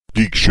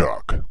Geek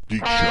Shock.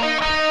 Geek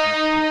Shock.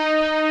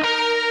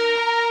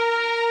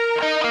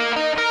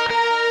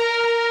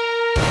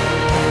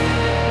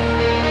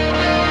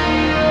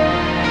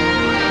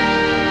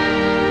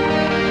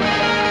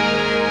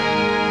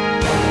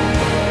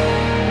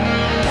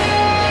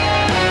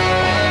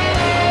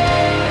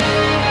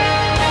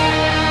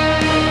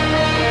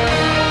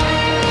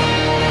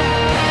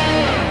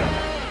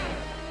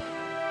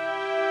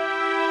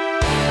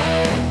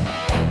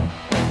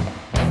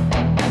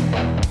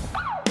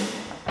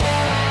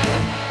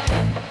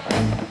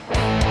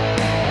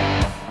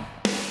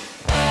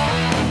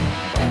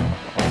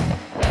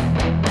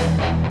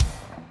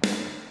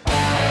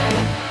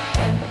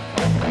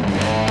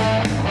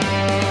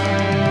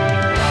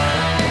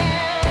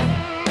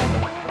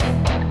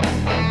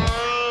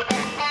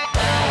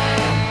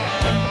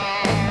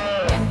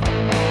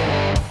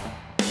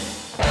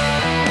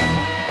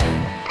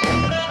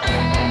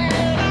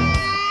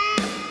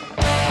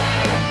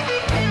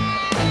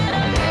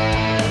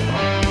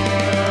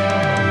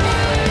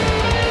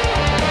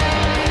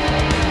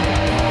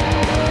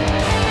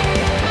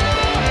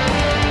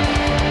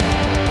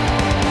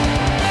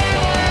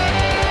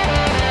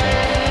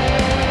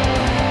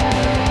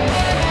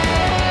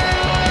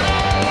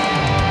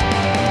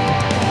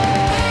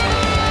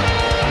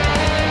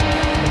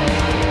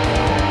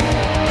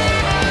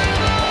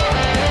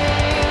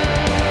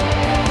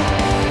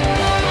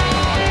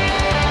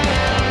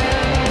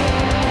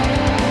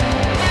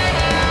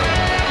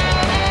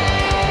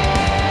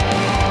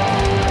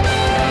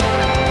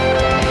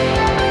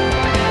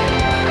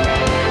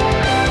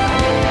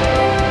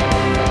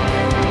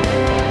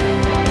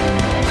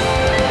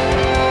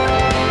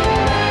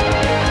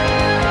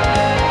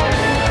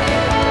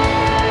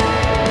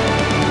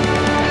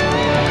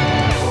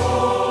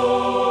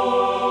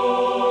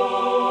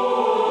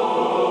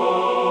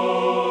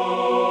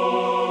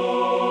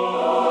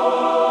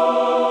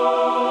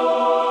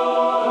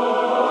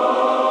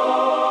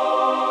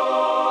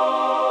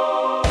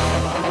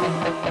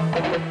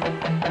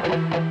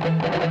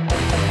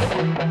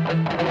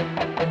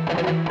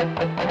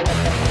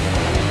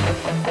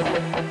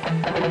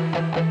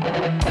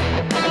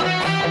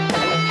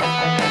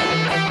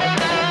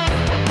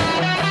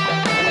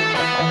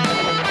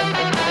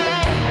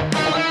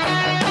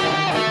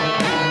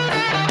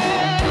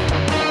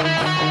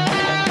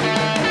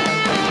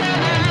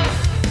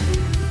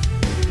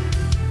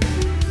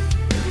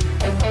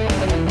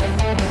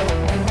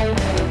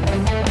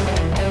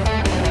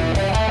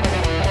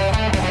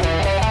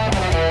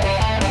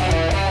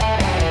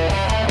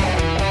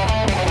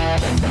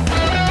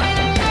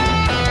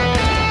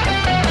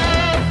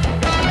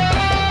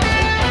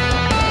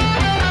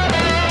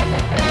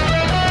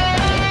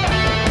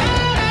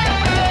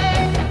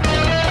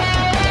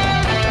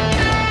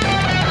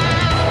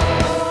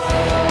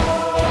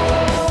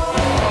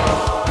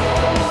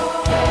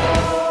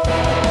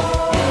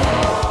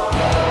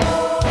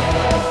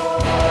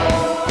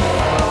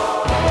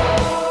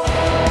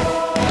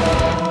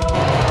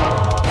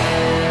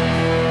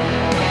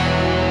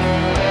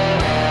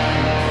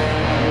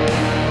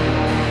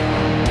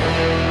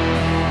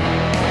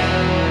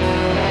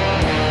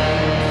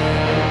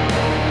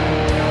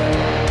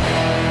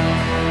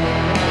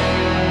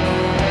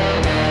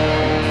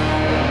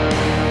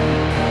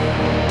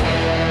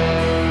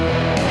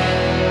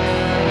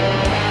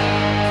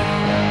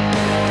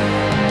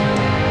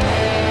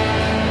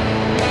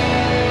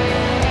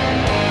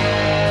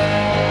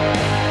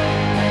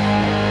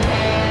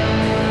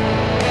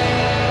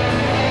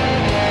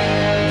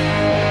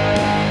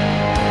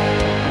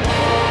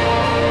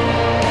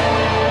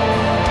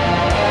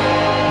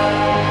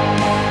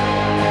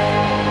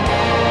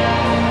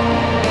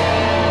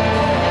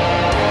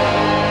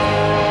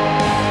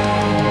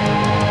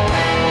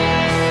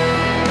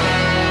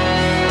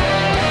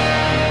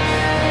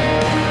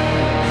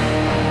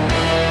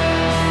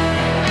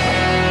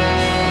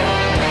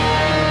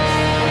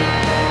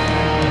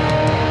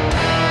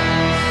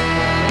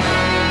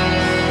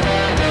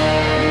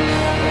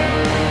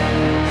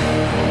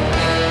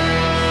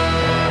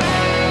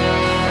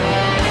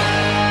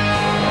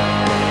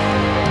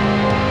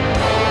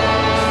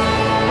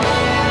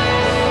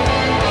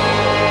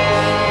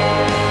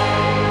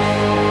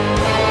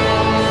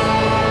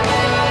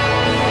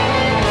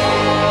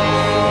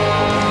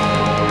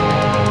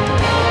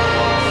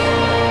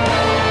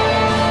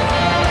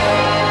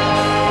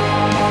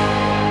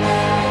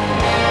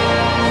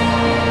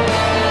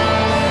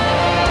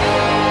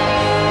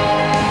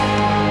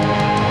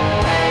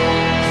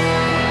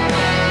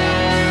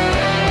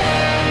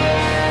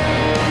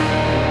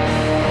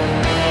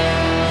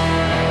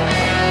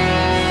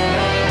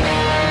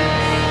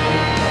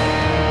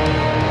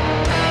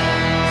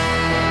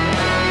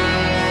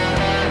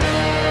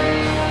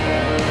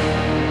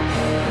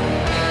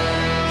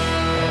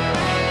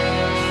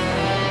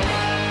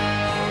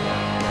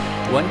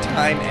 One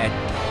time at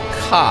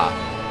Ka,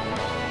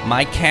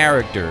 my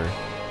character,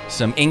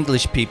 some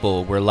English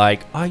people were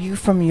like, "Are you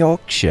from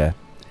Yorkshire?"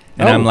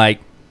 And I'm like,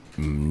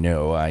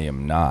 "No, I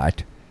am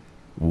not.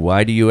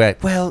 Why do you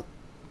ask?" Well,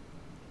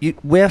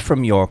 we're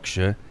from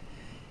Yorkshire,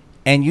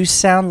 and you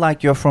sound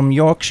like you're from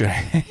Yorkshire."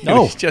 It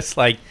was just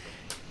like,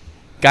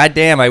 God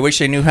damn, I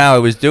wish I knew how I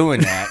was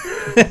doing that.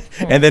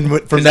 And then from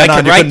 'Cause then I on,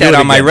 could you write couldn't do that it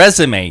on my again.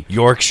 resume.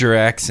 Yorkshire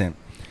accent.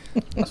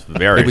 It's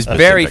very It was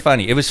very specific.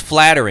 funny. It was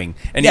flattering.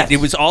 And Yes. it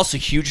was also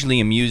hugely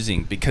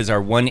amusing because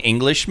our one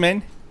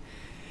Englishman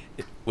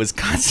was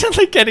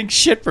constantly getting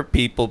shit for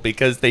people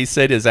because they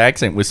said his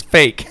accent was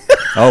fake.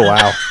 Oh,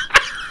 wow.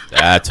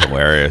 That's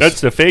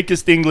hilarious. the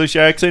fakest English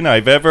accent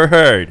I've ever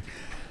heard.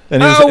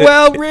 And he was, Oh,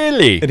 well,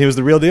 really? And he was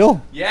the real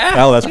deal? Yeah.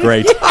 Oh, that's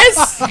great.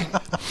 Yes.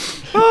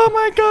 Oh,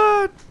 my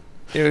God.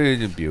 It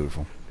was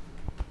beautiful.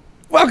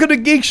 Welcome to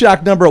Geek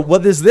Shock number.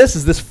 What is this?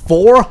 Is this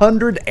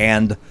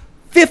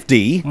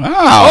 450? Wow.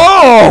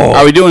 Oh!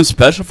 Are we doing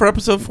special for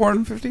episode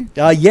 450?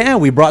 Yeah,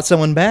 we brought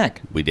someone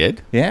back. We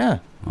did? Yeah.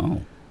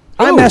 Oh.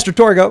 I'm Master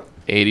Torgo.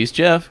 80s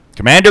Jeff.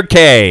 Commander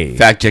K.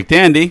 Fact checked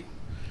Andy.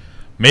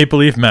 Maple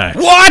Leaf Matt.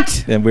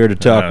 What? And we're to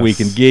talk Yes. Week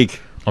in Geek.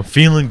 I'm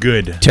feeling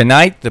good.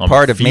 Tonight, the I'm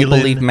part of Maple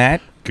feeling Leaf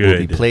Matt will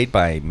be good. played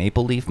by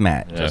Maple Leaf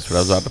Matt. Just what I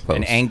was about to post.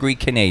 An angry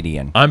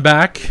Canadian. I'm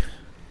back,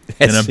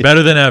 and I'm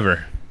better than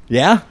ever.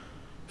 Yeah?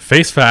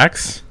 Face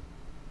facts.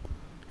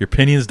 Your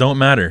opinions don't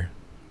matter.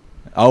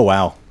 Oh,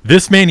 wow.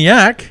 This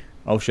maniac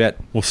Oh, shit.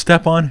 will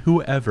step on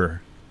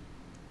whoever.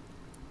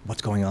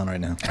 What's going on right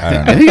now?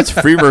 I think it's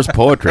free verse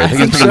poetry. I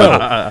think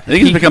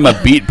he's become a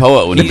beat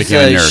poet when he He's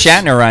became a nurse.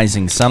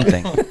 Shatnerizing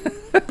something.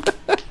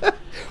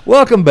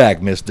 Welcome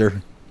back,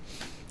 mister.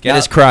 Get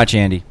his crotch,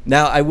 Andy.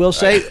 Now, I will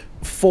say,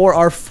 for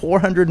our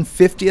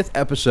 450th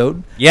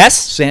episode, Yes?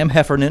 Sam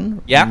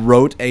Heffernan Yeah.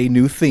 wrote a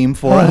new theme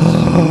for us.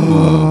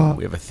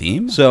 We have a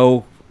theme?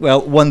 So,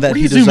 well, one that What are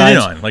he you zooming in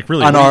designs on? Like,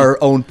 really, on what are our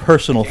own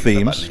personal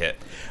themes. Button hit.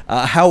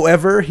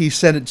 However, he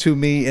sent it to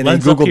me in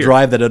Lens a up Google here.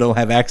 Drive that I don't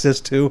have access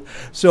to.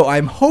 So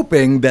I'm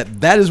hoping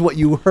that that is what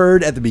you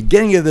heard at the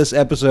beginning of this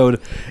episode.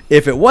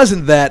 If it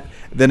wasn't that,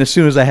 then as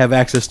soon as I have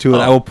access to it,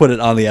 I will put it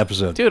on the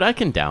episode. Dude, I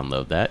can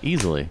download that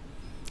easily.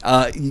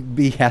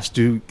 He has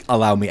to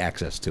allow me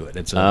access to it.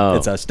 It's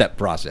a step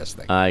process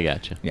thing. I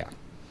gotcha. Yeah.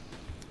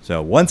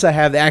 So once I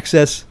have the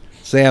access,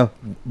 Sam,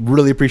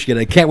 really appreciate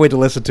it. I can't wait to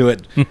listen to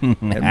it.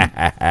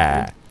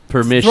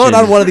 Permission. Throw it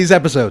on one of these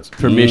episodes.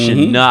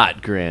 Permission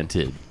not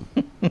granted.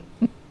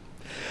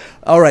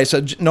 All right,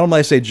 so normally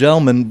I say,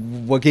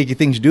 gentlemen, what geeky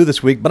things you do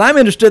this week? But I'm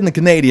interested in the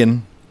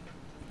Canadian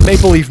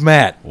Maple Leaf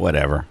Matt.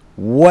 Whatever.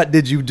 What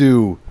did you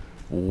do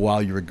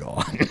while you were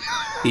gone?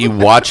 He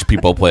watched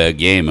people play a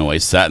game and we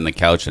sat on the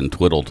couch and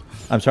twiddled.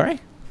 I'm sorry?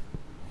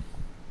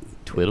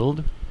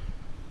 Twiddled?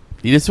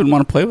 He just didn't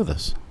want to play with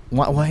us.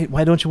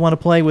 Why don't you want to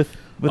play with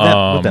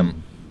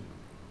them?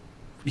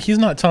 He's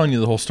not telling you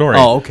the whole story.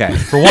 Oh, okay.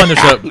 For one,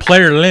 there's a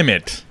player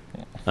limit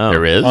Oh.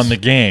 There is. on the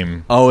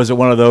game. Oh, is it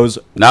one of those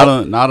Not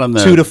on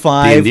the 2 to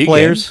 5 D&D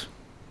players?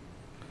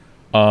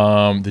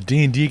 The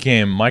D&D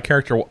game, my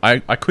character, I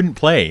couldn't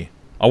play.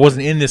 I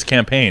wasn't in this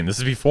campaign. This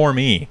is before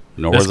me. game.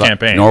 Nor this was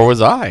campaign. I. Nor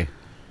was I.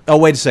 Oh,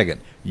 wait a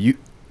second.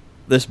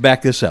 Let's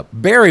back this up.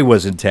 Barry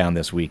was in town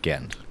this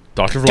weekend,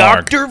 Dr. Vlarg.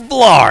 Dr.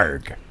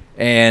 Vlarg.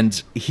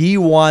 and he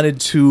wanted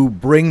to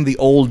bring the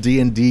old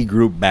D&D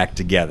group back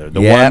together.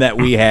 The Yep. one that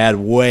we had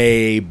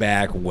way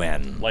back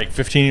when. Like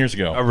 15 years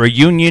ago. A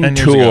reunion 10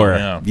 years ago, tour.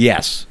 yeah.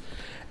 Yes.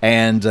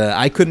 And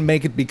I couldn't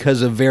make it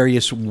because of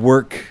various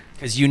work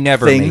Because you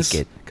never things.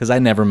 make it. Because I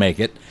never make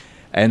it.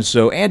 And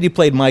so Andy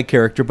played my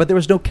character, but there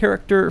was no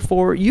character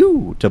for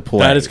you to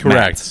play. That is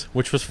correct, Matt.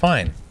 which was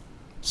fine.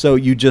 So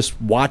you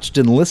just watched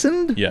and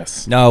listened?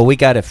 Yes. No, we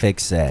got to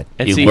fix that.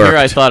 And He see, here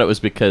I worked. thought it was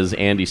because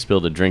Andy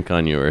spilled a drink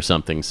on you or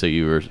something, so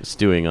you were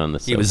stewing on the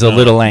He soap. was a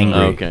little angry.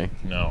 Oh, okay.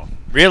 No.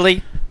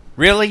 Really?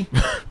 Really?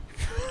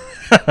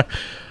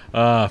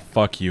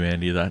 Fuck you,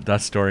 Andy.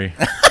 That story.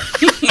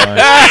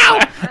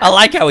 I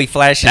like how he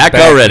flashes Back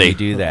back already. when you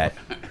do that.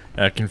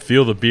 I can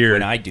feel the beard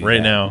When I do right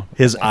that. now.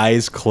 His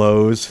eyes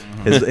close.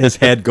 His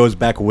head goes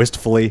back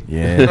wistfully.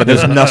 Yeah. But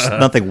there's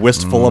nothing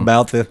wistful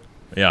about the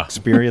Yeah.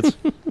 experience.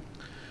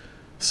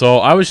 So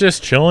I was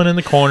just chilling in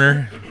the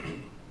corner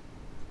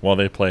while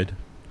they played.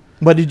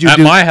 What did you At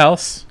do my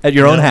house. at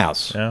your You own know?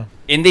 house? Yeah.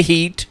 In the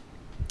heat.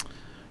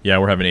 Yeah,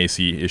 we're having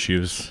AC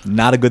issues.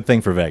 Not a good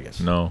thing for Vegas.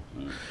 No.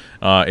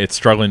 It's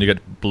struggling to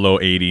get below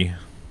 80.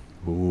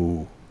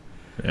 Ooh.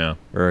 Yeah.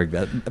 Or,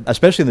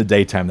 especially in the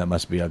daytime, that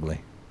must be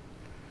ugly.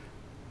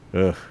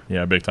 Ugh.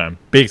 Yeah, big time.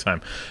 Big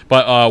time.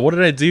 But what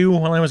did I do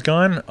while I was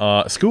gone?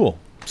 School.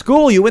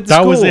 School, you went to That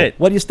school. was it.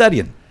 What are you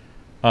studying?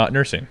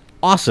 Nursing.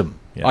 Awesome.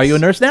 Yes. Are you a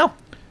nurse now?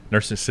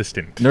 Nurse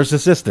assistant. Nurse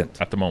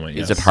assistant. At the moment,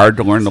 Is yes. it hard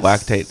to learn to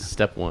lactate?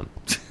 Step one.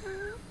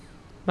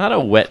 Not a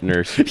wet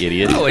nurse, you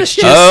idiot. Oh, it's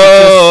just,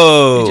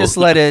 Oh! you just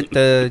let it,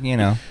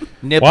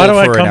 nipple Why do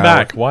I for an come hour.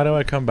 back? Why do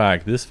I come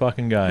back? This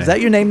fucking guy. Is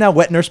that your name now,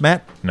 Wet Nurse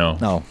Matt? No.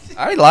 No.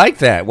 I like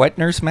that. Wet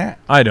Nurse Matt.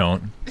 I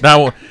don't.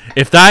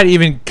 If that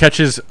even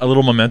catches a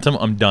little momentum,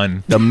 I'm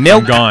done. The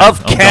milk I'm gone.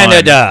 of I'm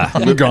Canada.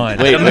 Gone. I'm gone.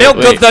 Wait, The milk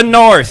of the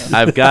North.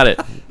 I've got it.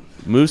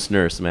 Moose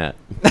nurse, Matt.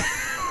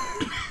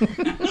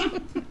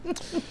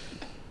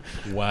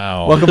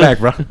 Wow. Welcome back,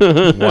 bro.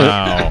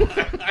 Wow.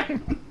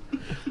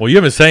 Well, you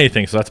haven't said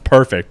anything, so that's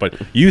perfect. But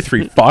you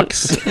three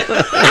fucks.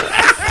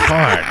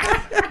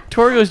 Fuck.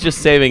 Torgo's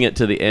just saving it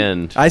to the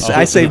end. I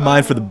saved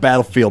mine for the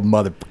battlefield,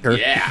 motherfucker.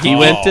 Yeah. He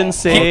went and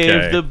saved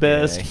okay. the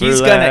best. For He's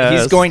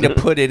last. going to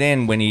put it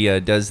in when he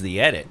does the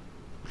edit.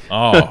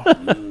 Oh.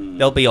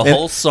 There'll be a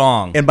whole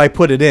song. And by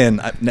put it in,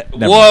 never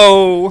mind.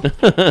 Whoa!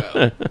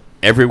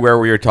 Everywhere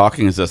we are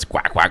talking is this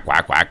quack, quack,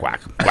 quack, quack,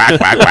 quack, quack,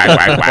 quack,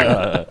 quack,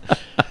 quack, quack.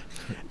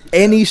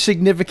 Any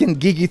significant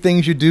geeky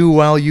things you do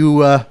while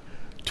you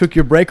took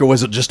your break, or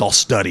was it just all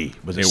study?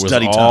 It was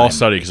study all time?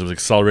 study because it was an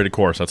accelerated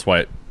course. That's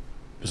why it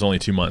was only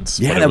 2 months.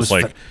 Yeah, but that it was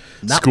was like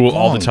not school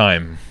all long. the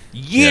time.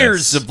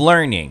 Years Yes. of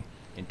learning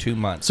in 2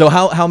 months. So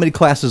how many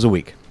classes a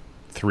week?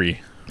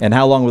 3. And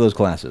how long were those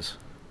classes?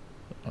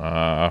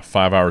 5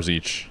 hours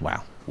each.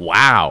 Wow.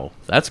 Wow,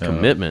 that's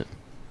commitment.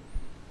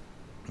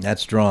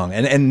 That's strong.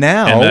 And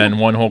now... And then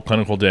one whole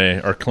clinical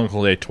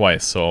day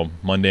twice. So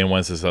Monday and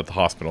Wednesdays at the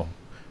hospital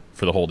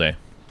for the whole day.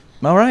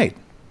 all right.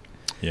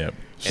 Yep.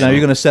 So now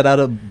you're going to set out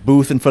a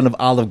booth in front of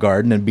Olive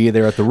Garden and be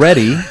there at the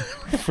ready.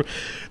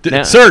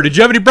 Now- Sir, did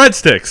you have any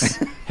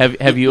breadsticks?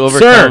 Have you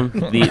overcome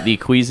the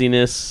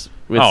queasiness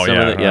with Oh, some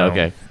yeah. of the... Yeah,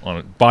 okay.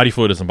 Body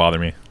fluid doesn't bother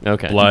me.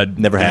 Okay. Blood.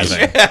 Never has.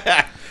 anything.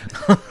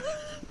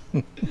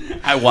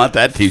 I want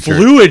that T-shirt.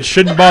 Fluid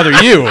shouldn't bother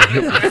you.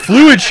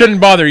 Fluid shouldn't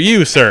bother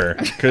you, sir,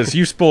 because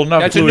you spilled enough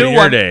That's a fluid new in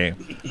your one. day.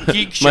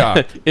 Geek Shop.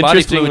 Body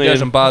Interestingly fluid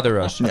doesn't bother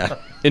us.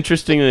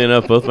 Interestingly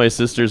enough, both my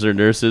sisters are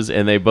nurses,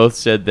 and they both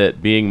said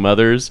that being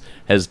mothers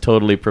has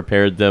totally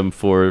prepared them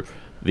for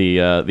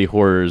the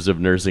horrors of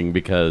nursing,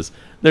 because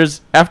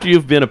after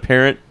you've been a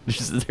parent,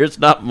 there's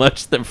not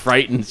much that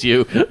frightens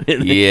you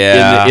in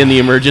the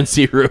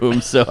emergency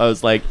room. So I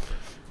was like,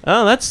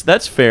 oh,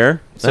 that's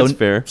fair. That's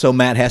fair. So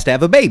Matt has to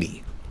have a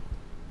baby.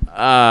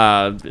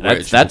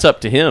 That's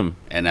up to him.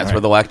 And that's where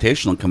the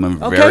lactation will come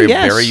in Okay, very,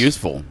 yes. very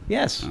useful.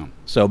 Yes. Oh.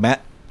 So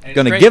Matt And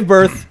going to great. give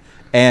birth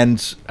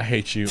and I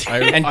hate you.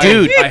 And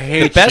dude, I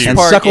hate the best you. And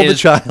part suckle the is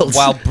child.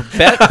 while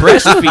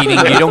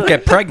breastfeeding, you don't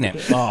get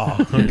pregnant. Oh,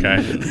 okay.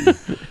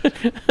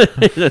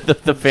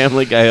 The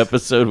Family Guy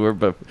episode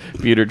where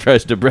Peter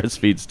tries to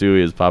breastfeed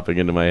Stewie is popping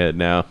into my head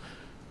now.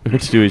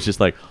 Stewie's just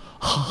like,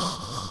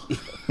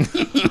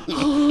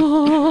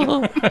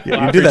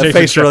 you do that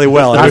face really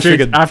well. I wish we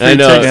could. After I he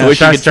know. takes I the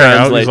wish you could chest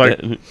out, translate he's like,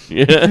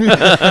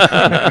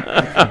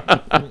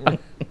 that. Yeah.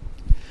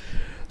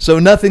 So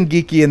nothing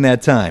geeky in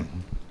that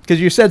time, because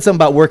you said something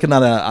about working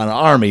on an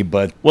army,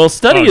 but Well,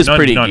 study Oh, is none,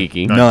 pretty none,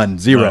 geeky. none,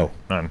 zero.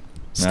 None.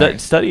 Alright.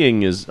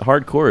 Studying is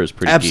hardcore is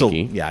pretty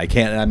Absolutely. geeky. Yeah, I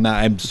can't.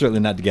 I'm certainly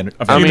not to get.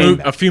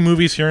 A few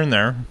movies here and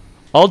there.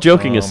 All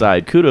joking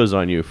aside, kudos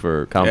on you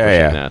for accomplishing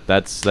Yeah. that.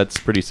 That's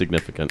pretty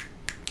significant.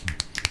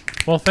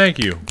 Well, thank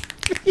you.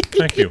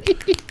 Thank you.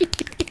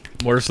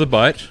 Where's the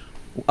butt?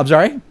 I'm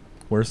sorry.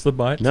 Where's the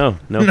butt? No.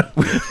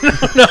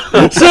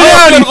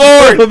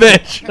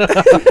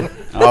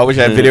 Oh, I wish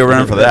I had video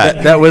running for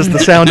that. That was the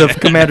sound of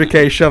Commander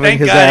K shoving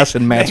his ass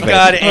in Matt's Thank face.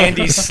 God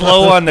Andy's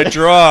slow on the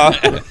draw.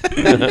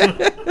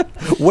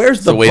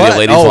 Where's the The way butt? the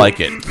ladies Oh, like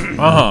it.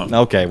 Uh-huh.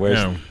 Okay, where's?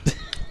 Yeah.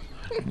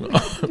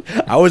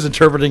 I was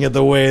interpreting it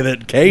the way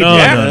that Kate No, did.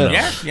 Yeah, no, no.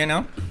 yeah, you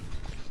know.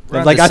 We're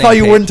on Like the I same thought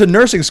you page. went to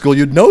nursing school.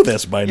 You'd know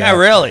this by now. Yeah,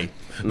 really.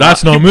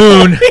 That's no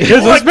moon. It's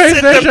a Looks space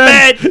at the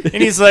station. bed,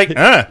 and he's like,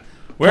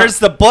 where's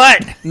the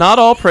butt? Not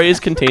all praise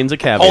contains a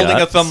caveat. Holding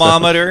a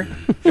thermometer.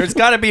 There's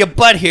got to be a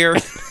butt here.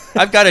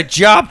 I've got a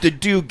job to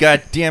do,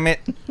 God damn it.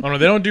 Oh no,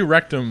 they don't do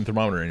rectum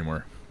thermometer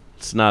anymore.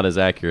 It's not as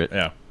accurate.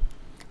 Yeah.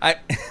 I,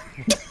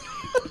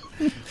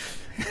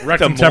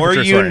 Rectum the more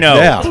temperature, you sorry. know.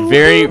 Yeah.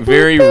 Very,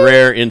 very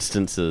rare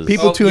instances.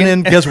 People Oh, tune yeah.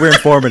 in because we're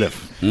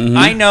informative.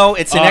 I know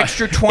it's an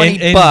extra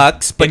 20 in-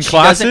 bucks, but in she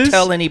doesn't classes-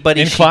 tell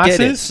anybody in she did it.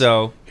 classes?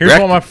 So Here's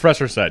what my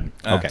professor said.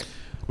 Okay.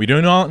 We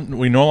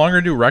no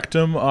longer do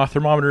rectum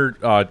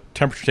thermometer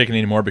temperature taking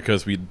anymore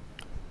because we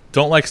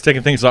don't like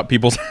sticking things up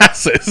people's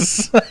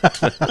asses.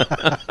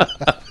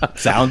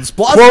 Sounds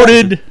plausible.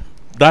 Quoted.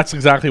 That's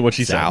exactly what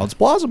she Sounds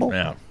plausible. said.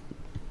 Yeah.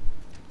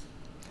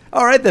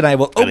 All right, then I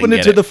will didn't open it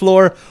get to it. the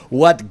floor.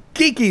 What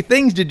geeky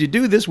things did you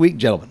do this week,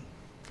 gentlemen?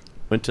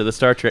 Went to the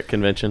Star Trek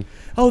convention.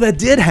 Oh, that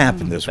did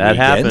happen this That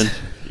weekend. happened.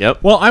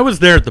 Yep. Well, I was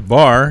there at the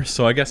bar,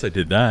 so I guess I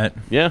did that.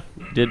 Yeah.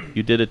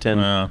 You did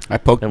attend. I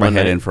poked And my one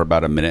head night. in for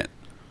about a minute.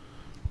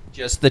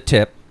 just the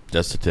tip.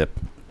 Just a tip.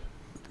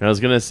 I was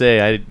gonna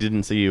say I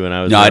didn't see you when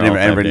I was. No, I there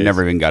all 5 days.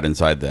 never even got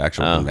inside the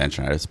actual Oh.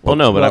 convention. I just Well, poked-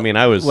 no, but I mean,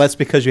 I was. Well, that's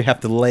because you have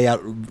to lay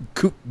out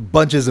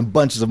bunches and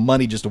bunches of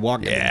money just to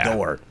walk in Yeah. the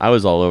door. I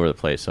was all over the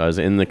place. So I was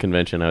in the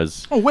convention. I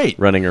was Oh, wait.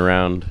 running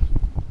around.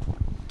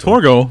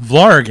 Torgo,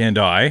 Vlarg, and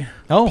I,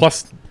 Oh.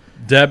 plus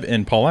Deb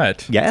and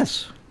Paulette,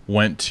 Yes.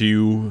 went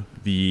to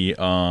the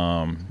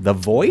The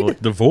Void?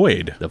 The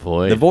Void.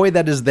 Void. The Void,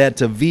 that is that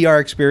VR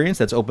experience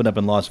that's opened up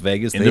in Las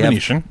Vegas. In They the have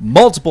Venetian.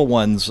 multiple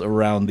ones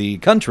around the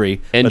country.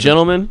 And but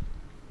gentlemen,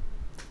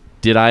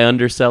 did I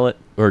undersell it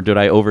or did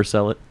I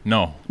oversell it?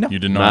 No, No. you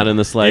did not. Not in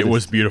the slightest. It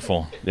was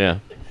beautiful. Yeah.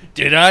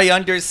 Did I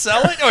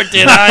undersell it or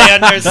did I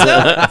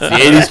undersell it? the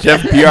 80s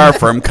Jeff PR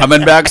firm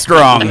coming back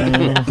strong.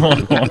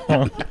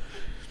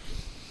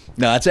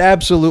 No, it's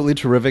absolutely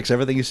terrific.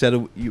 Everything you said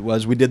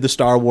was. We did the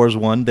Star Wars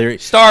one. There,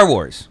 Star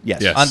Wars.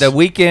 yes, Yes. On the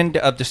weekend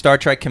of the Star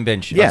Trek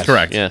convention. Yes.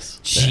 Correct. Yes.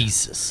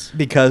 Jesus.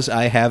 because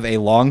I have a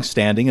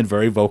long-standing and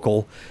very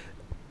vocal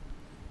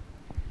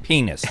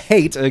Penis.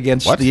 hate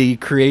against What? the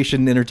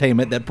Creation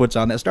Entertainment that puts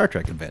on that Star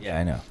Trek convention. Yeah,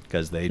 I know.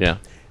 Because they Yeah.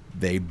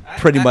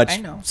 pretty I much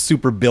know.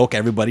 super bilk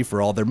everybody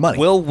for all their money.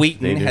 Will They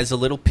Wheaton do. has a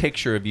little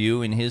picture of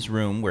you in his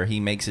room where he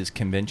makes his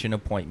convention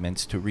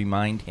appointments to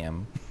remind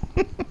him.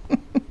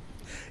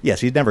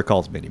 Yes, he never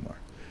calls me anymore.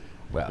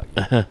 Well,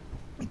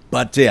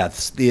 But yeah,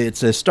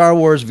 it's a Star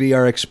Wars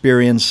VR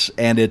experience,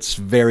 and it's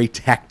very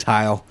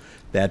tactile.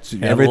 That's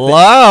everything.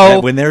 Hello?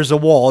 When there's a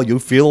wall, you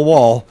feel a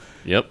wall.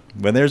 Yep.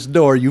 When there's a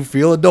door, you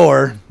feel a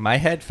door. my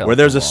head fell. Where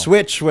there's off a the wall.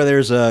 switch, where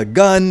there's a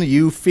gun,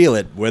 you feel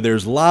it. Where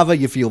there's lava,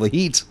 you feel the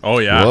heat. Oh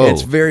yeah. Whoa.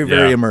 It's very,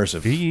 very Yeah.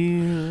 immersive.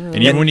 And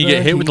even when you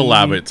get hit with the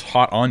lava, it's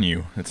hot on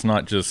you. It's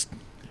not just.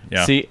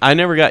 Yeah. See, I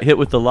never got hit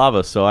with the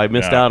lava, so I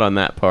missed Yeah. out on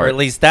that Or part. at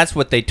least that's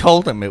what they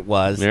told him it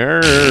was.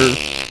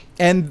 Nerd.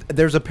 And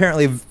there's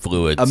apparently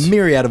Fluids. a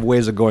myriad of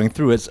ways of going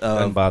through it.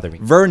 Doesn't bother me.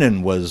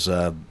 Vernon was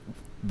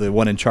the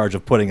one in charge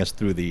of putting us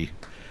through the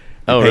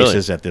Oh, really?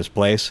 paces at this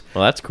place.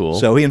 Well, that's cool.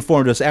 So he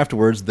informed us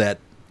afterwards that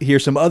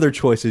here's some other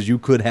choices you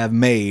could have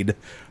made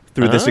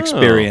through this Oh.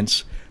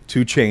 experience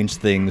to change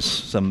things,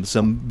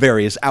 some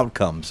various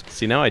outcomes.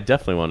 See, now I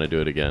definitely want to do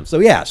it again. So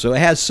yeah, so it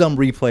has some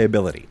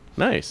replayability.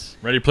 Nice.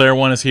 Ready Player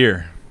One is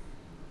here.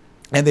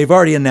 And they've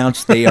already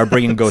announced they are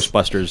bringing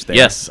Ghostbusters there.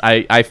 Yes,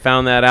 I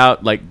found that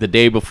out like the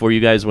day before you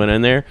guys went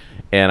in there,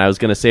 and I was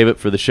going to save it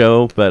for the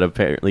show, but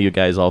apparently you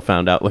guys all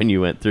found out when you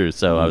went through,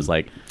 so I was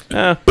like,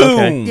 Boom.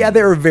 okay. Yeah,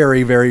 they're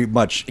very, very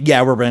much.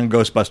 Yeah, we're bringing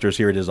Ghostbusters.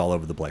 Here it is all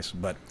over the place.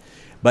 But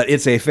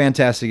it's a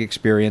fantastic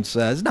experience.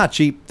 It's not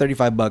cheap,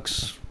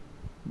 $35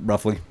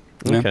 roughly.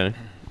 Okay. I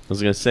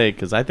was going to say,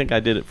 because I think I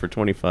did it for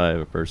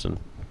 $25 a person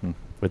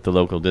with the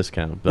local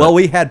discount. But Well,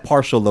 we had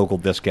partial local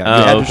discount. Oh,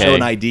 You had to show okay.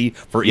 an ID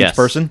for yes. each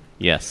person.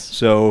 Yes.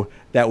 So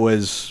that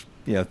was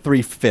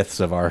 3/5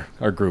 of our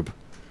group.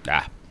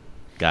 Ah.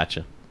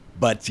 Gotcha.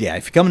 But yeah,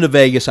 if you come to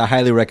Vegas, I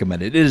highly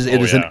recommend it. It is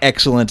an yeah.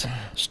 excellent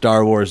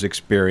Star Wars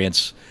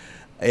experience.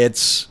 It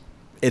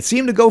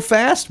seemed to go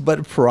fast, but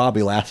it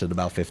probably lasted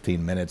about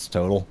 15 minutes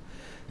total.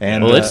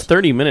 And Well, it's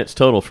 30 minutes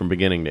total from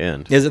beginning to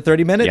end. is it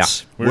 30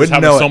 minutes? We were just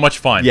Wouldn't having know so it. much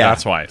fun. Yeah,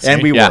 That's why.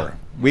 And See? we Yeah. were.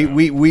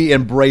 We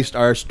embraced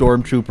our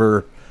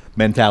stormtrooper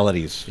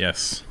mentalities.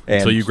 Yes.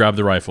 And- So you grab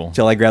the rifle.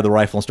 Until I grabbed the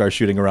rifle and started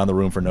shooting around the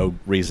room for no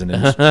reason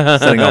and just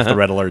setting off the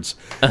red alerts.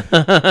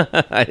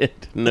 I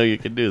didn't know you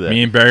could do that.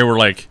 Me and Barry were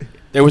like,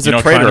 There was a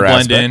trying to traitor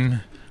blend aspect. in.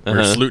 We were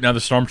Uh-huh. saluting at the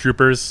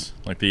stormtroopers,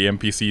 like the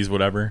NPCs,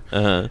 whatever.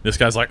 Uh-huh. This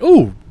guy's like,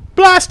 "Ooh,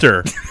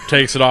 blaster!"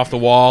 Takes it off the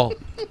wall.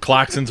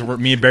 Klaxons.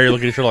 Me and Barry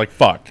look at each other like,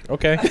 "Fuck."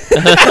 Okay.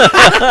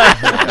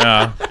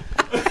 Yeah.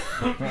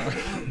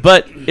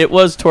 But it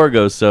was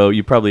Torgo, so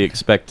you probably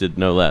expected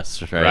no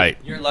less, right? Right.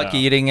 You're lucky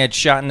you didn't get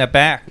shot in the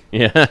back.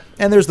 Yeah.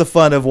 And there's the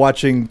fun of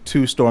watching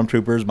two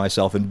stormtroopers,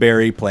 myself and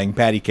Barry, playing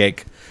patty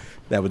cake.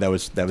 That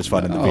was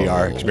fun in the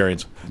VR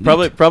experience.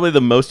 Probably the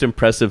most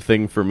impressive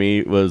thing for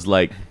me was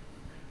like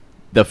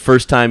the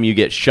first time you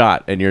get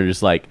shot and you're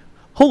just like,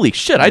 holy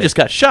shit, I just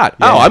got shot.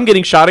 Yeah. Oh, I'm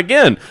getting shot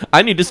again.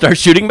 I need to start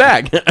shooting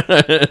back.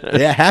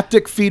 Yeah,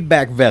 haptic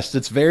feedback vest.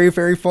 It's very,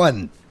 very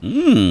fun.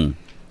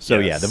 So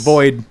yeah, Yes. the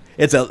Void.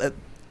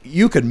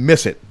 You could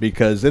miss it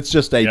because it's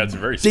just a Yeah, it's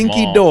very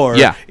dinky small. door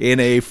Yeah. in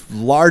a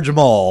large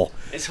mall.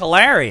 It's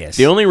hilarious.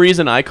 The only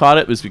reason I caught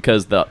it was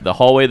because the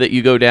hallway that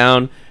you go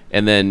down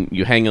and then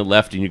you hang a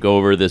left and you go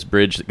over this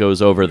bridge that goes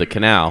over the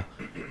canal,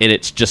 and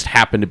it's just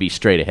happened to be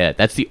straight ahead.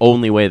 That's the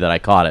only way that I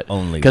caught it.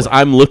 Only because way.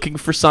 I'm looking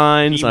for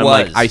signs. He I'm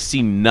was. like, I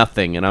see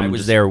nothing, and I I'm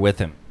was just there with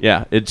him.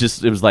 Yeah, it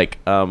was like,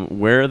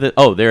 where are the?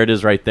 Oh, there it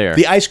is, right there.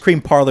 The ice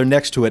cream parlor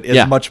next to it is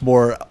Yeah. much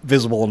more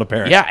visible and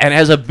apparent. Yeah, and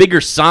has a bigger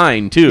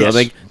sign too. Yes. I'm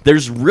like,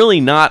 there's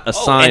really not a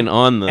sign and,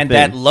 on the and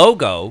thing. that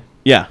logo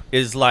Yeah,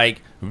 is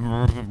like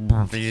Right.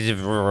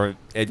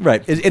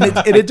 And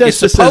it It's just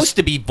supposed says,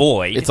 to be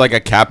void. It's like a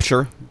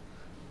capture.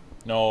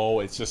 No,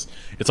 it's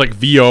like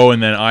VO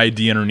and then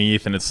ID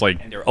underneath, and it's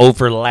like and they're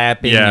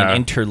overlapping Yeah. and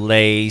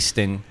interlaced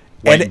and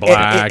white and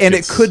black. and it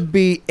It's- could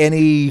be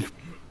any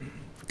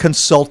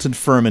consultant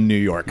firm in New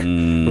York,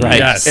 right.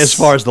 Yes. as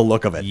far as the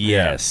look of it.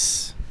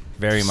 Yes,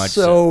 very much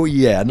so. So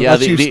yeah, Yeah, unless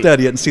the- you the-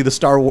 study it and see the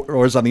Star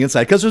Wars on the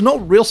inside, because there's no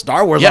real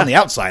Star Wars Yeah. on the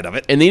outside of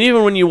it. and then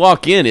even when you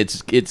walk in,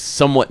 it's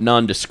somewhat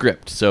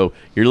nondescript. So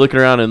you're looking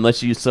around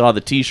unless you saw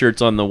the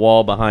T-shirts on the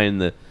wall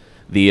behind the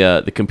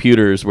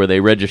computers where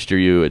they register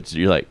you.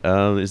 You're like,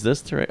 is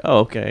this the right? Oh,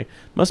 okay,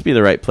 must be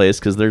the right place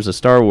because there's a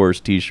Star Wars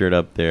T-shirt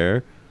up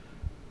there.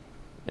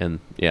 And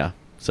yeah,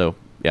 so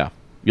yeah,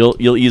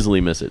 you'll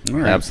easily miss it.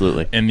 right.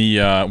 Absolutely. And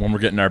the when we're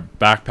getting our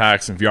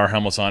backpacks and VR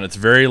helmets on, it's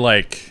very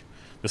like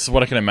this is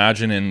what I can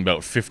imagine in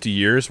about 50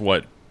 years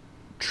what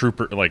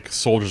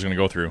soldiers are gonna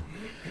go through.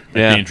 Like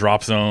Yeah. being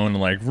drop zone,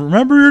 like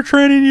remember your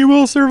training, you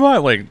will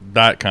survive, like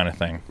that kind of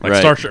thing. Like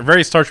Right.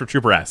 very Starship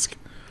Trooper-esque.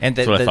 And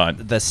That's what I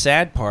thought. the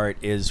sad part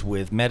is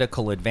with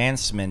medical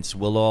advancements,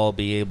 we'll all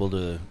be able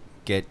to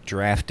get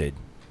drafted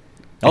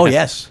Oh,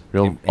 yes.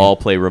 We'll all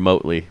play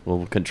remotely.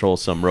 We'll control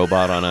some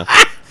robot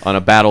on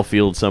a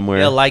battlefield somewhere.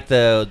 Yeah, like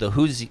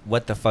the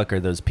what the fuck are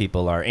those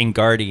people are in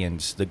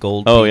Guardians, the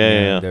gold Oh, team,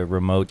 yeah. the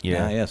remote,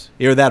 Yeah, yes.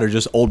 Either that or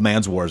just Old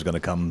Man's War is going to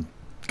come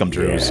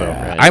true. So,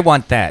 I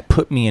want that.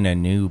 Put me in a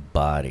new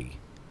body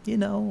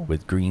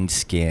with green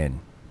skin.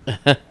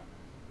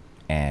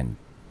 And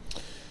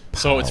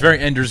So it's very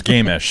Ender's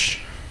Game-ish.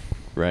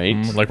 Right?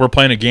 Like we're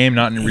playing a game,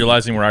 not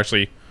realizing we're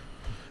actually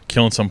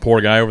killing some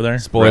poor guy over there.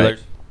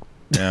 spoilers.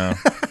 Yeah.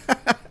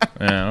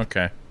 Yeah.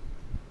 Okay.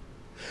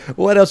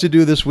 what else you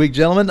do this week,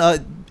 gentlemen?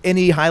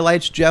 Any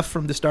highlights, Jeff,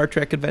 from the Star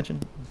Trek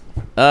convention?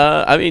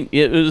 I mean,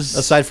 it was...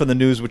 Aside from the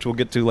news, which we'll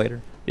get to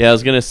later. Yeah, I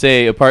was going to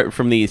say, apart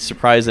from the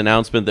surprise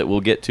announcement that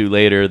we'll get to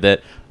later,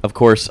 that, of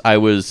course, I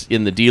was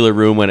in the dealer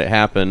room when it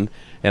happened,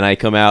 and I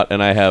come out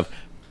and I have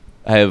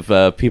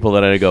people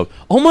that I go,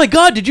 oh my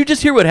God, did you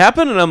just hear what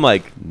happened? And I'm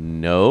like,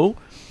 no,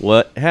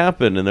 what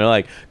happened? And they're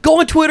like, go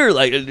on Twitter.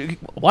 Like,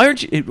 why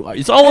aren't you?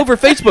 It's all over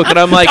Facebook. And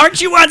I'm like,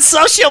 Aren't you on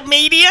social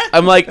media?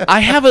 I'm like, I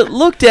haven't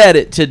looked at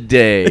it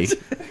today.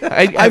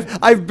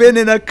 I've been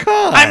in a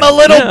con. I'm a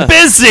little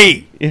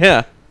busy.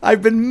 Yeah.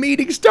 I've been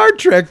meeting Star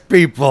Trek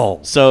people.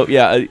 So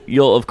yeah,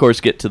 you'll of course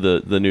get to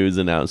the news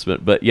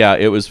announcement, but yeah,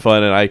 it was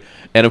fun,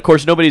 and of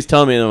course nobody's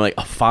telling me, and I'm like,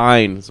 oh,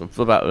 fine. So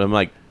I'm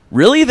like,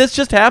 really? This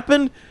just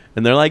happened?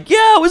 And they're like,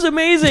 yeah, it was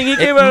amazing. He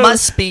came out.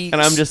 Must be. And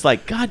I'm just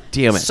like, God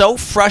damn it. So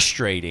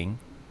frustrating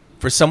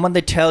for someone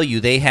to tell you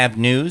they have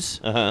news,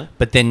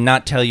 but then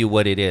not tell you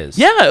what it is.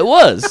 Yeah, it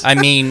was. I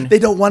mean, They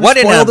don't want to what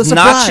spoil an the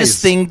obnoxious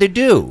surprise. thing to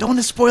do. Don't want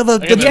to spoil the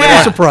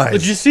Yeah. surprise.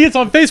 Did you see it's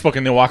on Facebook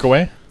and they walk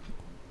away?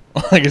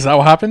 Like, is that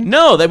what happened?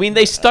 No, I mean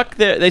they stuck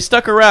there. They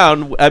stuck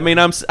around. I mean,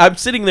 I'm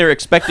sitting there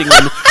expecting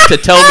them to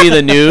tell me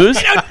the news.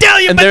 They don't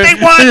tell you, And but they're-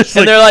 they want.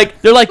 And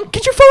they're like,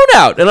 get your phone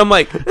out. And I'm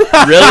like,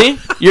 really?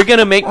 You're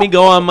gonna make me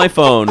go on my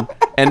phone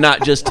and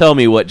not just tell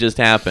me what just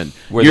happened?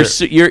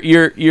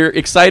 You're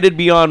excited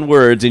beyond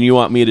words, and you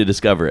want me to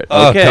discover it.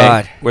 Oh, Okay.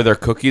 God. Were there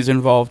cookies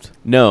involved?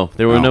 No,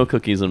 there were No. no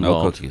cookies No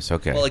involved. cookies.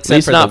 Okay. Well, least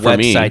except for not the for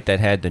me. website that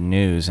had the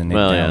news, and they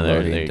Well, yeah, downloaded there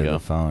it you to go. the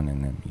phone,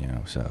 and then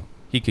so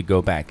he could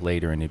go back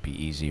later, and it'd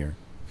be easier.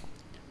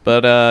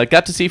 But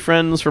got to see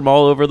friends from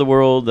all over the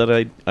world that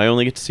I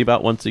only get to see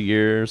about once a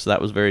year, so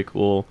that was very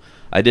cool.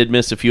 I did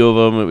miss a few of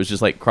them. It was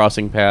just like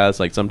crossing paths.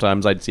 Like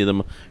sometimes I'd see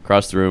them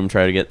across the room,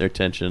 try to get their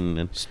attention.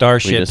 And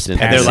Starships we just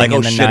didn't- And they're like, passing oh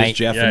in the shit, night. it's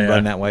Jeff, Yeah, and yeah.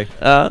 run that way.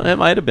 It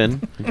might have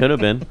been. It could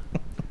have been.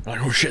 Like,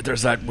 oh shit,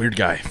 there's that weird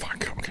guy.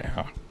 Fuck. Okay.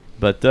 Huh.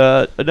 But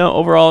no,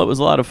 overall it was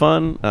a lot of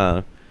fun.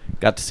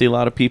 Got to see a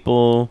lot of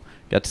people.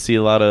 Got to see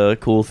a lot of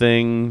cool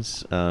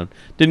things.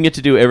 Didn't get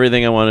to do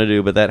everything I want to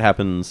do, but that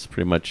happens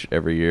pretty much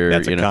every year.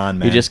 That's a con,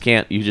 man. You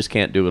just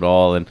can't do it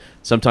all. And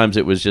sometimes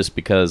it was just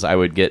because I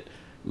would get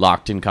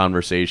locked in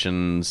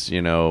conversations,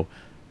 in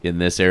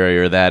this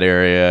area or that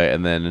area,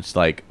 and then it's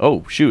like,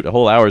 oh shoot, a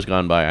whole hour's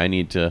gone by. I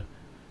need to,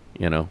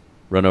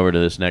 run over to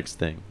this next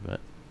thing.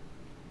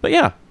 But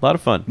yeah, a lot of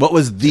fun. What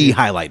was the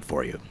highlight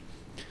for you?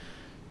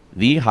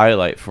 The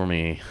highlight for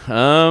me,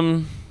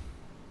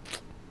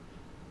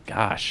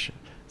 gosh, I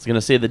was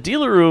gonna say the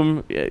dealer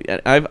room.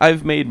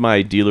 I've made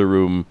my dealer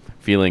room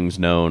feelings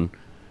known,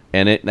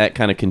 and that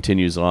kind of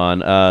continues on.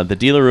 The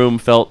dealer room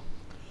felt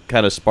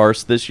kind of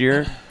sparse this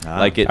year.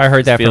 Like it, I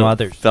heard that from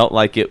others. Felt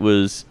like it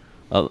was.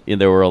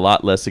 There were a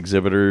lot less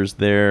exhibitors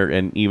there,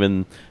 and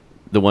even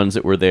the ones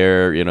that were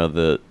there,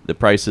 the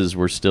prices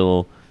were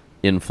still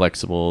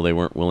inflexible. They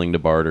weren't willing to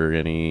barter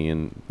any,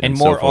 and so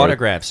more forth.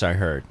 autographs. I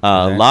heard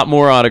A lot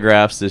more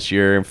autographs this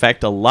year. In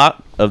fact, a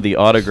lot of the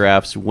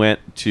autographs went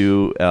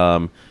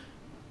to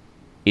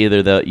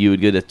either you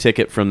would get a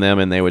ticket from them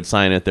and they would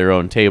sign at their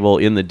own table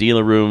in the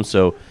dealer room.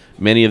 So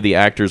many of the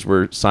actors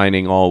were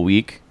signing all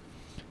week,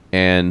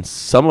 and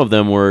some of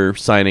them were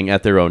signing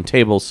at their own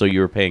table, so you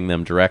were paying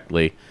them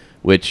directly,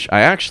 which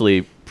I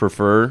actually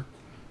prefer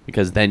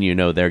because then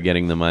they're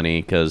getting the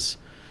money because,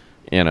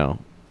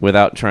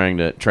 without trying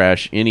to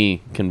trash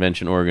any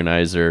convention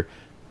organizer,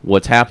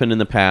 what's happened in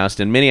the past,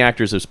 and many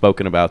actors have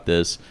spoken about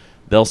this,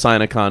 they'll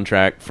sign a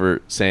contract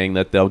for saying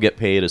that they'll get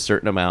paid a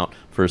certain amount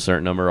for a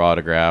certain number of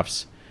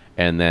autographs,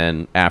 and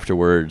then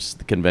afterwards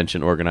the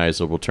convention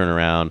organizer will turn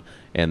around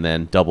and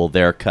then double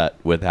their cut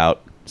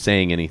without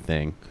saying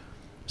anything.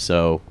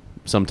 So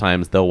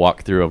sometimes they'll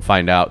walk through and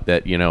find out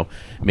that,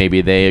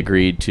 maybe they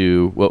agreed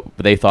to what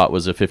they thought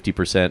was a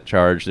 50%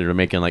 charge. They were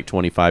making like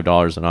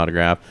 $25 an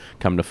autograph.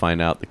 Come to find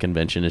out the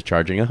convention is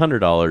charging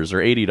 $100 or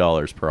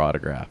 $80 per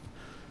autograph.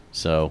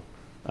 So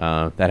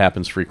that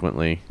happens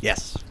frequently.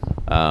 Yes.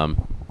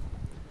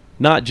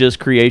 Not just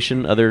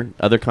Creation,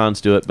 other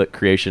cons do it, but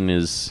Creation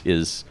is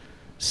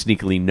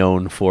sneakily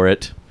known for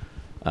it.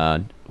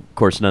 Of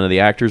course, none of the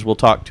actors will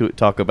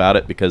talk about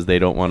it because they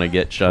don't want to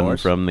get shunned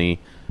from the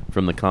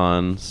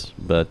cons.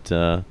 But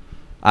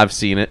I've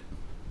seen it.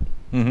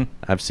 Mm-hmm.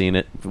 I've seen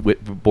it.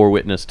 Bore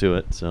witness to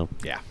it. So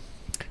Yeah.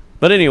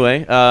 But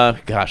anyway,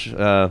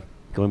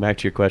 going back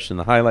to your question,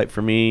 the highlight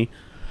for me,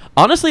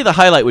 honestly, the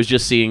highlight was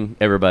just seeing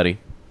everybody.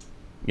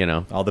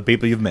 All the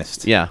people you've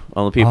missed. Yeah,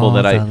 all the people All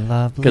that the I,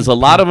 lovely because a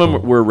lot of them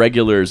people were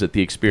regulars at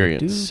the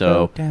experience. do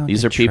So go down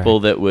these the are people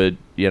track. that would,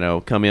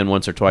 come in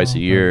once or twice All a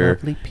the year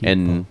lovely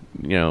and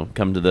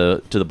come to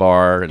the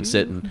bar and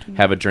sit and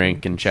have a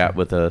drink and chat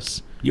with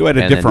us. You had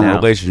a And then different now-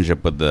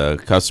 relationship with the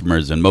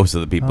customers than most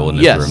of the people in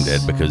this Yes. room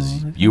did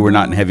because you were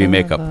not in heavy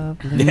makeup.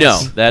 No,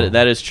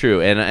 that is true,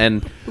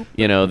 and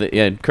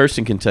and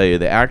Kirsten can tell you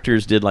the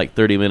actors did like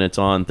 30 minutes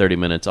on, 30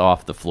 minutes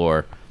off the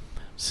floor.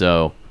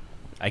 So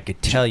I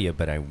could tell you,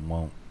 but I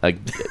won't.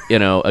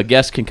 a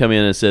guest can come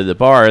in and sit at the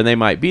bar, and they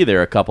might be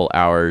there a couple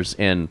hours,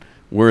 and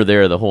we're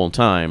there the whole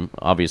time,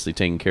 obviously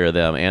taking care of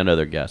them and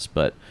other guests.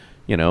 But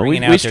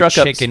Bringing we out struck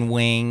their up chicken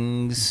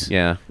wings.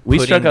 Yeah, we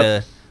putting struck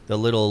up the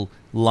little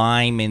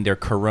lime in their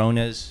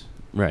Coronas.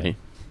 right.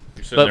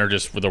 You're sitting But- there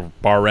just with a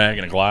bar rag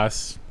and a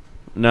glass.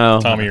 No,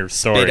 Tell me your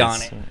stories. Spit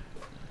on it.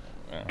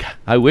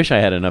 I wish I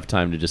had enough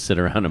time to just sit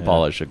around and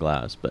polish a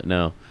glass, but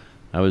no,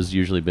 I was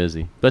usually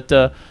busy. But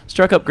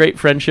struck up great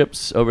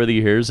friendships over the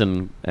years,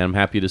 and I'm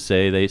happy to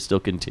say they still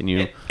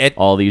continue It-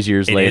 all these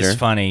years It later. is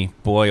funny.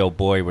 Boy, oh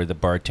boy, were the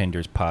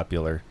bartenders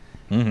popular.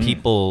 Mm-hmm.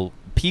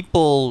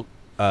 People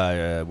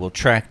will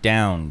track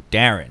down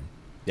Darren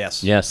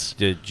Yes. Yes,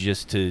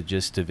 just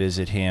to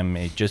visit him,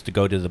 just to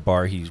go to the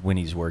bar when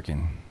he's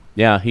working.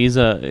 yeah, he's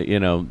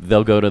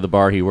they'll go to the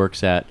bar he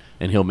works at,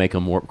 and he'll make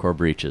them Warp Core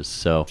breaches.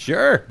 So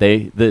Sure.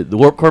 the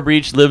Warp Core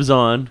breach lives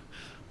on.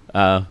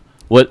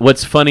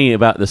 What's funny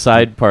about the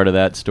side part of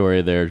that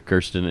story there,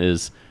 Kirsten,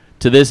 is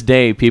to this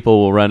day people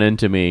will run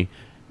into me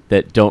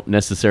that don't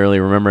necessarily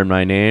remember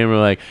my name. Or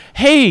like,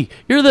 hey,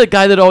 you're the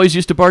guy that always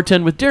used to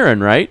bartend with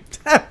Darren, right?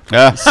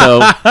 So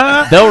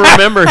they'll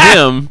remember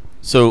him.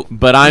 So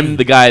But I'm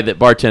the guy that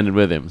bartended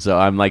with him, so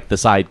I'm like the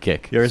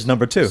sidekick. You're his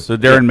number 2. So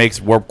Darren makes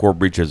Warp Core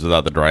breaches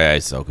without the dry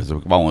ice, though, because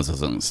Mullins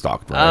doesn't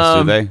stock dry ice,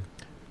 do they?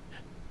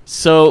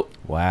 So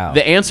Wow.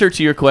 the answer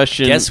to your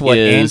question Guess what?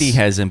 is Andy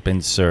hasn't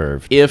been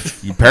served.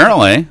 if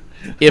Apparently.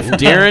 if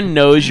Darren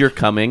knows you're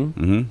coming,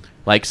 Mm-hmm.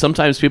 like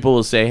sometimes people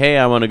will say, "Hey,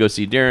 I want to go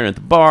see Darren at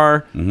the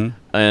bar,"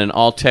 and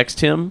I'll text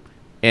him,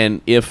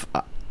 and if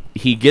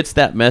he gets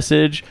that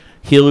message,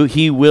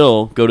 he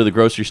will go to the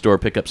grocery store,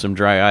 pick up some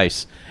dry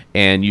ice,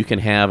 and you can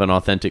have an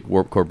authentic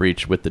Warp Core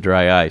breach with the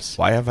dry ice.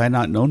 Why have I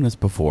not known this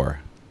before?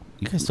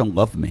 You guys don't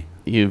love me.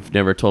 You've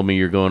never told me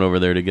you're going over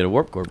there to get a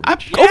Warp Core I'm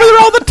breach. over there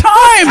all the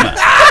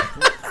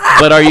time.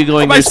 But are you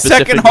going My there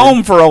second specifically-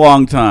 home for a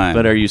long time.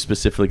 But are you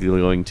specifically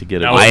going to get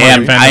a That Warp was I Core my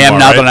am. Phantom I am bar,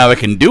 now right? that I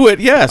can do it.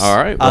 Yes. All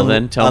right. Well,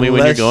 then tell me when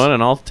you're unless- going,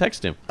 and I'll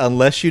text him.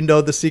 Unless you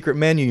know the secret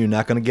menu, you're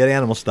not going to get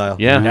animal style.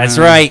 Yeah, That's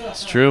right.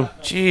 It's true.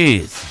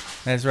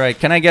 Jeez. That's right.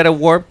 Can I get a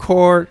Warp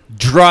Core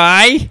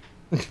dry?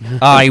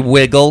 I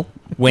wiggle.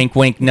 Wink,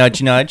 wink,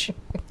 nudge, nudge.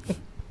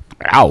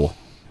 Ow.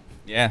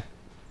 Yeah.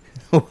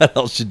 What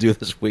else you do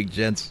this week,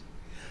 gents?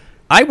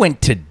 I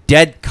went to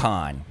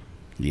DeadCon.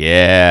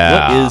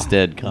 Yeah. What is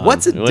DeadCon?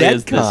 What's a What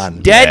is this?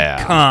 DeadCon?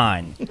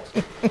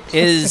 DeadCon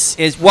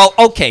is well,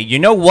 okay, you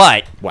know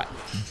what? What?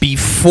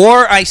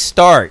 Before I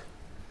start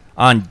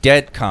on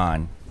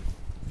DeadCon,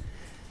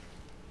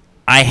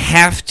 I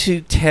have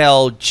to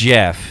tell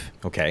Jeff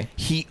Okay.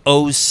 he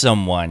owes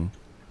someone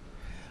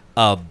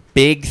a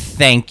big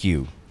thank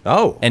you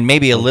Oh. and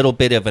maybe a little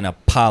bit of an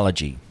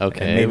apology.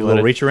 Okay. And maybe a what little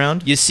it- reach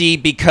around? You see,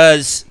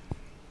 because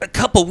a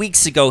couple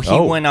weeks ago he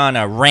Oh. went on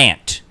a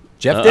rant,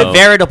 Jeff Uh-oh. did? a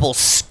veritable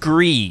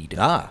screed,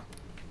 Ah.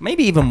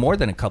 maybe even more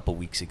than a couple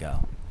weeks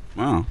ago,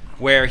 Wow.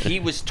 where he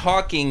was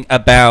talking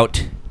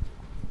about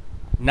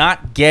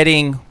not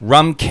getting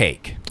rum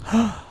cake.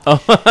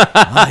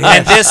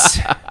 And this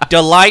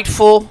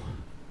delightful,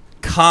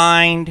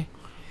 kind,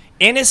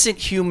 innocent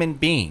human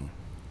being,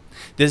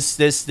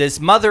 this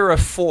mother of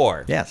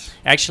 4, Yes.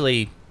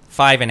 actually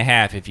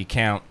 5.5 if you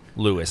count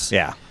Lewis.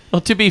 Yeah.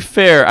 Well, to be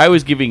fair, I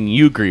was giving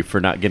you grief for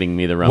not getting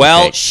me the rum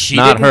Well, cake, she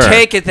not didn't her.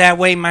 take it that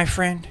way, my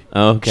friend.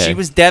 Okay. She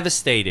was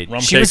devastated.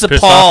 Rum She cake's was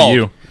pissed off at appalled.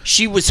 you.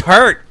 She was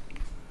hurt.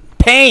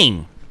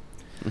 Pain.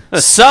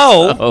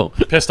 So, Oh,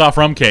 Pissed off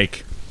rum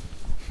cake.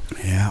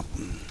 Yeah.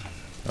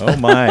 Oh,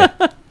 my.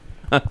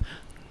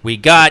 we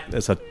got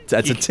That's a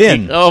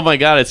tin. oh my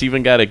God! It's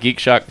even got a Geek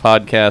Shock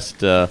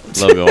podcast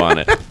logo on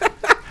it.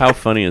 How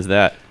funny is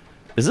that?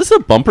 Is this a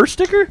bumper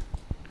sticker?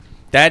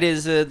 that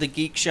is the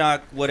Geek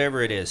Shock,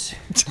 whatever it is.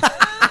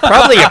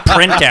 Probably a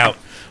printout.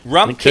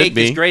 Rum It could Cake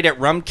is be. great at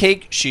rum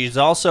cake. She's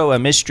also a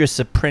mistress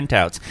of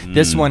printouts.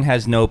 This one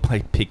has no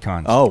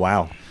pecans. Oh,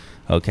 wow.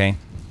 Okay.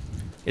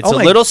 It's Oh a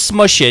my- little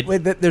smushed.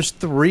 Wait, there's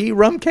 3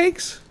 rum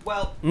cakes?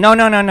 Well, no.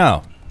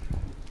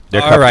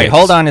 They're All right, cupcakes.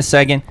 hold on a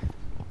second.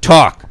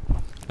 Talk.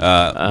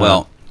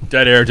 Well,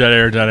 Dead air, dead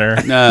air, dead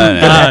air.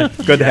 no.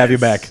 Good to have you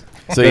back.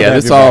 So Good to yeah, have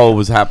this you back. all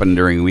was happening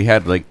during. We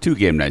had like 2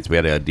 game nights. We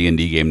had a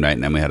D&D game night,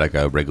 and then we had like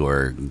a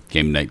regular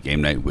game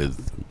night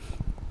with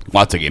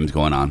lots of games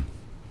going on.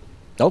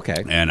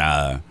 Okay. And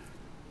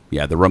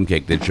yeah, the rum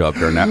cake did show up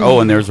during that. Oh,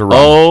 and there's a rum.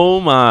 Oh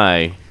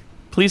my!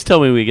 Please tell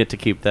me we get to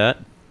keep that.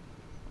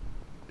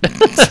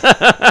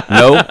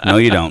 No,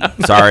 you don't.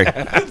 Sorry.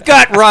 You've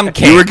got rum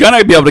cake. You were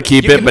gonna be able to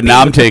keep You it, can but be-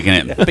 now I'm taking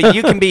it. but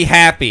you can be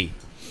happy.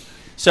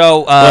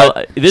 So,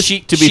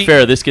 to be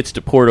fair, this gets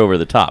to poured over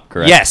the top,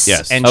 correct? Yes.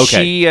 Yes. And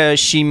Okay.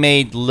 she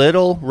made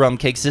little rum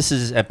cakes. This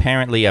is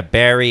apparently a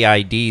Barry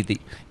idea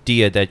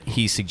that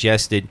he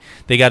suggested.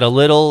 They got a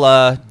little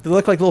They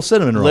look like little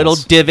cinnamon rolls. little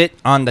divot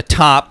on the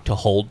top to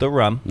hold the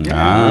rum.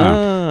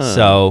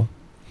 So,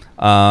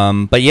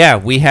 but yeah,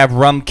 we have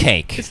rum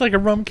cake. It's like a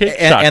rum cake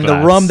and the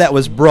shot rum glass. that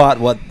was brought,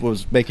 what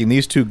was making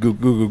these two goo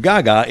goo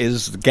gaga,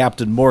 is the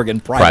Captain Morgan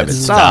Private Private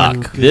Stock.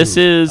 Stock. This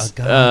is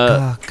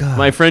Aga.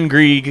 my friend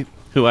Grieg,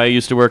 who I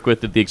used to work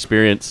with at the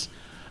Experience.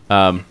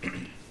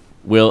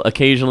 Will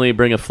occasionally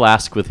bring a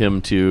flask with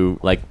him to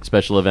like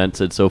special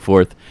events and so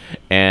forth,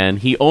 and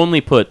he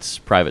only puts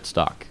private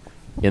stock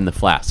in the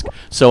flask.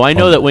 So I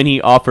know that when he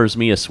offers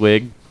me a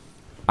swig,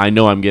 I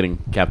know I'm getting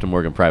Captain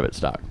Morgan Private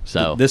Stock.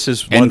 So This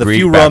is one And of the Greek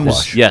few backwash.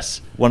 rums.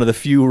 yes, One of the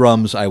few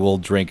rums I will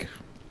drink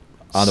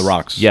on the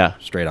rocks. Yeah.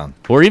 Straight on.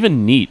 or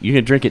even neat. You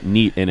can drink it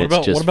neat, and it's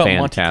just what about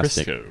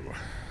fantastic. Monte Cristo?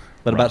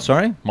 What about,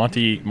 sorry?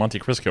 Monte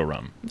Cristo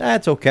rum.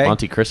 That's okay.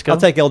 Monte Cristo? I'll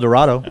take El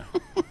Dorado.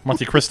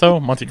 Monte Cristo?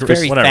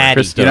 very whatever. fatty.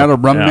 Cristo. You're not a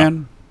rum Yeah.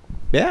 man?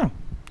 Yeah.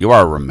 You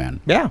are a rum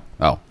man. Yeah.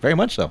 Oh, Very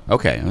much so.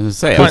 okay. I was going to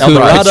say. Who- I El who-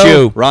 was it's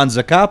Dorado, you. Ron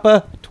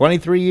Zacapa,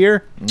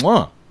 23-year.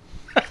 Mwah.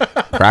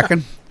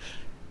 Kraken?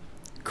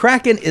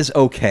 Kraken is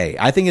okay.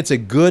 I think it's a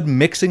good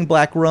mixing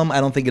black rum. I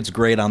don't think it's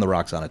great on the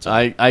rocks on its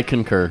own. I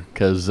concur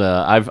because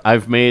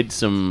I've made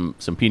some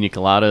pina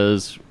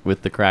coladas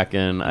with the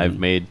Kraken. I've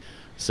made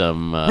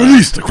some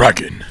Release the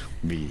Kraken.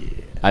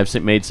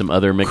 made some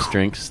other mixed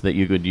drinks that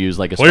you could use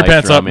like a Pull your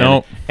spiced pants up, rum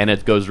no. and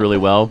it goes really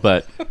well.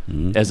 But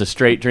as a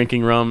straight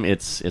drinking rum,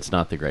 it's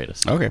not the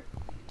greatest. Okay.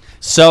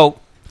 So,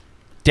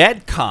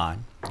 DeadCon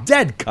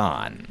Dead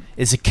Con.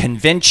 is a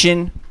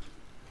convention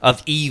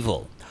of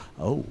evil.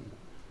 Oh.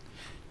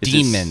 It's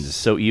Demons,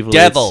 so evil,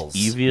 devils,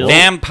 it's evil.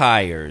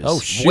 vampires, Oh,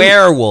 shoot.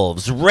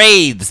 werewolves,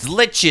 wraiths,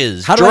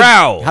 liches, How do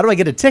drow. I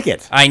get a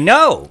ticket? I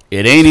know.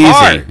 It ain't It's easy.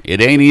 hard.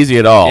 It ain't easy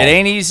at all. It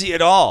ain't easy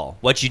at all.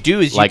 What you do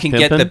is Like you can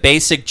get pimpin'? the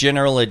basic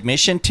general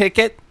admission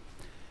ticket,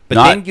 but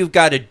Not- then you've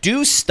got to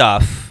do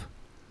stuff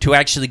to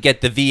actually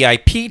get the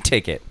VIP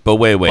ticket. But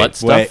wait. What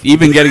stuff? Wait.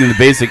 Even getting the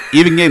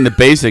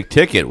basic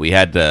ticket, we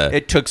had to.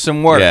 It took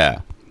some work. Yeah.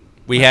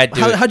 We had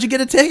to. How'd you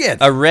get a ticket?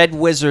 A Red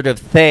Wizard of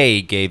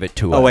Thay gave it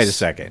to us. Oh, wait a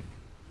second.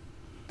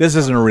 This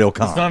isn't a real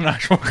con. It's not an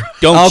actual.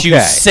 Don't you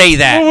Okay. say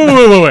that.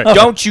 Wait.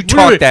 Don't you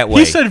talk that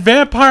way. He said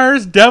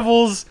vampires,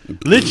 devils,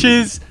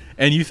 liches,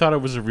 and you thought it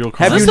was a real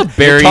con. Have That's you- a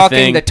Barry You're talking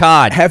thing. to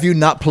Todd. Have you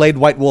not played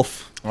White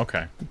Wolf?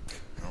 Okay.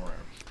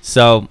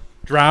 So,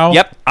 Drow.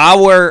 yep,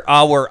 our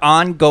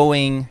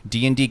ongoing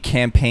D&D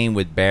campaign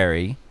with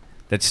Barry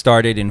that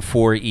started in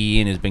 4E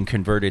and has been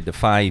converted to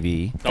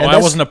 5E. Oh, And I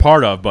that's- wasn't a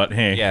part of, but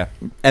hey. Yeah,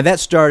 And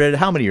that started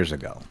how many years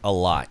ago? a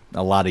lot.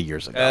 A lot of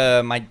years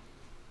ago.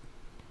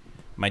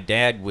 My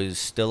dad was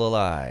still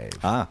alive.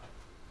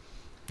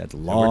 That's a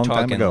We're long time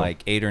talking ago.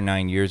 like 8 or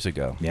 9 years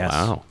ago. yes.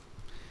 Wow.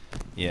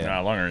 Yeah,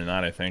 Nah, longer than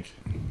that, I think.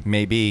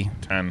 maybe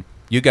 10.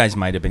 you guys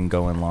might have been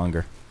going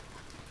longer.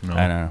 No. I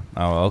don't know.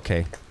 Oh,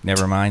 okay.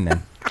 Never mind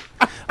then.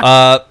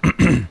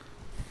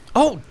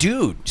 Oh,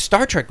 dude,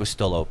 Star Trek was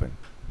still open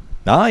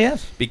Ah,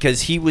 yes.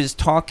 because he was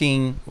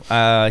talking.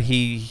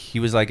 He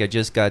was like, I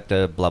just got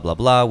the blah blah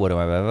blah. What do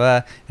I blah,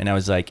 blah, and I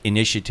was like,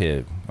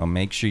 initiative. Well,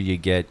 make sure you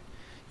get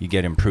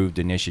improved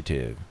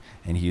initiative.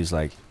 And he was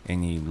like,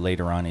 and he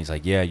later on he's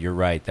like, yeah, you're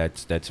right.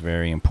 That's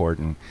very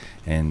important.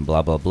 And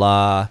blah blah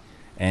blah.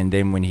 And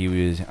then when he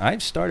was,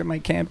 I've started my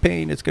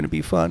campaign. It's gonna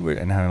be fun.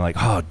 And I'm like,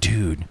 oh,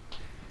 dude,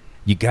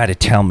 you got to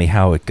tell me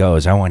how it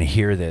goes. I want to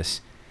hear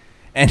this.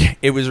 And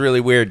it was really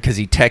weird because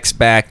he texts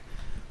back,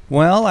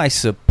 well, I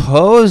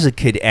suppose it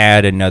could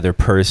add another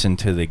person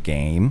to the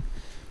game.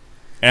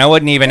 And I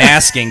wasn't even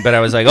asking, but I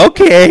was like,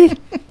 okay.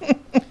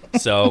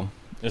 So,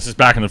 This is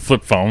back in the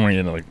flip phone where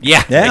you like.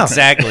 yeah, Yeah.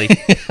 exactly.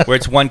 Where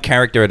it's one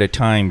character at a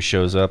time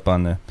shows up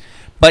on the.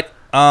 But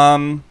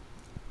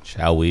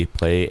Shall we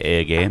play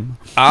a game?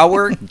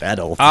 our That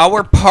old.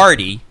 our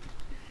party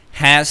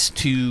has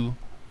to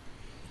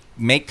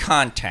make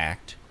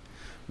contact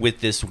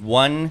with this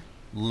one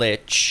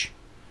lich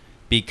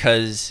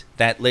because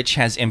that lich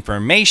has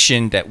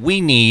information that we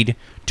need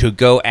to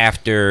go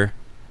after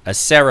a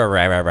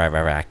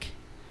Sarararak,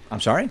 I'm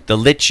sorry? the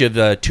lich of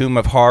the Tomb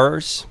of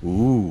Horrors.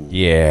 Ooh.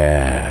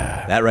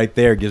 Yeah. That right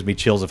there gives me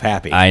chills of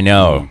happy. I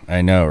know,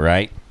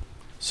 right?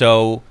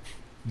 So,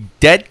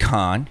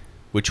 DeadCon,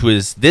 which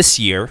was this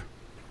year,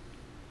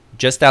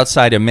 just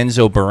outside of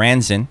Minzo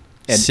Baranzan,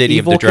 An City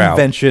of evil the Drow.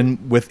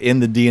 convention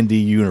within the D&D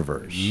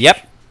universe.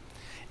 Yep.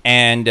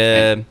 And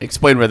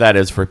Explain what that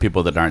is for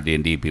people that aren't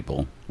D&D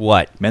people.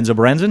 what? Menzo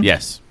Branson?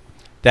 Yes.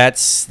 That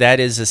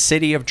is a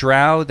city of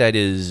Drow that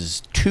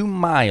is 2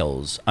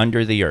 miles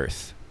under the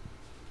earth.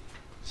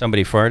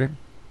 Somebody farted?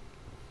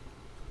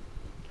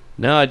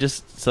 No, I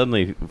just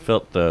suddenly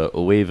felt a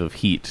wave of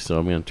heat, so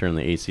I'm going to turn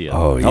the AC up.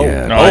 Oh. No,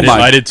 Oh my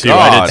I did too.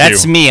 God. I did too.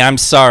 That's me. I'm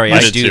sorry. I I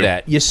did do too.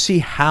 that. You see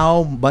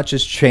how much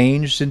has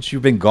changed since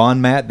you've been gone,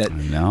 Matt? That,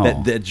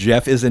 know. that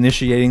Jeff is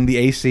initiating the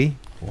AC?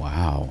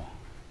 Wow.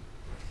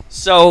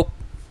 So,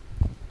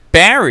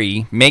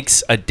 Barry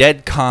makes a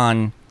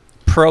DeadCon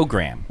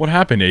program. What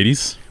happened,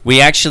 80s?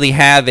 We actually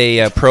have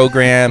a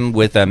program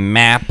with a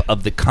map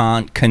of the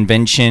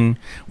convention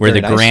where Very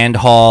the nice. grand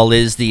hall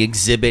is, the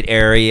exhibit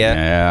area,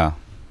 Yeah.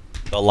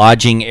 the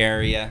lodging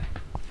area.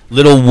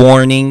 Little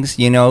warnings,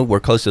 we're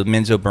close to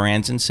Minzo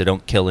Baranzan, so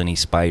don't kill any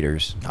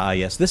spiders. Ah,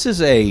 yes. This is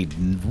a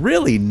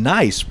really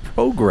nice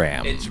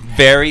program. It's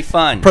very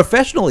fun.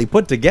 Professionally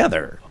put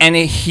together. And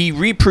he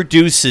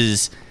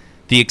reproduces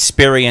the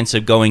experience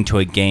of going to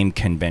a game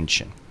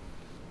convention.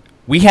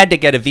 We had to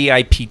get a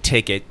VIP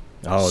ticket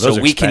Oh, so those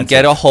are we can expensive.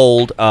 get a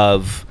hold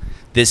of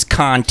this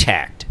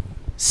contact,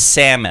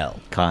 Samel.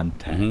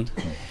 Contact.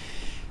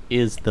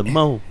 Is the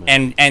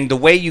moment. And the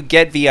way you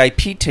get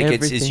VIP tickets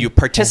is Everything you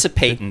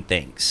participate in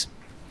things.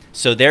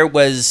 So there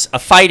was a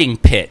fighting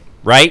pit,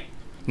 right?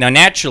 Now,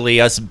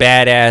 naturally, us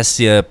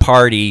badass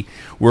party,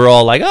 we're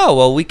all like, oh,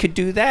 well, we could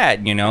do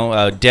that.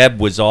 Deb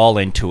was all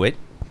into it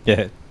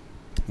Yeah.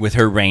 with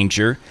her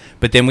ranger.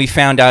 But then we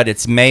found out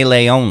it's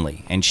melee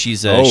only, and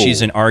she's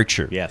an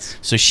archer. Yes.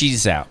 So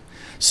she's out.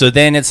 So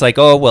then it's like,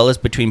 oh, well, it's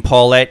between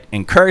Paulette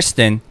and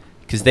Kirsten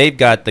because they've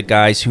got the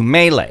guys who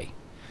melee.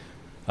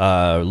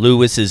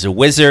 Lewis is a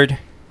wizard.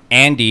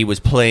 Andy was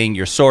playing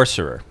your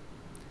sorcerer,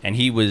 and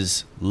he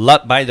was.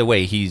 By the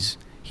way, he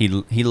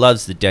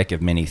loves the deck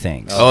of many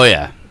things. Oh,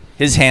 yeah.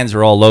 His hands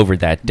are all over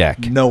that deck.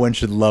 No one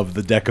should love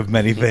the deck of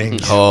many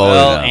things. Oh,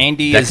 Well, yeah.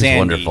 Andy Deck is Andy.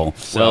 wonderful.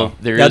 Well,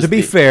 there Now, is to be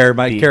the- fair,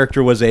 my the-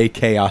 character was a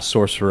chaos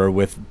sorcerer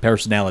with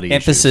personality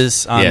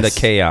Emphasis on Yes. the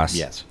chaos.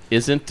 issues.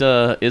 Yes.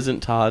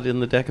 Isn't Todd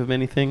in the deck of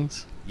many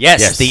things?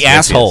 Yes, Yes, the yes, he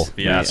asshole. is.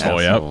 The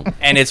asshole, yep.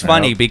 And it's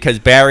funny because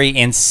Barry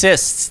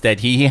insists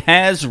that he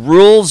has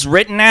rules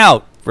written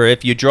out for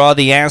if you draw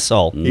the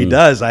asshole. He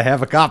does. I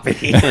have a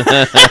copy.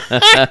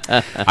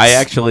 I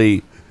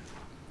actually,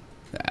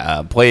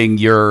 playing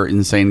your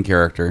insane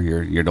character,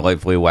 your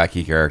delightfully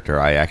wacky character,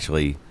 I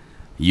actually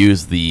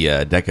used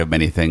the deck of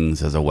many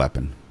things as a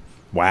weapon.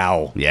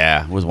 Wow.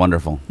 Yeah, it was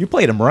wonderful. You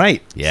played him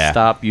right. Yeah.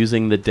 Stop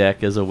using the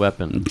deck as a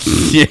weapon.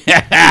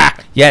 Yeah.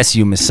 Yes,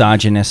 you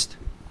misogynist.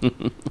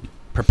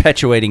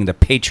 Perpetuating the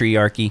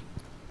patriarchy.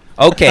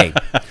 Okay,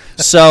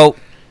 so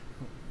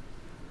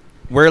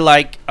we're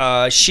like,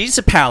 she's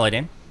a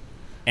paladin,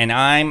 and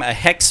I'm a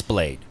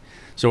hexblade.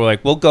 So we're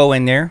like, we'll go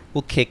in there,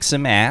 we'll kick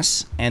some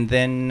ass, and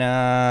then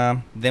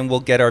we'll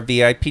get our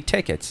VIP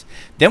tickets.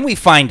 Then we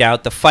find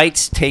out the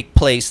fights take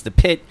place. The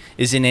pit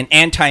is in an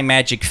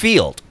anti-magic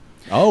field.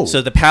 Oh.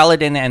 So the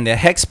paladin and the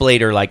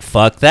hexblade are like,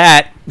 fuck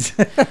that.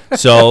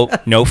 So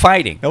no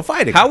fighting. No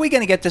fighting. How are we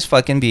going to get this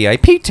fucking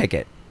VIP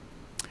ticket?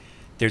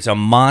 There's a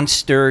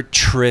monster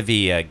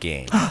trivia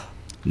game.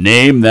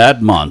 Name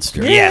that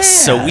monster. Yes.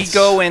 So we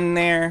go in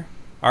there.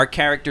 Our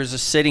characters are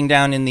sitting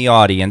down in the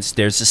audience.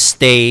 There's a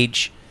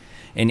stage.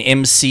 An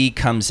MC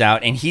comes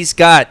out, and he's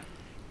got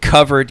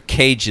covered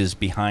cages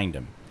behind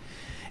him.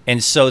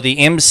 And so the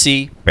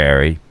MC,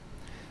 Barry,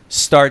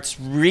 starts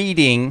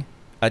reading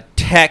a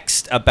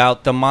text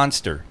about the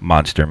monster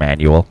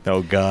manual.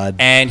 Oh, God.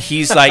 And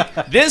he's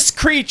like, this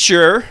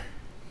creature,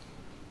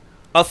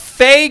 a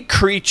fey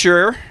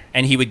creature,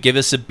 and he would give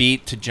us a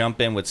beat to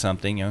jump in with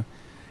something,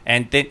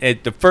 And then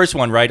the first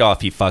one right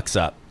off, he fucks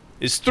up.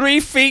 Is 3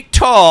 feet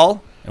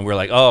tall. And we're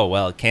like, oh,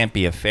 well, it can't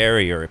be a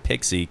fairy or a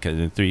pixie because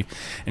of 3.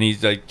 And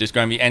he's like,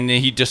 describing, and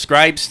then he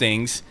describes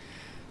things.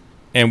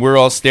 And we're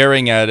all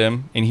staring at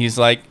him, and he's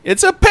like,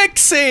 it's a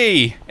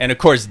pixie! And, of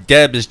course,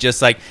 Deb is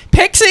just like,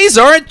 pixies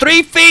aren't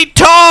 3 feet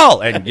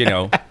tall! And,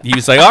 he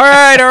was like, all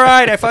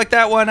right, I fucked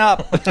that one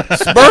up.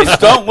 Smurfs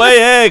don't lay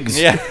eggs.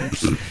 Yeah.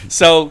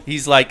 So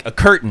he's like, a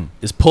curtain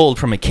is pulled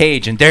from a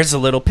cage, and there's a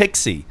little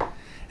pixie.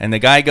 And the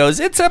guy goes,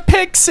 it's a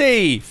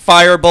pixie!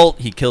 Firebolt,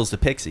 he kills the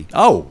pixie.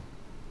 Oh.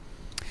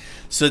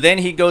 So then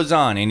he goes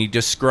on, and he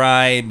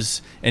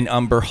describes an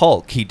Umber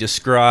Hulk. He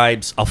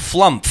describes a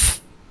Flumph.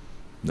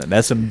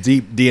 That's some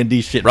deep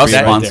D&D shit. Rust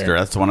right Monster. there.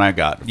 That's the one I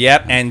got.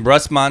 Yep, and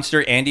Rust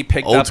Monster, Andy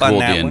picked Old up on school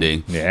that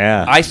D&D. one.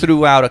 Yeah. I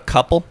threw out a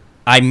couple.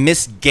 I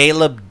missed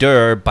Caleb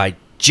Durr by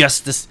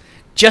just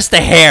a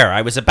hair.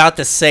 I was about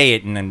to say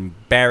it, and then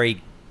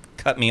Barry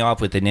cut me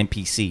off with an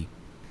NPC.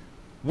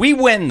 We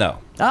win, though.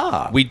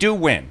 We do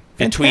win.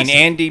 Between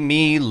Fantastic. Andy,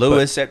 me,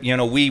 Lewis,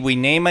 we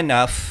name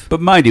enough.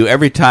 But mind you,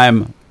 every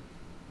time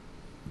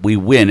we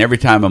win, every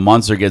time a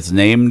monster gets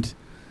named,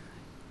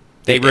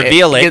 They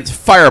reveal it. It's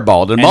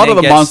fireballed, and a And lot then of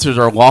the gets- monsters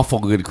are lawful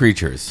good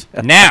creatures.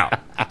 Now,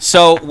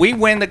 so we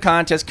win the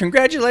contest.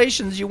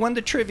 Congratulations, you won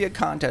the trivia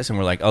contest. And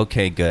we're like,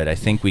 okay, good. I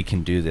think we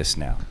can do this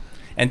now.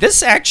 And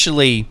this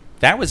actually,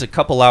 that was a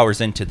couple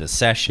hours into the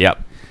session.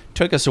 Yep.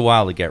 Took us a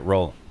while to get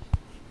rolling.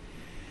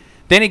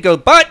 Then he goes,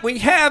 but we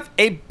have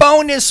a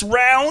bonus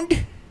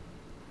round.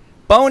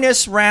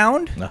 Bonus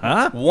round.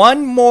 Uh-huh.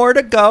 One more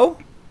to go.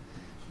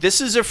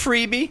 This is a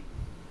freebie.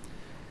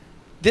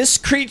 This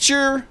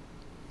creature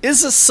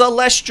is a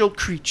celestial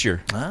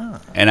creature.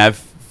 And I've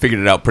figured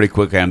it out pretty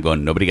quickly. I'm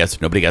going, nobody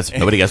guess, nobody guess,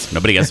 nobody guess,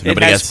 nobody guess, It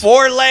nobody has guess.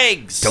 4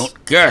 legs.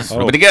 Don't guess,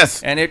 nobody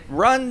guess. And it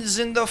runs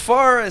in the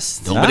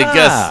forest. Nobody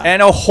guess.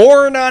 And a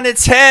horn on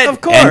its head. Of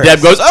course. And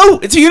Deb goes, oh,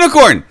 it's a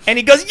unicorn. And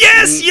he goes,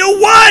 yes, you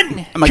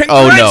won! I'm like,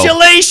 oh, no.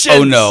 Congratulations!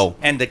 Oh, no.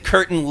 And the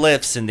curtain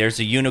lifts, and there's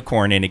a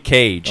unicorn in a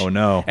cage. Oh,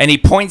 no. And he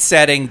points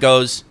at it and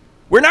goes,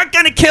 we're not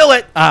going to kill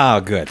it, Ah,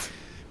 good.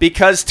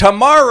 because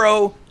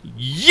tomorrow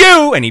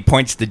you, and he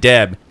points to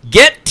Deb,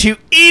 get to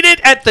eat it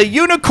at the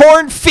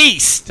unicorn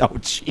feast. Oh,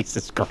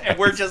 Jesus Christ. And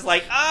we're just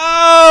like,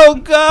 oh,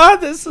 God,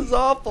 this is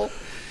awful.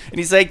 And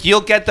he's like,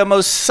 you'll get the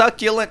most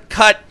succulent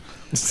cut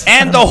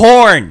and the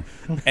horn.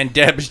 And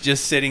Deb's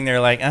just sitting there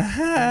like,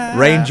 uh-huh.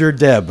 Ranger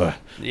Deb.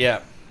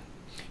 Yeah.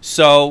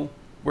 So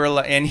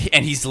and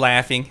he's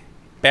laughing.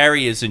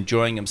 Barry is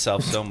enjoying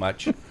himself so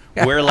much.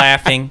 We're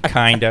laughing,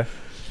 kinda.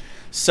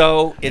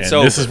 So it's And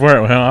over. this is where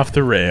it went off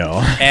the rail.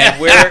 And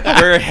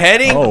we're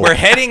heading Oh. we're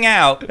heading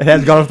out. It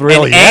hasn't gone off the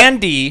rail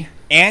And yet.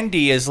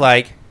 Andy is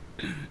like,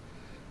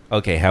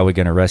 okay, how are we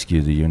gonna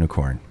rescue the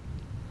unicorn?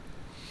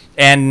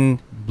 And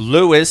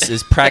Lewis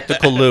is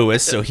practical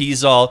Lewis, so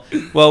he's all,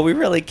 well, we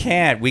really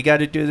can't. We got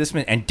to do this.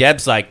 And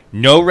Deb's like,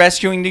 no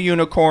rescuing the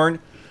unicorn.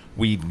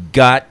 We've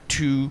got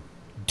to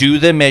do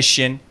the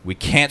mission. We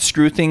can't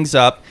screw things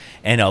up.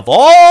 And of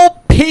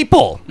all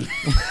people,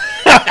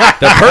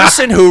 the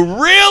person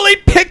who really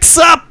picks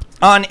up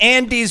on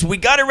Andy's "we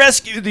got to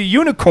rescue the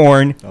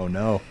unicorn" Oh,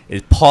 no.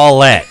 is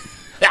Paulette.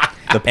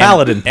 The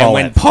Paladin And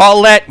when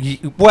Paulette,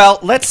 well,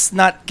 let's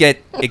not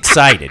get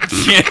excited.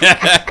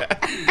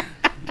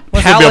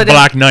 Maybe a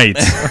Black Knight.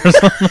 Or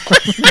something.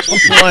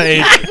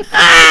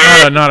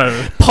 Like, not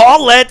a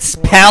Paulette's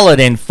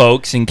paladin,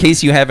 folks, in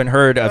case you haven't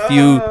heard a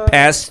few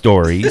past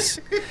stories,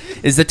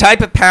 is the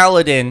type of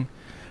paladin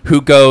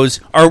who goes,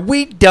 are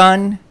we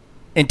done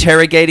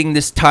interrogating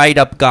this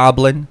tied-up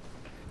goblin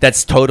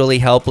that's totally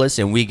helpless?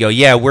 And we go,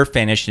 yeah, we're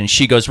finished. And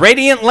she goes,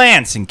 Radiant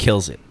Lance, and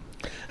kills it.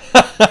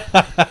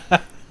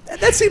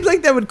 That seems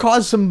like that would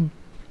cause some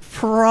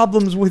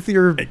problems with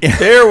your...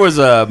 There was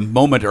a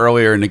moment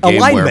earlier in the game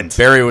Alignment.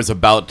 where Barry was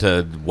about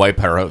to wipe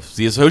her out.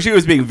 So she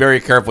was being very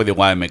careful with the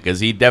alignment because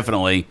he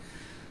definitely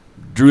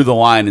drew the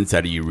line and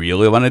said, "Do you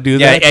really want to do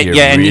that? Do you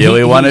and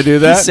really want to do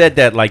that?" He said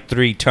that like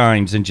 3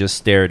 times and just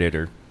stared at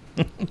her.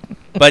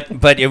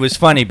 But it was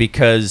funny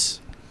because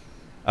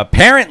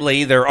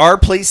apparently there are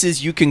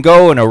places you can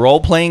go in a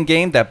role-playing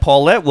game that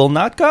Paulette will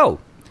not go.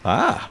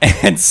 Ah.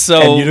 And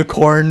so And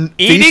unicorn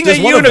eating feast a is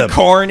one of them.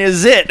 unicorn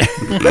is it.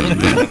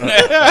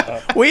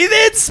 We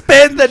then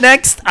spend the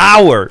next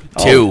hour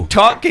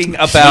talking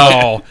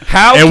about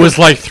how it was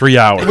like 3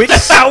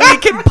 hours. how we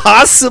can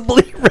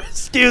possibly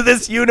rescue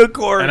this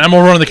unicorn. And I'm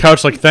over on the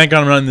couch like, thank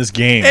God I'm not in this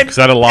game because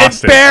I'd have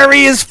lost and it.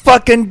 Barry is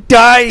fucking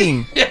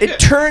dying. It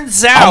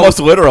turns out Almost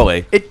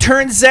literally. it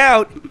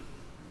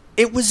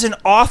was an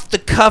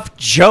off-the-cuff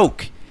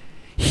joke.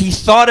 He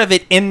thought of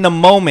it in the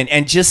moment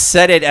and just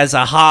said it as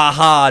a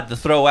ha-ha to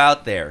throw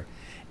out there.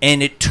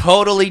 And it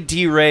totally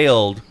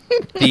derailed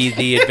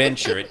the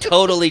adventure. It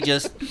totally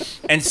just...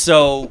 And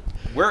so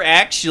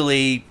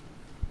we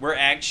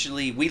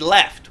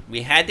left.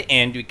 We had to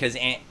end because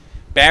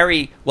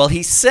Barry, well,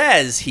 he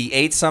says he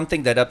ate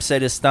something that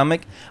upset his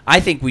stomach. I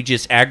think we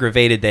just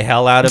aggravated the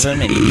hell out of him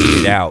and he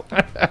peed out.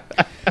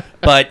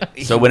 But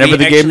So whenever we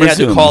the game actually had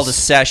to call resumes. the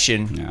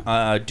session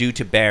due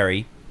to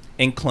Barry,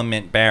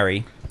 inclement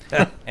Barry.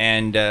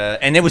 And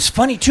it was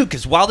funny, too,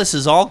 because while this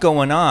is all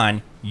going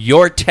on,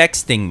 you're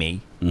texting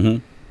me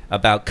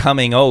about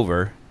coming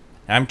over.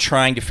 I'm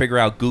trying to figure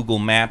out Google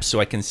Maps so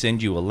I can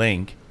send you a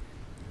link.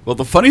 Well,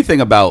 the funny thing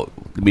about,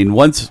 I mean,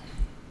 once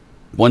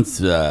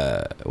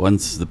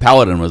the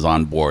Paladin was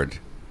on board,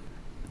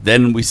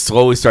 then we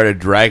slowly started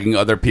dragging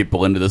other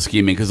people into the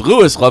scheming because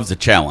Lewis loves a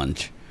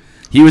challenge.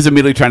 He was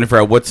immediately trying to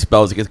figure out what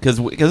spells because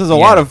there's a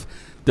lot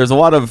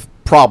of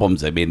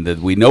problems. I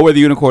mean, we know where the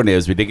unicorn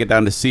is. We did get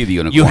down to see the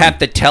unicorn. You have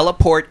to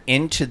teleport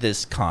into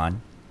this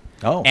con,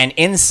 Oh. and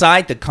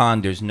inside the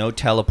con, there's no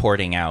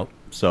teleporting out.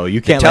 So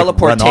you The can't run off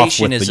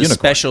teleportation with is the a unicorn.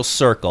 special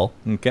circle,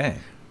 Okay.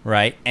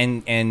 right?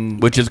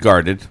 And which is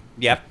guarded.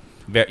 yep,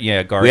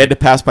 yeah, guard. We had to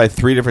pass by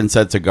 3 different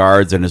sets of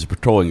guards and his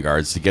patrolling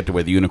guards to get to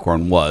where the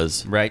unicorn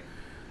was. right.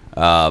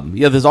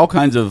 There's all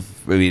kinds of.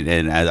 I mean,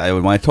 and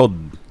when I told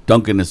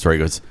Duncan this story, he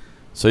goes,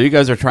 "So you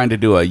guys are trying to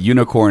do a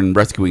unicorn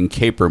rescuing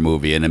caper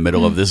movie in the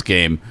middle of this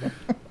game?"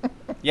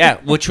 Yeah,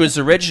 which was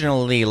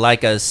originally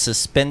like a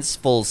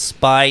suspenseful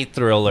spy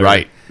thriller,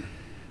 Right.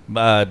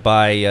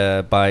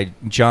 By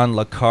John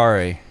le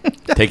Carre.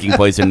 Taking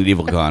place in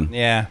Medieval Con.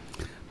 Yeah,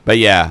 But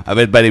yeah, I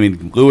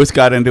mean, Lewis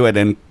got into it,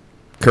 and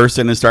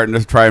Kirsten is starting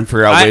to try and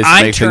figure out ways to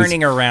I'm make turning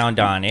things. around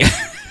on it.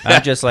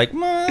 I'm just like,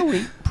 well,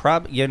 we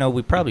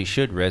probably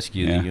should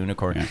rescue Yeah, the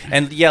unicorn. yeah.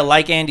 And yeah,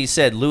 like Andy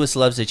said, Lewis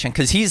loves a chance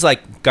because he's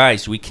like,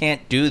 guys, we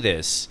can't do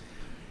this.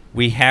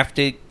 We have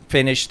to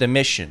finish the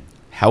mission.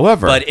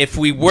 However, But if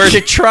we were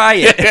to try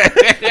it,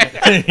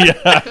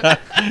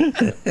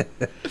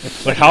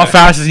 Like, how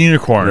fast is a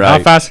unicorn? How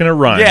Right. fast can it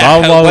run? Yeah,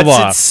 Blah, blah, blah, what's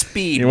blah. its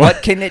speed? You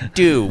What can it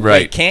do?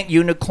 Right. Wait, can't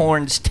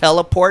unicorns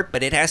teleport?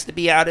 But it has to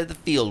be out of the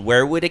field.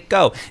 Where would it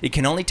go? It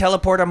can only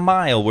teleport a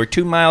mile. We're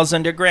 2 miles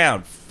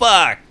underground.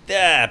 Fuck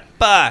that.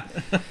 Fuck.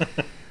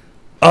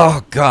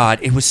 Oh God!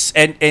 It was,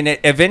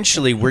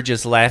 eventually we're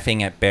just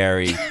laughing at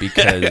Barry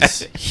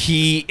because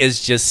he is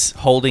just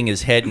holding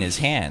his head in his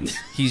hands.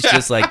 He's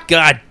just like,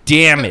 God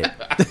damn it!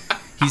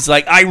 He's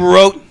like,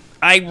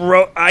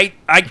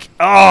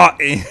 oh.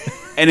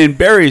 And in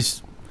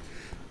Barry's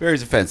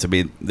offense, I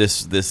mean,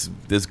 this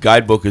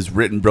guidebook is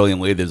written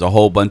brilliantly. There's a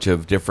whole bunch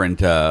of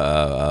different It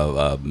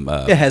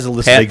has a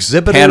list of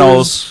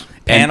exhibitors.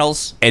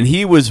 Panels. and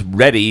he was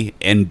ready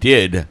and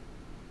did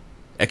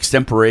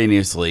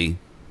extemporaneously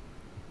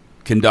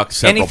conduct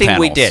several Anything panels.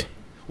 we did.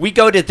 We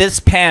go to this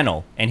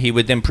panel, and he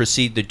would then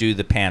proceed to do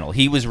the panel.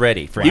 He was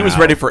ready for. He was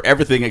ready for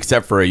everything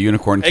except for a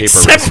unicorn caper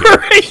except rescue. for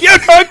a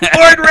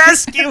unicorn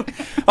rescue.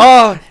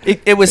 Oh,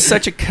 it was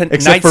such a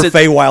Except for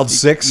Feywild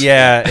 6.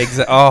 Yeah,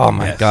 oh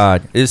my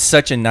God, it was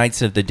such a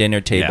Knights of the Dinner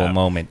Table Yeah.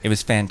 moment. It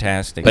was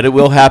fantastic. But it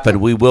will happen.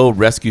 We will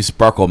rescue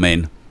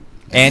Sparklemane.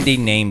 Andy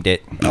named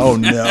it. Oh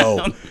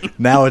no!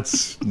 now it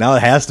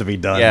has to be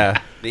done.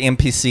 Yeah, the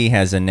NPC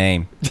has a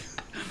name.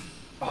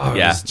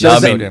 Yeah. Just No, I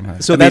so mean,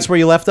 damn- So that's where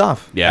you left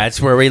off. yeah.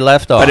 That's where we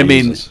left off. But I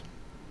mean,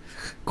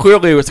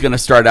 clearly, it's going to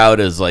start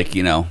out as like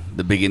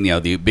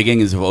the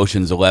beginnings of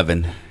Ocean's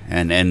 11,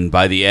 and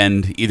by the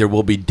end, either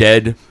we'll be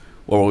dead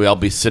or we'll all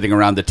be sitting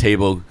around the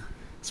table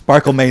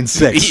Sparklemane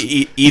 6.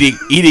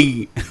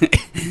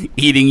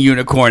 eating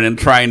unicorn and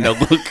trying to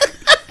look.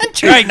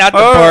 trying not to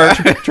bark.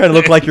 Trying to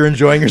look like you're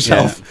enjoying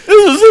yourself.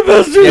 This is the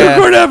best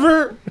unicorn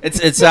ever.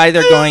 It's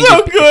either going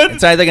so to good.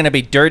 It's either going to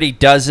be Dirty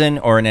Dozen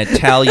or an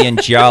Italian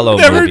giallo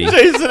Never movie.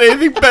 tasted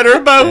anything better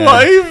in my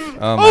life.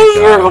 Oh my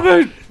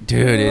God. Sparklemane.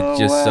 Dude, it's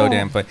just so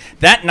damn funny.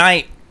 That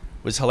night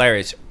was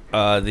hilarious.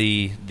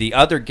 The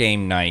other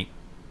game night,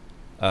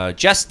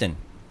 Justin,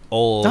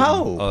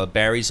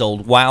 Barry's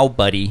old WoW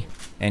buddy,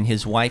 and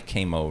his wife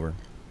came over.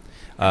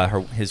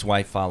 His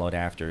wife followed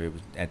after.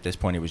 At this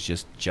point, it was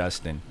just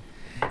Justin,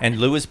 and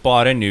Lewis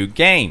bought a new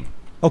game.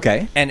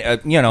 Okay. And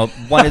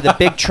one of the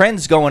big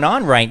trends going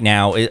on right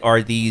now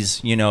are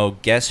these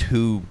Guess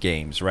Who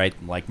games, right?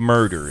 Like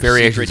Murder,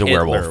 Variations Secret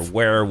of Hitler,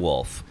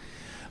 Werewolf,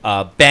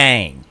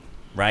 Bang.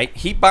 Right?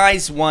 He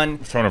buys one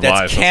Throne of that's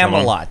Lies, that's the one.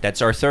 Camelot,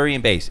 that's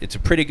Arthurian based. It's a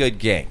pretty good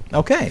game.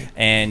 Okay.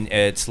 And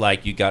it's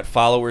like you got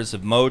followers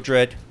of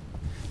Modred,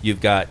 you've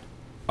got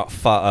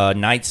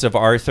Knights of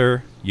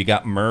Arthur, you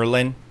got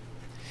Merlin,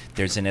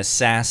 there's an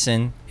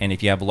assassin, and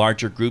if you have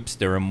larger groups,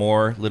 there are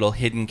more little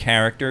hidden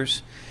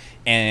characters.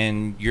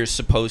 And you're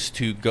supposed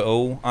to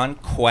go on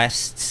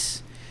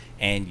quests,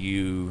 and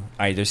you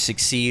either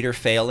succeed or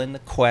fail in the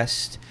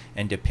quest.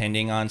 And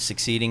depending on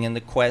succeeding in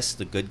the quest,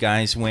 the good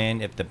guys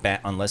win.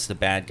 Unless the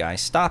bad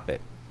guys stop it.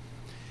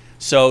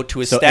 So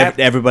to establish,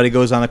 everybody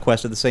goes on a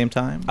quest at the same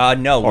time?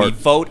 no, Or- we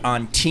vote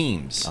on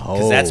teams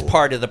because that's Oh.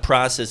 part of the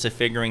process of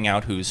figuring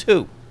out who's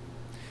who.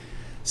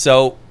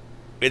 So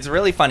it's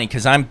really funny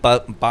because I'm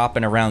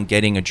bopping around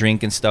getting a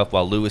drink and stuff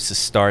while Lewis is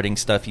starting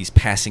stuff. He's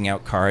passing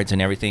out cards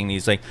and everything. And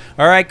he's like,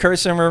 "All right,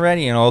 Kirsten, we're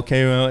ready." And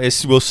okay, well,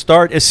 we'll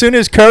start as soon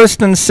as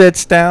Kirsten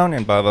sits down.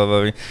 And blah blah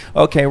blah.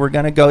 Okay, we're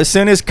gonna go as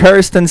soon as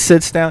Kirsten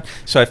sits down.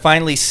 So I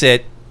finally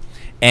sit,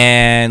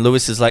 and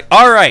Lewis is like,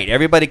 "All right,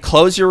 everybody,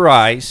 close your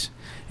eyes."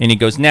 And he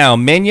goes, "Now,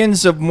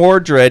 minions of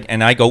Mordred."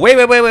 And I go,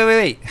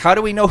 wait. How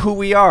do we know who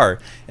we are?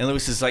 And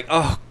Lewis is like,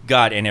 "Oh,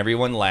 God." And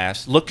everyone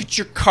laughs. "Look at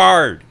your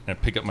card." And I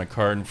pick up my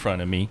card in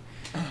front of me.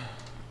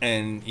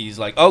 And he's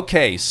like,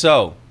 "Okay,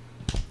 so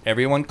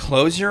everyone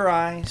close your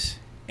eyes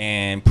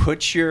and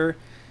put your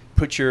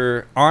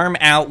arm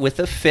out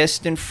with a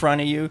fist in front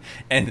of you."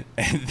 And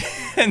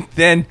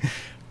then,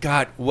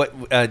 God, what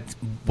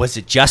was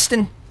it,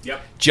 Justin?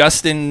 Yep.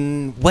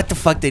 Justin, what the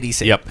fuck did he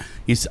say? Yep.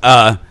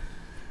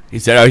 He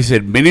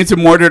said, "Minions of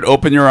Mordred,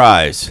 open your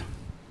eyes."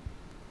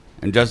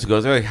 And Justin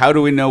goes, "Hey, how do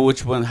we know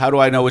which one? How do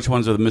I know which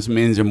ones are the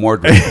minions of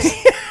Mordred?"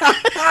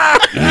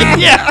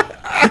 Yeah.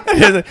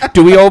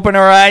 Do we open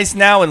our eyes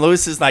now? And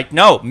Lewis is like,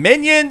 "No,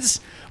 minions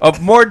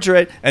of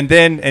Mordred." And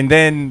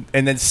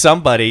then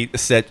somebody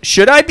said,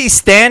 "Should I be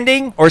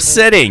standing or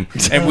sitting?"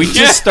 And we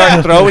just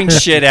start throwing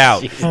shit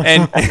out.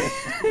 And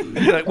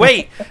like,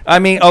 wait, I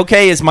mean,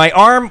 okay, is my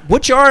arm?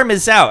 Which arm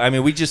is out? I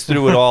mean, we just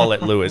threw it all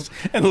at Lewis.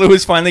 And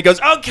Lewis finally goes,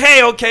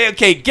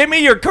 "Okay, give me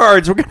your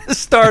cards. We're gonna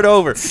start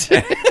over."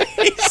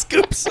 He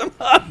scoops them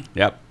up.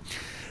 Yep.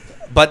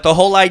 But the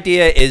whole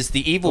idea is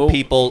the evil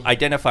people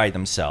identify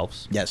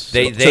themselves. Yes.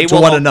 They To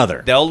will one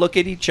another. They'll look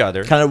at each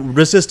other. Kind of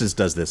Resistance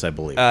does this, I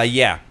believe.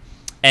 Yeah.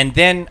 And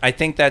then I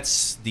think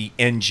that's the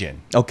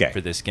engine Okay. for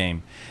this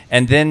game.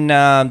 And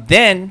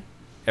then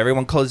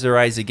everyone closes their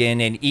eyes again,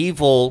 and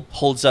evil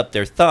holds up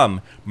their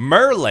thumb.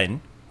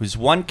 Merlin, who's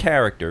one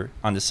character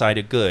on the side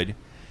of good,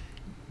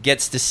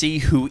 gets to see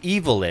who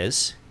evil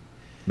is,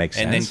 Makes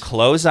and sense. then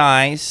close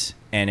eyes,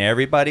 and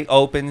everybody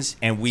opens,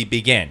 and we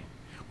begin.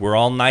 We're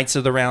all Knights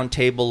of the Round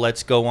Table.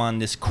 Let's go on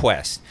this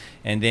quest.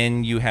 And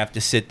then you have to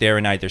sit there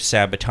and either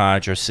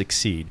sabotage or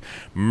succeed.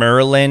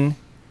 Merlin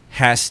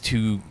has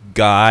to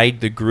guide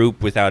the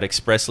group without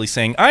expressly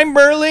saying, I'm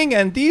Merlin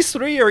and these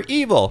three are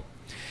evil.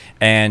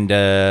 And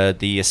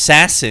the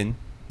assassin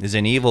is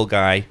an evil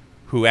guy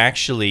who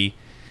actually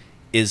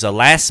is a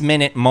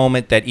last-minute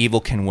moment that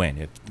evil can win.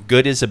 If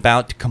good is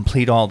about to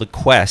complete all the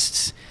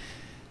quests,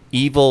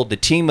 the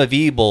team of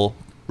evil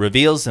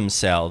reveals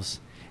themselves,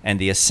 and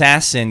the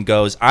assassin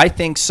goes, I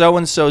think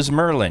so-and-so's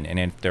Merlin. And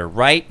if they're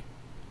right,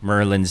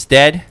 Merlin's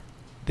dead.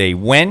 They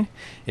win.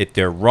 If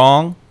they're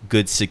wrong,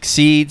 good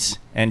succeeds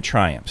and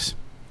triumphs.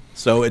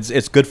 So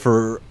it's good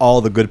for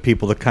all the good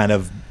people to kind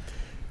of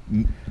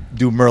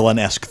do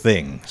Merlin-esque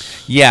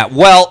things. Yeah,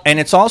 well, and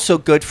it's also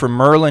good for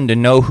Merlin to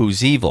know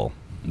who's evil.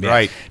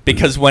 Right.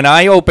 Because when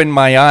I opened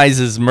my eyes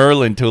as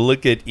Merlin to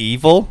look at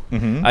evil,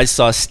 I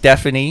saw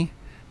Stephanie,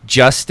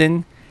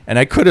 Justin, and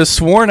I could have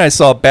sworn I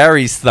saw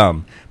Barry's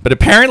thumb. But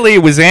apparently it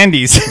was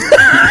Andy's.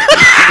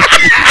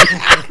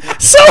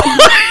 So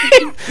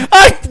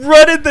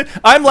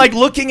I'm like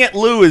looking at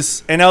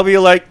Lewis, and I'll be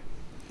like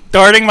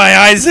darting my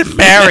eyes at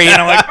Barry,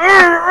 and I'm like,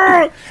 "Arr,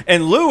 arr."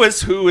 And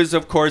Lewis, who is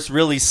of course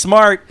really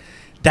smart,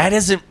 that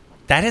isn't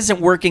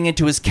working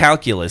into his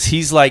calculus.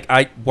 He's like,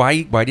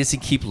 why does he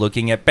keep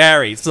looking at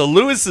Barry? So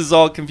Lewis is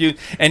all confused,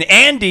 and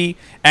Andy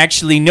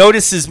actually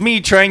notices me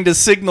trying to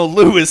signal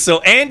Lewis. So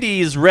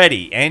Andy is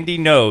ready. Andy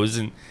knows,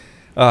 and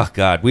oh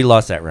God, we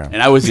lost that round.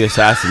 And I was the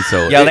assassin,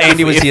 so Yeah,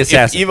 Andy was the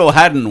assassin. If Evil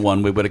hadn't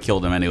won, we would have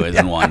killed him anyways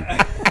and won.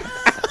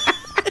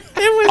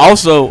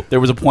 Also, there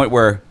was a point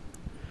where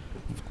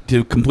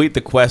to complete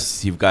the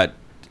quests, you've got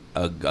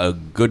a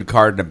good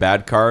card and a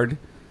bad card,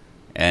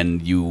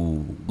 and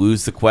you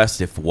lose the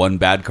quest if one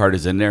bad card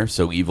is in there.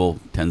 So Evil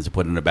tends to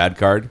put in a bad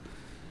card,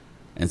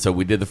 and so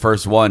we did the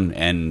first one,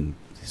 and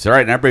it's all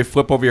right. And everybody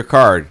flip over your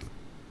card.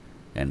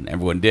 And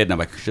everyone did, and I'm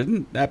like,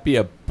 shouldn't that be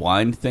a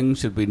blind thing?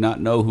 Should we not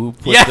know who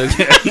put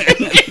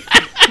the...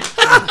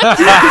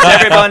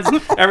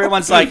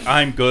 Everyone's like,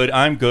 I'm good.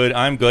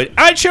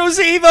 I chose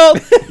evil.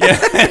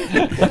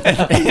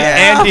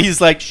 Yeah. Andy's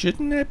like,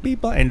 shouldn't that be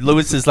blind? And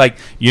Lewis is like,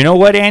 you know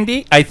what,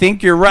 Andy? I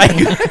think you're right.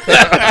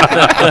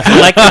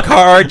 Collect the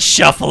cards,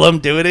 shuffle them,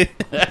 do it.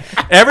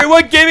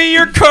 Everyone give me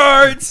your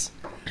cards.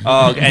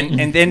 Oh,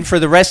 and then for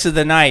the rest of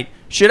the night,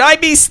 should I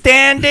be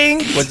standing?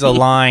 Was the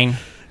line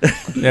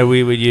that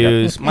we would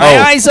use. My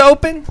eyes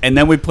open. And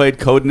then we played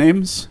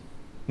Codenames.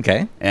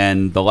 Okay.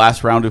 And the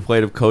last round we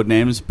played of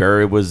Codenames,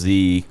 Barry was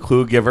the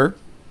clue giver.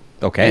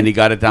 Okay. And he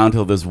got it down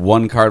till there's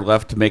one card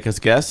left to make us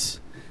guess.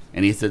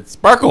 And he said,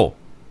 Sparkle.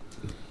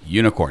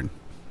 Unicorn.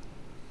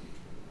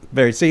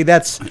 See,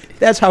 that's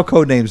how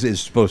Codenames is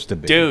supposed to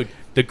be. Dude,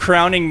 the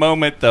crowning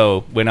moment,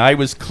 though, when I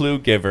was clue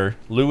giver,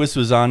 Lewis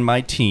was on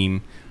my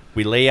team.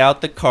 We lay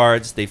out the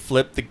cards. They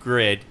flip the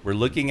grid. We're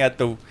looking at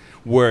the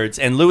words,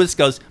 and Lewis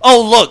goes,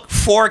 oh, look,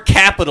 4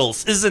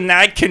 capitals. Isn't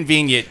that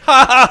convenient?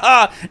 Ha, ha,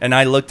 ha. And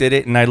I looked at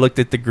it, and I looked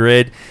at the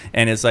grid,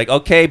 and it's like,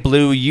 okay,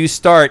 Blue, you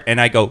start.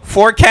 And I go,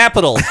 4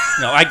 capitals.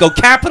 No, I go,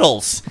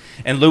 capitals.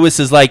 And Lewis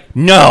is like,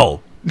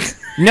 no.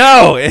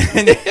 No.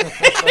 Bing,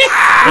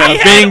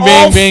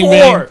 bing, bing,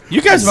 bing.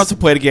 You guys must have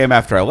played a game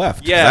after I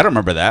left. Yeah. I don't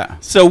remember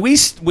that. So we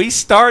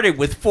started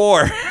with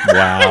 4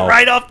 Wow.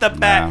 right off the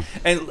bat. Wow.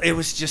 And it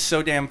was just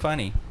so damn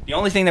funny. The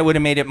only thing that would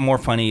have made it more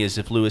funny is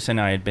if Lewis and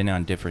I had been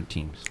on different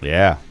teams.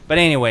 Yeah. But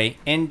anyway,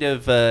 end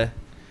of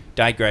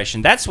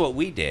digression. That's what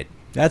we did.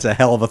 That's a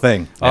hell of a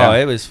thing. Oh,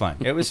 Yeah. it was fun.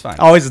 It was fun.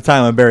 Always the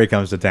time when Barry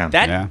comes to town.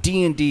 That Yeah.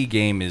 D&D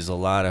game is a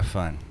lot of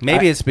fun.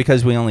 Maybe it's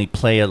because we only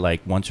play it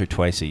like once or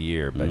twice a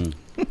year, but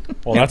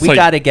Well, that's we like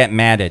got to get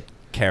mad at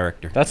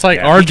character. that's like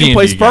Yeah. our You can D&D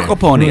play Sparkle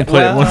game. Pony. We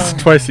play Well, it once,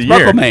 twice a year.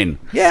 Sparkle Main.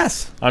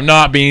 Yes. I'm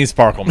not being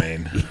Sparkle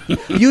Main.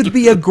 You'd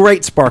be a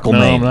great Sparkle No,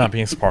 Main. I'm not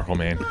being Sparkle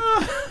Main.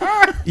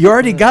 You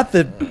already got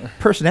the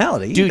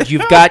personality. Dude,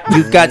 you've got Wow.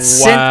 you've got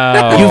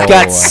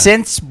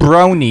Sense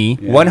Brony,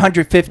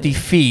 150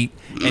 feet,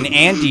 and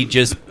Andy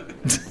just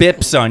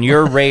bips on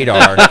your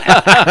radar.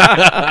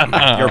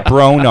 Your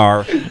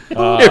Bronar.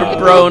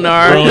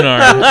 Bronar.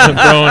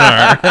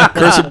 Bronar.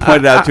 Kirsten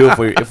pointed out, too,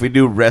 if we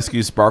do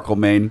rescue Sparkle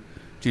Main,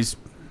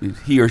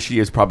 he or she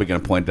is probably going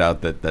to point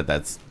out that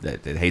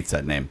it hates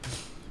that name.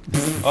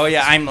 Oh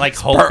yeah, I'm like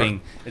hoping.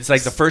 It's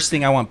like the first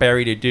thing I want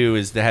Barry to do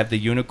is to have the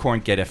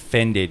unicorn get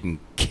offended and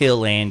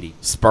kill Andy.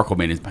 Sparkle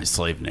Main is my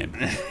slave name.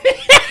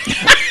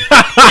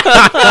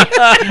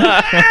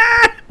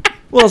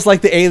 Well, it's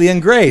like the alien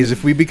greys.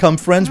 If we become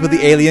friends with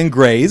the alien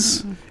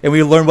greys and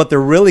we learn what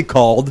they're really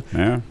called,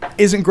 Yeah.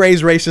 isn't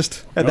greys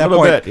racist at A that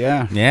little point? bit,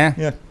 yeah. Yeah.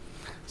 Yeah.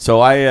 So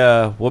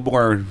one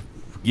more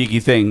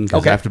geeky thing, because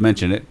Okay. I have to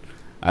mention it.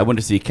 I went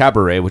to see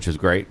Cabaret, which was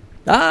great.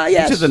 Ah,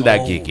 yes. Which isn't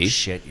that geeky.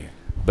 Shit. Yeah.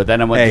 But then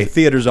I went Hey,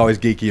 theater's always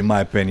geeky in my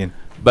opinion.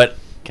 but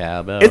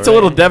Cabaret. it's a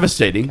little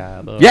devastating.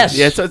 Cabaret. Yes.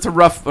 Yeah, it's a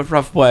rough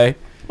play.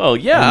 Oh,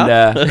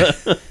 yeah.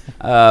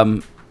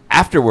 And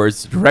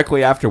afterwards,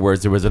 directly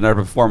afterwards, there was another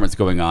performance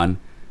going on,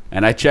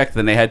 and I checked,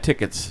 and they had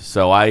tickets.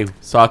 So I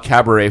saw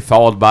Cabaret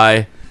followed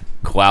by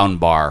Clown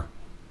Bar.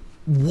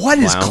 What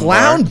is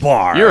Clown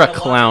Bar? You're a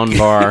clown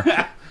bar.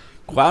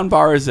 Clown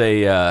Bar is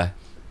a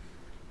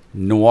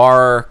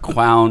noir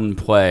clown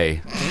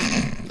play.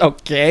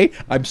 Okay,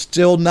 I'm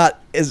still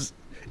not as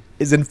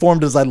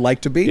informed as I'd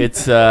like to be.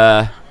 It's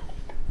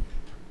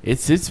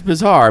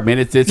bizarre. I mean,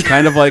 it's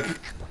kind of like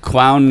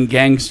clown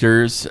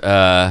gangsters.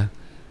 A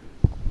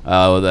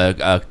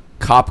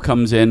cop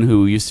comes in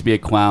who used to be a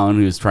clown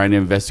who's trying to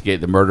investigate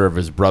the murder of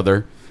his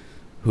brother,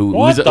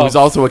 who's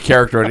also a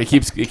character, and it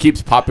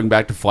keeps popping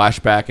back to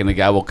flashback, and the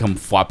guy will come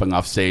flopping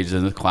off stage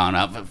in the clown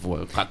outfit.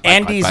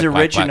 Andy's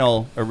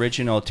original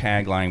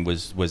tagline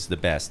was the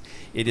best.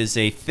 It is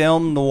a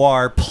film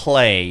noir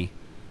play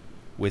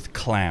with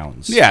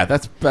clowns. Yeah,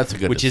 that's a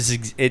good. Which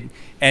is it,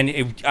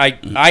 and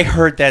I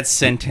heard that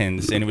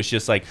sentence, and it was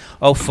just like,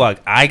 oh fuck,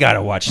 I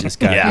gotta watch this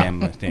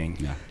goddamn thing.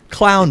 Yeah.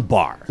 Clown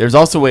Bar. There's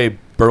also a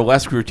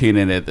burlesque routine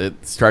in it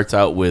that starts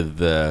out with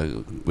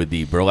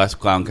the burlesque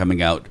clown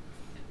coming out,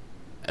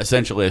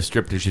 essentially a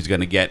strip that she's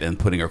going to get and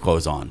putting her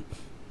clothes on.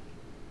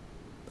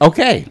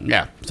 Okay.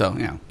 Yeah. So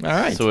yeah. All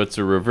right. So it's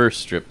a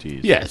reverse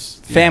striptease.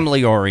 Yes.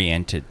 Family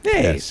oriented.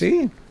 Hey, Yes.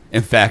 see?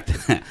 In fact,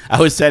 I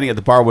was standing at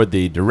the bar with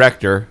the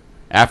director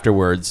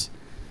afterwards,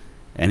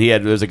 and there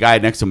was a guy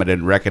next to him I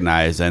didn't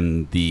recognize,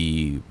 and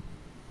the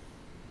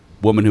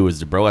woman who was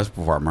the burlesque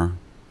performer,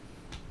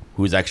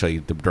 who was actually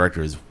the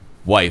director's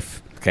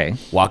wife, Okay.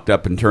 walked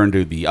up and turned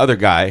to the other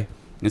guy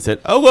and said,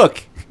 "Oh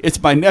look,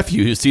 it's my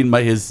nephew who's seen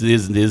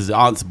his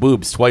aunt's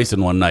boobs twice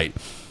in one night,"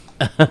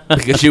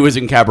 because she was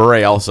in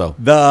Cabaret also.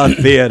 The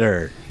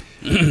theater.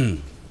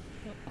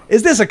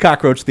 Is this a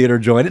Cockroach Theater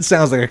joint? It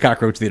sounds like a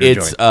Cockroach Theater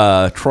It's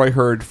joint. Troy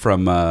Hurd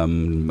from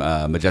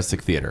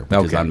Majestic Theater, which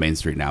is Okay. on Main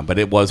Street now. But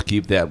it was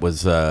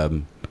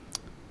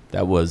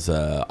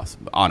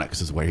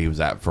Onyx is where he was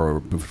at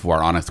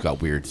before Onyx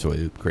got weird, so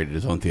he created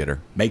his own theater.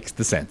 Makes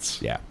the sense.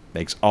 Yeah.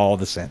 Makes all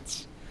the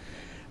sense.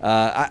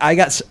 I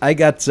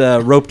got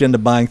roped into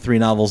buying 3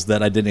 novels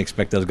that I didn't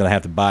expect I was going to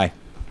have to buy.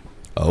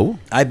 Oh,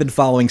 I've been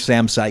following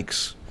Sam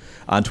Sykes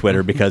on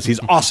Twitter because he's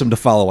awesome to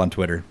follow on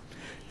Twitter.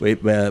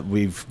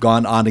 We've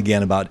gone on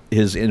again about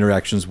his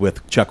interactions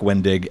with Chuck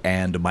Wendig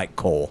and Mike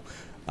Cole.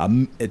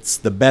 It's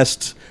the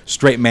best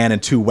straight man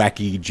and 2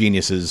 wacky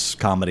geniuses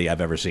comedy I've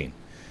ever seen.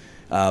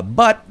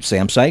 But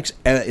Sam Sykes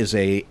is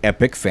a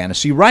epic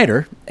fantasy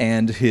writer,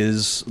 and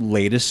his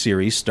latest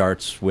series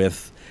starts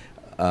with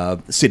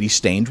City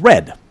Stained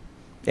Red.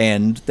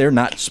 And they're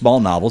not small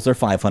novels, they're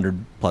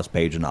 500-plus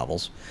page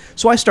novels.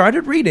 So I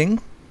started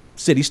reading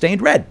City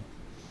Stained Red.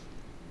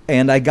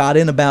 And I got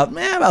in about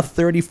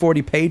 30,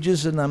 40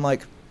 pages, and I'm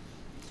like,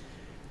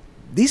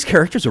 these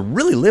characters are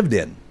really lived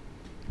in.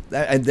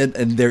 And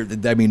they're,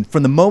 I mean,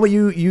 from the moment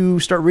you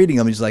start reading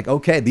them, it's like,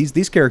 okay,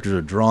 these characters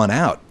are drawn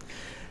out.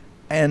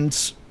 And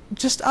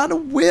just on a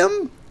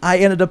whim, I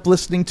ended up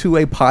listening to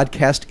a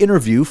podcast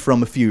interview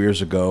from a few years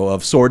ago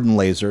of Sword and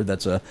Laser.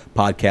 That's a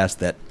podcast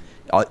that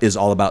is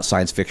all about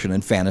science fiction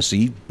and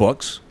fantasy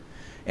books.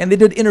 And they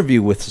did an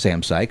interview with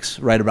Sam Sykes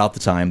right about the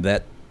time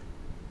that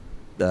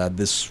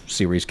this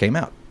series came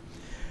out.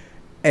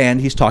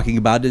 And he's talking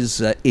about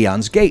his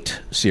Aeon's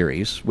Gate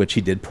series, which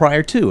he did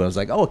prior to. I was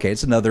like, oh, okay,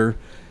 it's another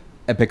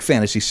epic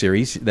fantasy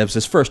series. That was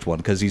his first one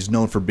because he's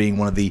known for being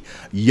one of the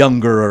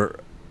younger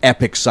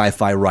epic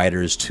sci-fi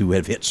writers to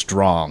have hit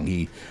strong.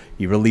 He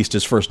released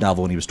his first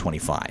novel when he was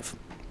 25,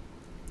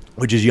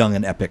 which is young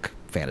and epic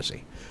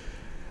fantasy.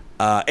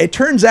 It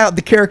turns out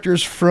the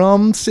characters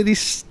from City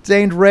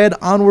Stained Red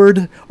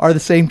onward are the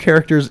same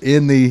characters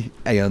in the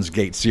Aeon's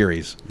Gate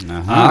series.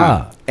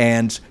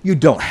 And you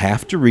don't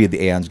have to read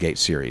the Aeon's Gate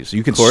series.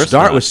 You can start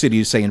not. with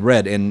City Stained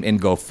Red and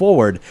go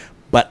forward,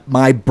 but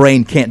my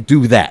brain can't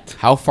do that.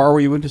 how far were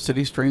you into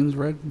City Stained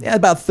Red? Yeah,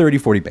 about 30,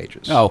 40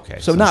 pages. Oh, okay.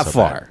 So So not so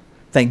far. bad.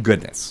 Thank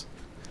goodness.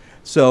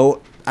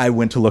 So I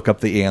went to look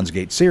up the Aeon's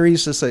Gate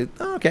series to say,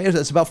 okay,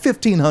 it's about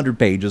 1,500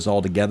 pages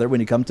altogether when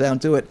you come down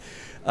to it.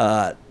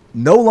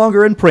 No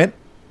longer in print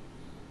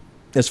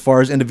as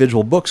far as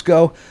individual books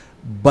go,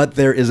 but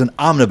there is an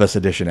omnibus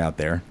edition out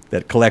there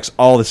that collects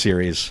all the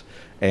series.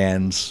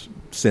 And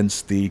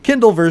since the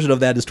Kindle version of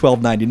that is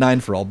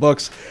 $12.99 for all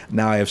books,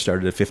 now I have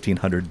started a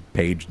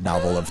 1,500-page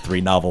novel of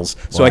 3 novels,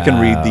 so I can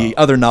read the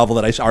other novel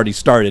that I already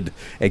started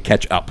and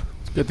catch up.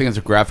 Good thing it's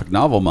a graphic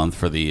novel month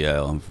for the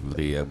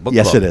book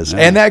Yes, club. it is. Yeah.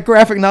 And that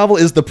graphic novel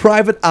is The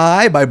Private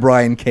Eye by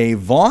Brian K.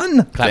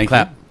 Vaughan. Thank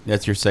you.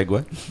 That's your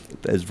segue.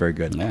 That is very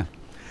good. Yeah.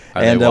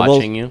 Are they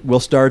watching you?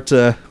 We'll start,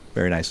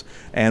 very nice.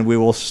 And we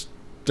will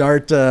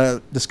start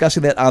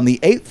discussing that on the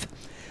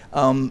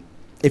 8th.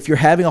 If you're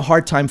having a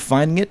hard time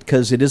finding it,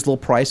 because it is a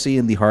little pricey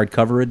in the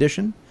hardcover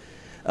edition,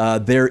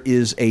 there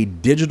is a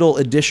digital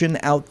edition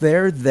out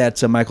there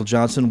that Michael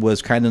Johnson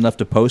was kind enough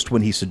to post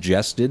when he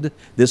suggested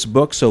this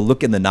book. So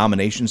look in the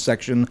nomination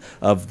section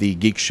of the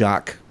Geek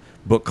Shock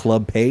Book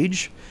Club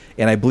page.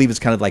 And I believe it's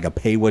kind of like a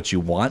pay what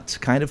you want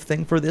kind of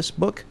thing for this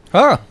book.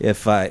 Huh.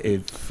 If I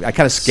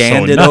kind of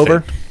scanned So it nothing.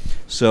 over.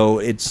 So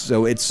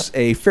it's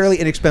a fairly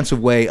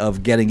inexpensive way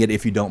of getting it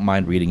if you don't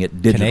mind reading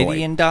it digitally.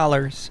 Canadian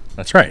dollars.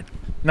 That's right.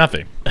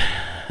 Nothing.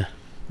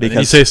 And then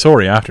you say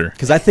sorry after.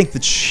 because I think the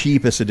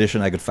cheapest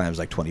edition I could find was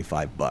like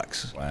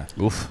 $25. Wow.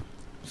 Oof.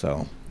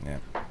 So Yeah.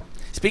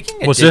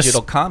 Speaking of Was this-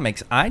 digital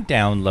comics, I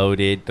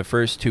downloaded the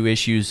first 2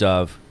 issues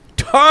of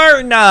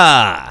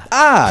Tarna.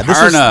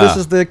 Tarna. this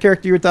is the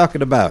character you were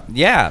talking about.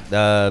 Yeah,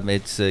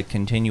 it's a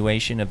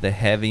continuation of the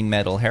heavy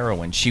metal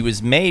heroine. She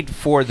was made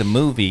for the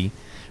movie,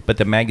 but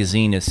the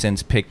magazine has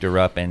since picked her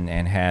up and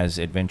has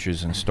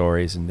adventures and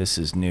stories, and this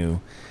is new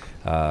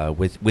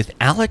with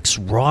Alex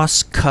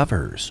Ross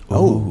covers.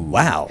 Oh, Ooh.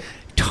 wow.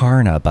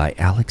 Tarna by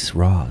Alex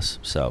Ross.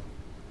 So,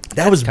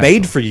 That was kinda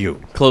made cool. for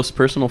you. Close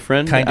personal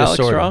friend, Kinda, Alex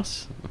sorta.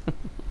 Ross.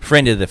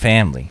 friend of the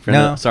family. Friend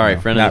no, of, sorry,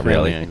 no, friend not of the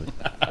really. family.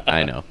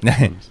 I know.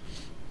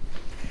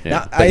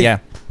 Now, But yeah.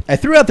 I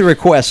threw out the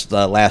request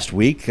last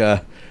week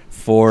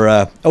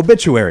for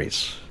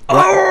obituaries.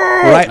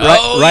 Right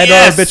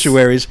yes! on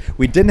obituaries.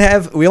 We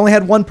only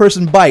had one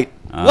person bite.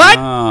 What?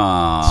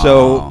 Oh.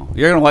 So-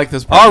 you're gonna like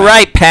this. Part All now.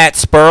 right, Pat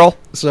Spurl.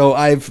 So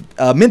I've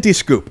Minty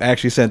Scoop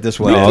actually sent this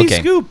one. Oh, in. okay.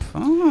 Scoop.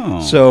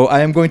 Oh. So I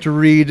am going to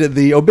read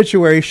the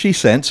obituary she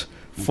sent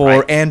for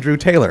Right. Andrew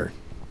Taylor.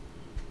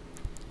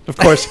 Of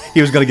course,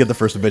 he was going to get the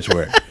first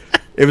obituary.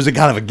 It was a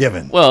kind of a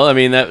given. Well, I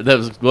mean that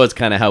was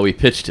kind of how we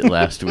pitched it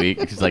last week.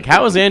 He's like,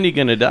 "How is Andy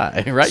going to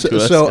die?" Right to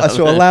us.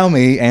 So allow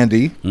me,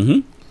 Andy,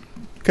 Mm-hmm.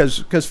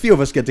 because few of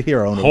us get to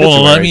hear our own Hold on,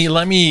 obituaries.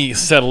 let me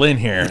settle in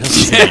here.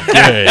 This is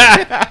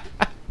good.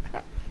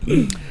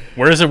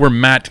 Where is it where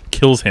Matt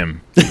kills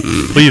him?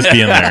 Please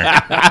be in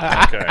there.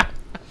 Okay.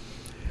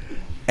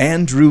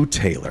 Andrew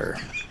Taylor,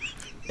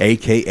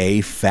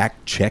 a.k.a.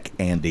 Fact Check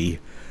Andy,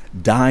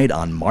 died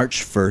on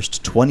March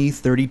 1st,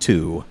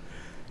 2032,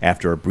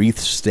 after a brief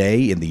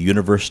stay in the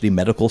University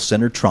Medical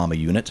Center Trauma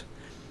Unit.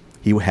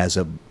 He was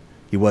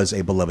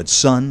a beloved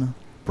son,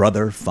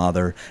 brother,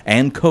 father,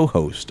 and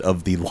co-host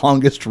of the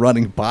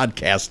longest-running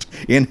podcast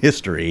in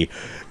history,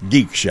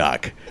 Geek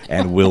Shock,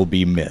 and will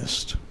be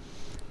missed.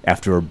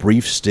 After a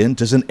brief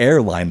stint as an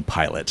airline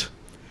pilot,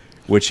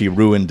 which he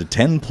ruined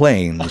 10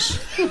 planes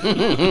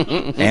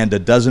and a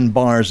dozen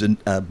barns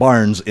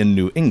in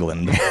New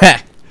England,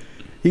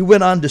 he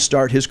went on to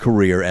start his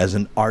career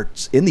in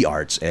the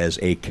arts as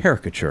a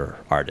caricature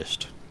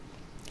artist.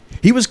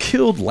 He was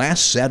killed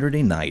last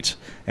Saturday night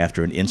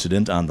after an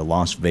incident on the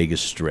Las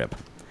Vegas Strip.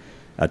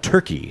 A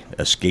turkey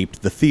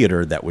escaped the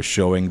theater that was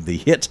showing the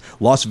hit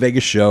Las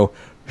Vegas show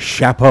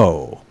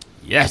Chapeau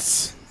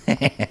Yes.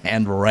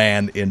 and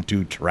ran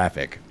into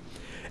traffic.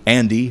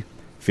 Andy,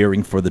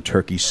 fearing for the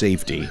turkey's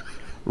safety,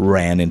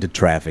 ran into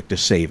traffic to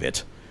save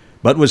it,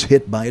 but was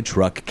hit by a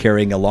truck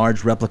carrying a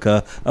large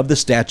replica of the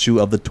statue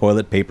of the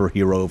toilet paper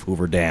hero of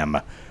Hoover Dam,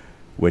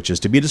 which is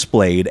to be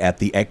displayed at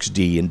the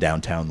XD in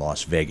downtown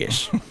Las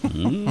Vegas.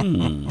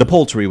 The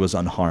poultry was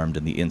unharmed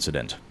in the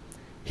incident.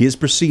 He is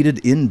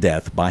preceded in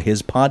death by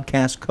his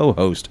podcast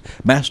co-host,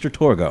 Master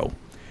Torgo,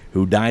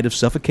 who died of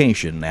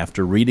suffocation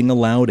after reading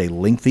aloud a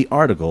lengthy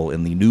article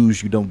in the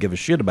News You Don't Give a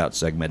Shit About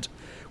segment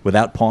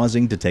without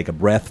pausing to take a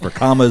breath for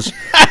commas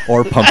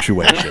or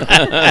punctuation.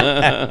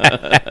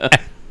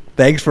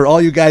 Thanks for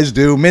all you guys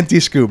do. Minty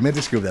Scoop,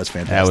 that's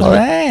fantastic.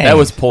 That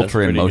was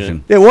poultry in That's pretty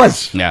motion. It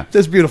was. Yeah.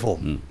 That's beautiful.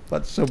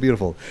 That's so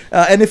beautiful.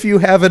 And if you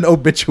have an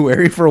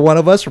obituary for one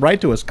of us,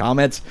 write to us.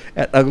 Comments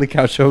at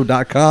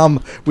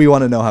uglycowshow.com. We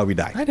want to know how we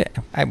died.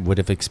 I would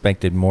have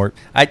expected more.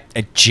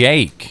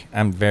 Jake,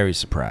 I'm very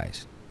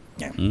surprised.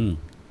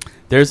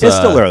 There's It's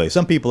still early.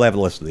 Some people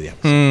haven't listened to the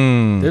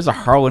episode. There's a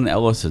Harlan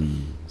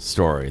Ellison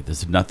story.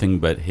 This is nothing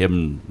but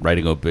him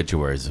writing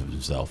obituaries of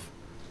himself.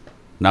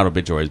 Not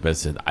obituaries, but it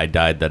said, "I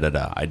died, da da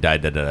da. I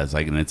died, da da da." It's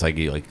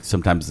like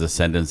sometimes it's a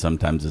sentence,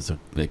 sometimes it's a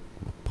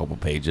couple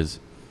pages.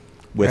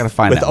 gotta With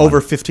find that over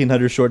one.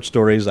 1,500 short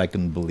stories, I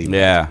can believe it.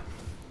 Yeah.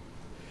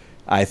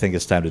 I think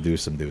it's time to do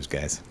some news,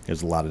 guys.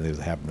 There's a lot of news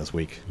that happened this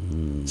week.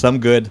 Some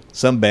good,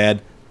 some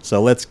bad.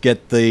 So let's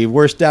get the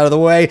worst out of the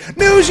way.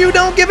 News you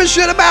don't give a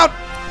shit about.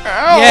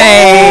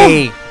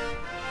 Yay!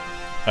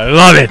 I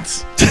love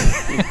it.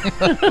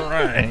 All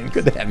right.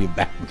 Good to have you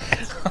back.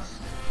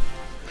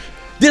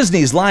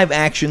 Disney's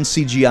live-action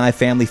CGI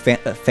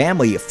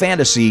family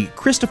fantasy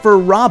Christopher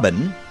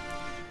Robin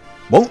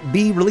won't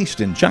be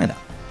released in China.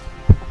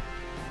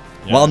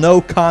 While no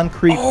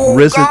concrete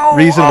reason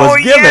was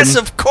given. Yes,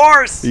 of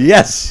course.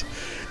 Yes.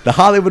 The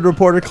Hollywood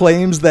Reporter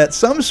claims that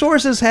some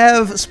sources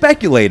have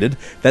speculated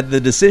that the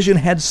decision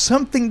had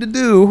something to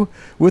do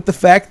with the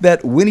fact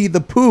that Winnie the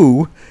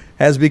Pooh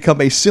has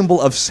become a symbol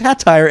of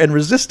satire and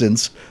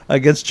resistance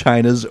against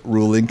China's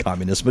ruling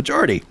communist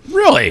majority.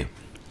 Really?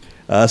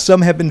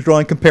 Some have been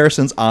drawing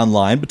comparisons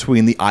online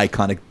between the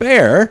iconic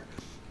bear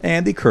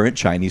and the current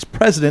Chinese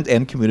president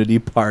and Community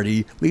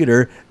Party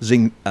leader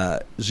Xi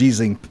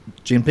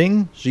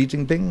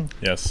Jinping.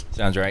 Yes.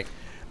 Sounds right.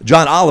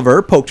 John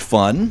Oliver poked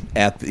fun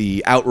at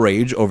the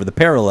outrage over the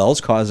parallels,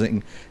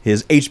 causing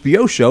his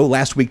HBO show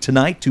Last Week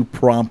Tonight to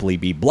promptly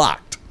be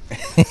blocked.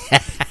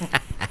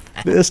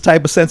 This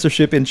type of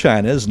censorship in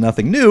China is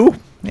nothing new,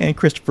 and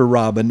Christopher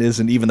Robin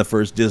isn't even the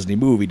first Disney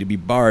movie to be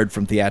barred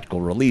from theatrical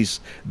release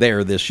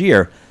there this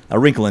year. A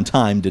Wrinkle in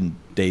Time didn't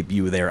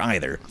debut there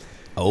either.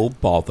 Oh,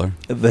 bother.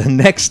 The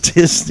next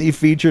Disney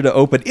feature to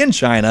open in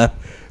China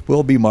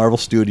will be Marvel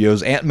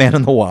Studios' Ant-Man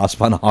and the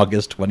Wasp on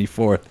August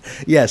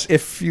 24th. Yes,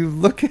 if you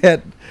look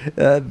at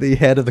the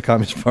head of the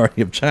Communist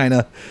Party of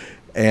China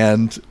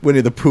and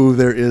Winnie the Pooh,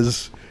 there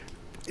is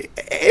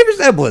a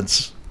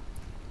resemblance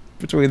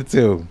between the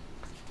two.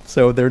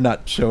 So they're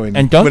not showing.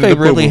 And don't Winnie they the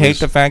Pooh really hate movies.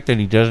 the fact that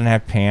he doesn't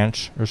have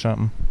pants or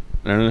something?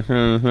 He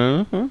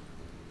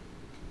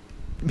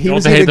Don't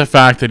was hate eating- the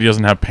fact that he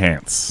doesn't have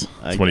pants.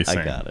 That's what he's saying.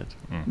 I got it.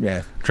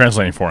 Yeah,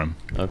 Translating for him.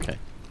 Okay.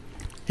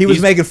 he was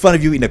He's- making fun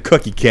of you eating a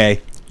cookie,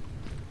 Kay.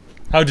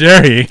 How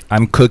dare he?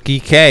 I'm Cookie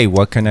K.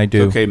 What can I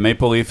do? Okay,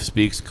 Maple Leaf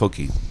speaks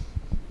cookie.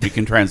 You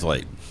can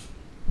translate.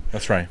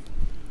 That's right.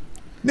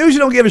 News you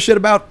don't give a shit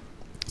about.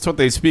 That's what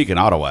they speak in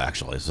Ottawa,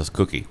 actually. It's just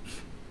cookie.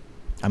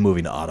 I'm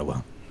moving to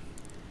Ottawa.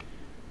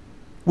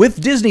 With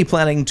Disney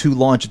planning to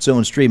launch its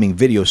own streaming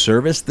video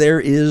service, there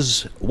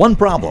is one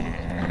problem.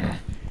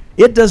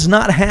 It does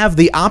not have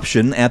the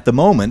option at the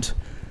moment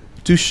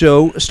to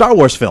show Star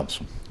Wars films.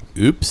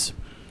 Oops.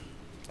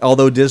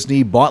 Although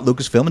Disney bought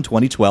Lucasfilm in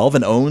 2012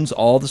 and owns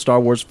all the Star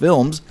Wars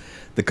films,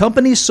 the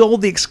company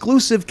sold the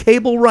exclusive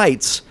cable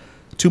rights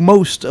to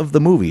most of the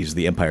movies: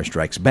 The Empire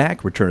Strikes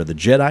Back, Return of the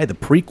Jedi, the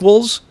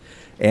prequels,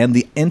 and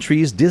the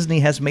entries Disney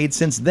has made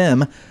since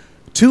then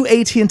to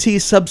AT&T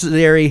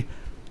subsidiary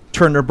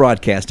Turner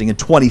Broadcasting in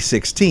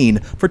 2016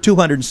 for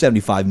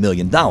 $275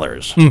 million.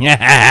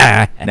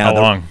 How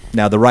long?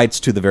 Now, the rights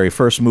to the very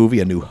first movie,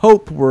 A New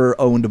Hope, were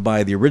owned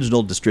by the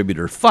original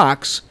distributor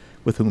Fox,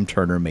 with whom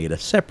Turner made a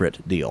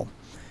separate deal.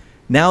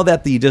 Now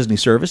that the Disney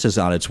service is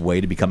on its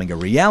way to becoming a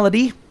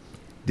reality,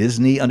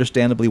 Disney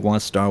understandably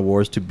wants Star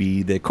Wars to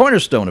be the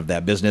cornerstone of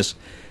that business,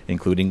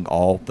 including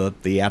all the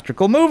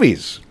theatrical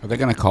movies. Are they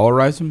going to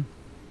colorize them?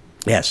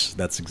 Yes,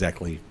 that's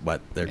exactly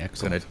what they're going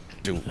Excellent.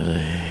 to do.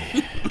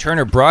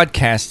 Turner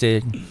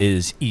Broadcasted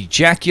is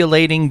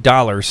ejaculating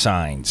dollar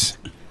signs.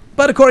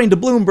 But according to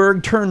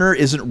Bloomberg, Turner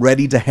isn't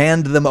ready to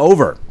hand them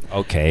over.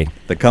 Okay.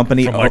 The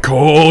company From my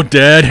cold,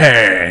 dead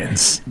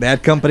hands.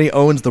 That company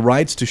owns the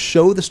rights to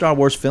show the Star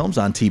Wars films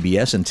on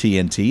TBS and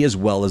TNT, as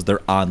well as their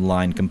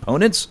online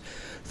components,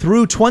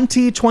 through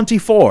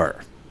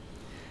 2024,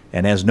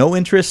 and has no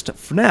interest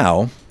for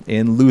now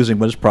in losing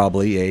what is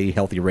probably a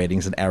healthy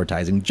ratings and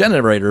advertising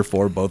generator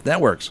for both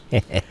networks.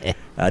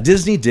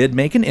 Disney did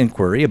make an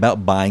inquiry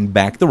about buying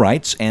back the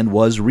rights and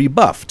was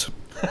rebuffed.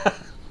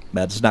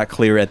 That's not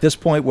clear at this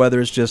point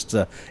whether it's just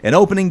an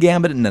opening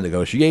gambit in a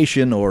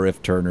negotiation or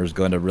if Turner's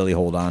going to really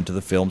hold on to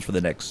the films for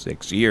the next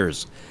 6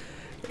 years.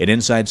 An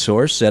inside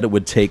source said it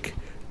would take,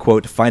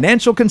 quote,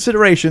 financial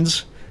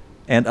considerations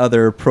and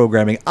other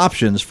programming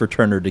options for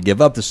Turner to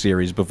give up the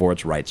series before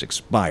its rights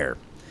expire.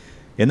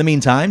 In the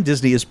meantime,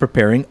 Disney is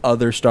preparing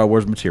other Star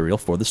Wars material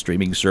for the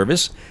streaming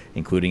service,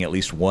 including at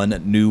least one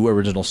new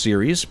original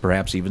series,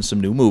 perhaps even some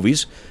new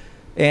movies,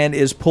 and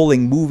is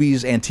pulling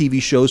movies and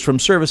TV shows from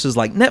services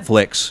like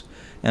Netflix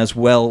as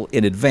well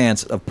in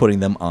advance of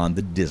putting them on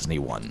the Disney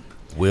one.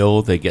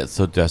 Will they get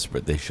so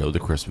desperate they show the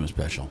Christmas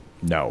special?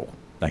 No,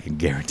 I can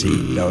guarantee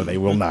no, they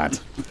will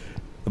not.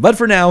 But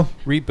for now,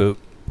 Reboot.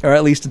 or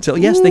at least until,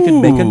 yes, they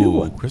can make a new Ooh,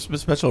 one.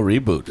 Christmas special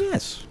reboot.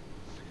 Yes.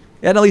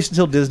 And at least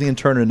until Disney and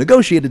Turner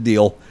negotiate a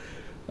deal,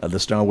 the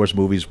Star Wars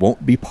movies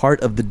won't be part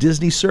of the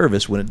Disney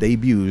service when it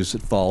debuts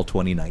at fall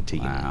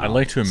 2019. Wow. I'd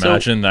like to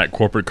imagine that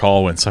corporate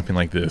call when something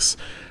like this.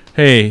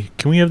 Hey,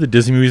 can we have the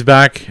Disney movies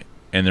back?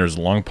 And there's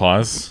a long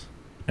pause.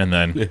 And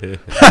then...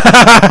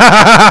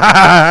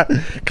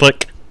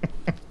 click.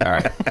 All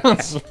right.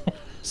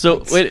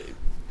 So wait,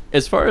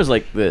 as far as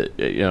like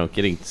the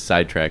getting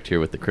sidetracked here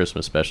with the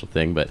Christmas special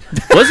thing, but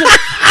wasn't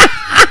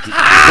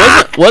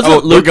Oh, we're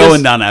Lucas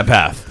going down that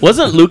path.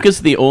 wasn't Lucas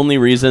the only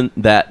reason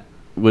that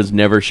was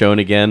never shown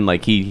again?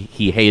 Like he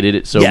hated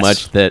it so Yes.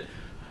 much that,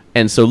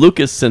 and so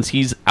Lucas, since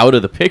he's out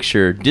of the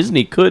picture,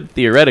 Disney could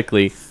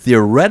theoretically.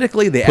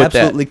 Theoretically, they Put that-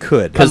 absolutely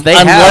could. 'Cause they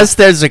Unless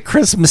there's a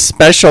Christmas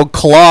special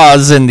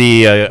clause in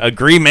the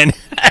agreement.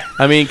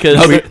 I mean, because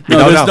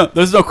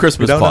There's no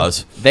Christmas don't know.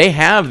 clause. they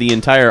have the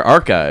entire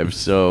archive,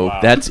 so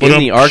that's in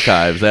the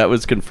archives. That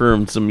was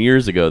confirmed some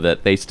years ago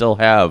that they still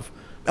have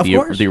Of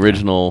course. the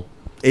original.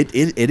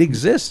 It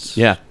exists.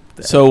 Yeah,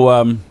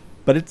 So,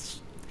 But it's...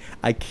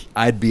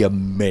 I'd be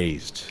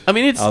amazed. I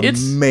mean it's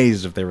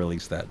amazed if they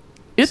release that.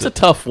 it's a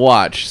tough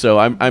watch. So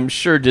I'm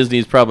sure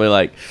Disney's probably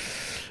like,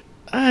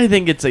 I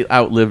think it's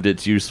outlived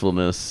its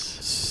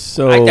usefulness,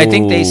 I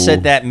think they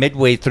said that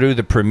midway through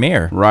the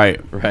premiere. Right.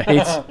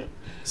 right?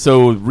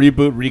 So,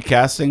 reboot,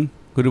 recasting?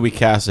 Who do we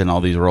cast in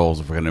all these roles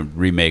if we're going to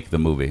remake the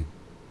movie?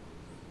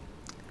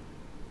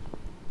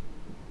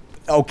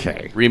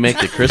 Okay. Remake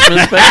the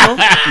Christmas special.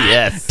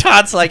 Yes.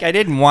 Todd's like, I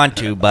didn't want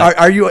to, but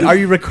Are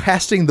you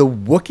recasting the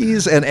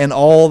Wookiees and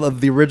all of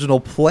the original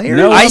players?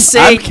 No, I I'm,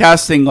 say- I'm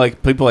casting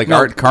like people like No.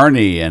 Art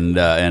Carney and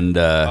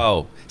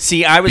oh,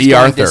 see, I was B.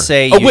 going Arthur. to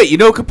say. Oh wait, you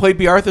know who could play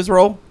B. Arthur's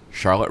role?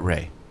 Charlotte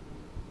Ray.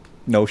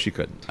 No, she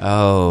couldn't.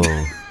 Oh,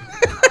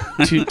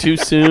 too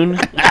soon.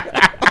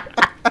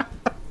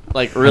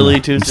 Like really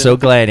too I'm soon. so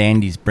glad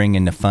Andy's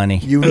bringing the funny.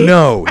 You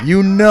know,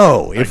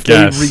 if they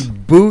guess.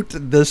 reboot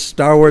reboot the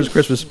Star Wars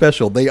Christmas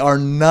special, they are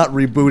not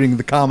rebooting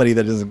the comedy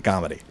that isn't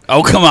comedy.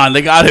 Oh, come on.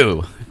 They got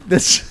to.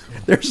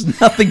 There's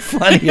nothing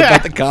funny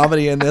about the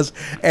comedy in this,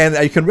 and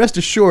you can rest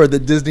assured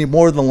that Disney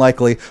more than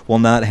likely will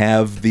not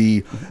have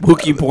the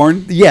Wookiee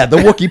porn? Yeah, the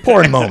Wookiee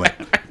porn moment.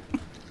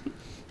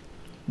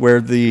 Where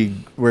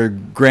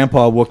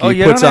Grandpa Wookiee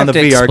you puts don't on the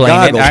have to VR explain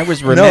it. goggles. I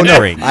was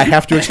remembering. No, I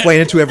have to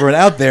explain it to everyone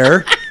out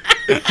there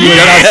who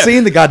has not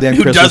seen the goddamn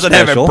Who Christmas doesn't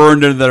special, have it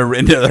burned into their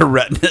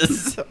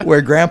retinas?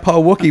 where Grandpa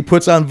Wookiee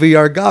puts on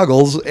VR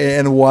goggles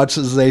and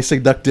watches a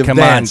seductive Come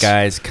dance. on,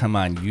 guys. Come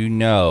on. You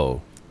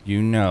know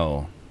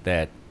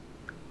that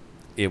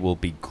it will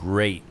be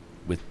great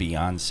with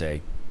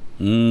Beyonce.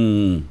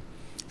 Little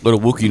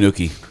Wookie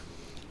Nookie.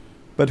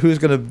 But who's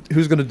gonna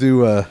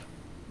do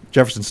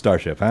Jefferson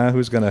Starship? Huh?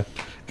 Who's gonna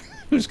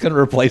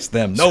replace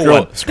them? No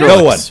one.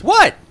 No one.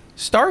 What?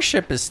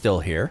 Starship is still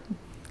here.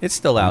 It's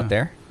still out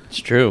there. It's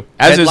true.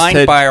 As is Headlined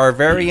Ted, by our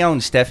very own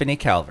Stephanie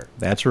Calvert.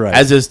 That's right.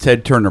 as is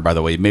Ted Turner, by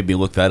the way. You made me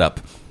look that up.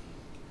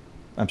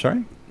 I'm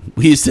sorry.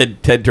 He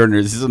said Ted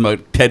Turner. This is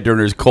about Ted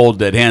Turner's cold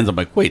dead hands. I'm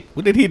like, wait,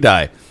 when did he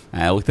die?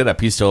 I looked it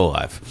up. He's still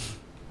alive.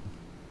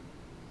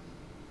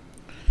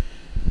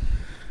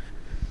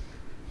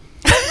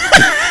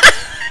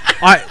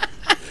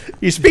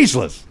 He's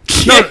speechless.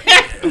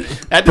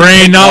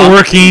 Brain not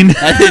working.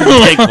 That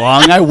didn't take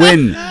long. I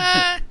win.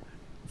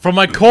 From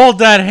my cold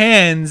dead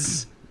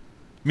hands,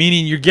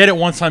 meaning you get it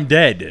once I'm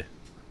dead.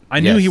 I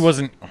knew Yes. he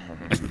wasn't.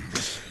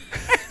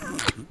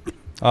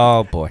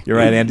 Oh, boy. You're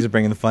right. Andy's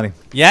bringing the funny.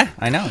 Yeah,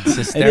 I know. It's It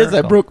hysterical. is.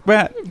 I broke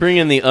Matt. Bring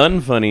in the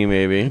unfunny,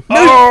 maybe.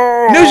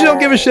 News you don't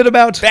give a shit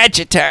about. Badge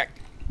attack.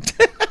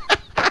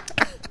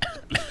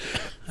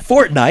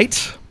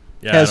 Fortnite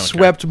Yeah, I has don't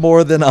swept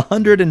more than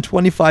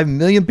 125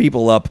 million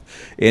people up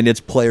in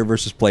its player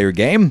versus player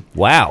game,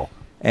 Wow.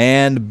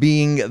 and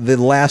being the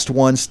last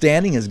one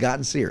standing has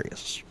gotten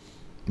serious.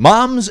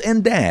 Moms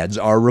and dads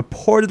are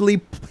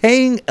reportedly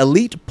paying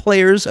elite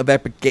players of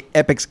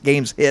Epic's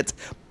Games hit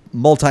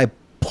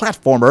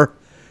multi-platformer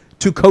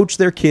to coach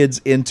their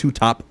kids into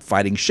top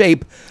fighting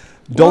shape,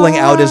 doling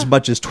out as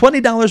much as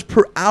 $20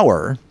 per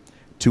hour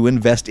to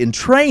invest in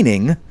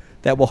training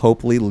that will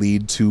hopefully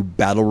lead to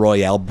Battle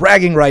Royale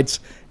bragging rights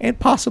and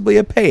possibly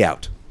a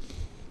payout.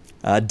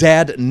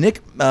 Dad Nick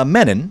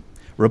Menon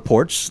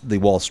reports the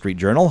Wall Street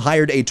Journal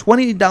hired a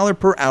 $20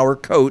 per hour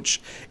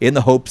coach in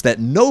the hopes that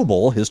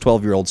Noble, his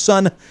 12-year-old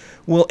son,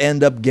 will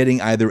end up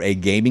getting either a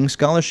gaming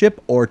scholarship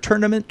or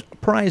tournament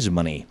prize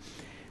money.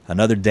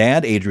 Another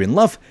dad, Adrian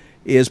Luff,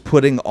 is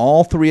putting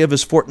all three of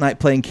his Fortnite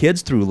playing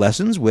kids through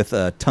lessons with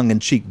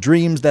tongue-in-cheek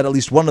dreams that at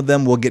least one of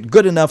them will get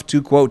good enough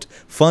to, quote,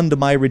 fund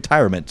my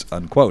retirement,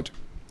 unquote.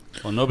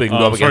 Well, nobody can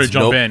go up Sorry to against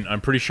jump Nope. in.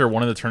 I'm pretty sure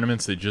one of the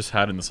tournaments they just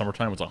had in the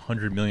summertime was a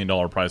 $100 million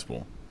prize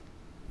pool.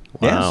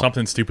 Yeah.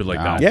 Something stupid like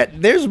Wow. that. Yeah,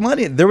 there's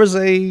money. There was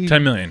a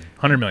 10 million,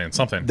 100 million,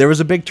 something. there was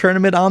a big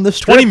tournament on the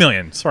strip. 20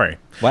 million, sorry.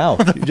 Wow.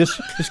 You just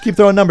keep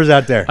throwing numbers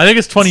out there. I think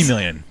it's 20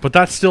 million, but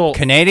that's still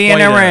Canadian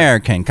quite a-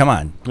 American. Come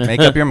on. Make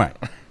up your mind.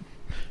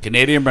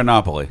 Canadian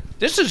Monopoly.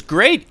 This is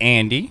great,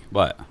 Andy.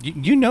 What?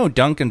 You know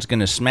Duncan's going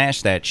to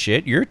smash that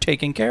shit. You're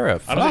taken care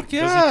of. I don't Fuck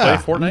think, yeah. Does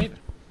he play Fortnite?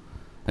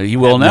 You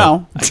will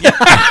now.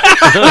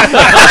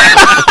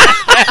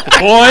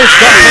 Boy,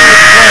 stop playing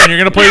this plan. You're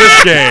going to play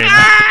this game.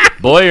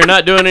 Boy, you're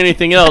not doing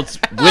anything else.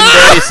 Win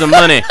daddy some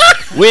money.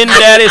 Win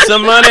daddy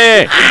some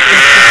money.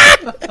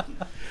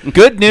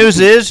 Good news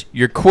is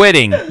you're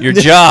quitting your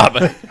job.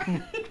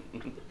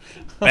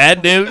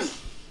 Bad news?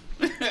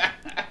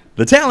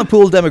 The talent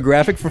pool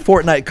demographic for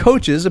Fortnite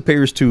coaches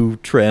appears to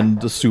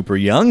trend super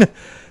young.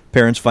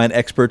 Parents find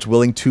experts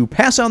willing to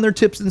pass on their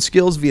tips and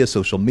skills via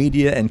social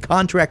media and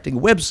contracting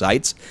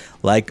websites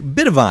like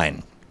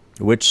Bitavine,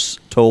 which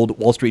told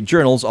Wall Street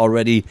Journal's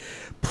already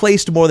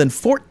placed more than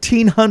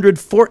 1,400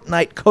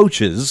 Fortnite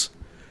coaches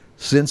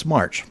since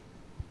March,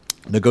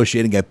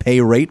 negotiating a pay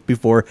rate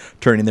before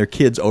turning their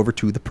kids over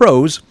to the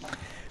pros.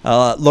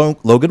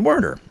 Logan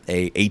Werner,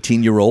 a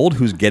 18-year-old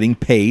who's getting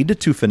paid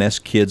to finesse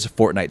kids'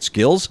 Fortnite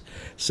skills,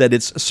 said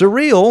it's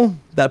surreal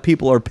that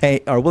people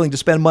are willing to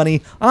spend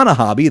money on a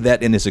hobby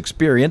that, in his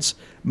experience,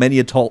 many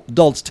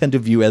adults tend to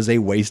view as a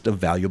waste of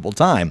valuable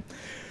time.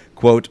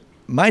 Quote,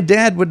 "My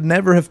dad would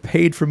never have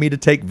paid for me to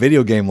take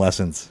video game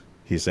lessons,"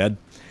 he said.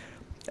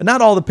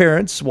 Not all the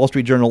parents Wall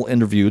Street Journal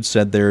interviewed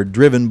said they're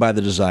driven by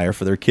the desire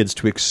for their kids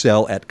to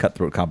excel at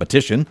cutthroat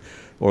competition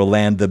or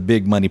land the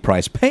big money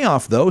prize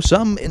payoff, though.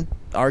 Some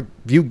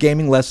view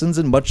gaming lessons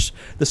in much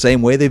the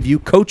same way they view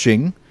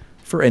coaching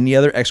for any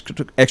other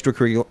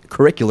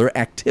extracurricular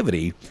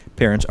activity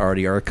parents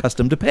already are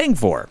accustomed to paying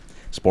for: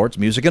 sports,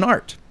 music, and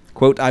art.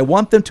 Quote, "I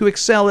want them to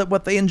excel at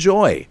what they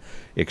enjoy,"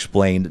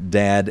 explained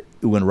Dad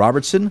Ewan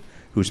Robertson,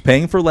 who's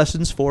paying for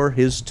lessons for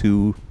his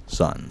two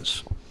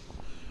sons.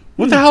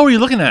 What the hell are you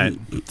looking at?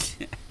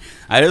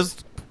 I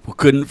just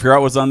couldn't figure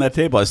out what's on that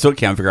table. I still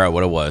can't figure out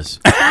what it was.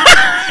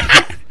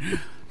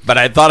 But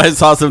I thought I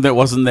saw something that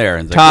wasn't there.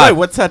 And it's like, Todd. wait,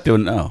 what's that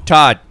doing? Oh,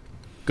 Todd,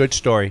 good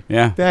story.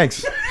 yeah.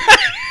 Thanks.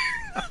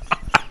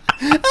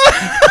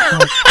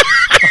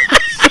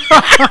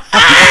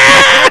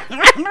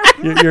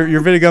 Your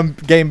video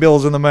game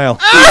bill's in the mail.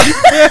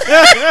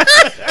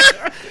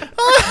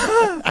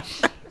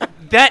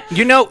 That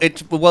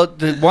it's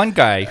the one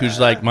guy who's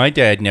like, my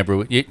dad never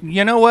would.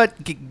 You know what,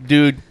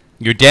 dude?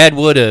 Your dad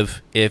would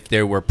have if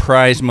there were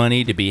prize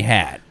money to be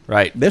had.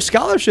 Right. There's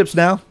scholarships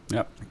now.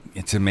 Yep.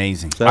 It's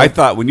amazing. So- I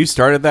thought when you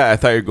started that, I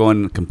thought you were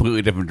going a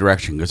completely different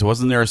direction. Because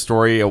wasn't there a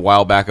story a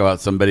while back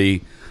about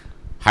somebody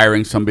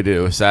hiring somebody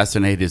to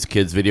assassinate his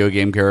kid's video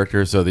game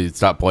character so they'd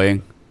stop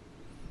playing?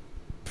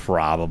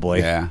 Probably.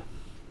 Yeah.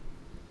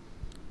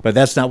 But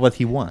that's not what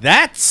he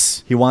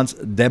wants. He wants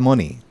the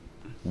money.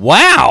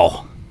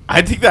 Wow.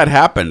 I think that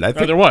happened. I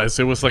think There was.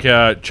 It was like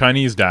a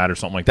Chinese dad or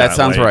something like that. that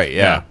sounds like, right.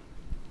 Yeah.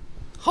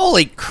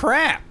 Holy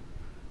crap.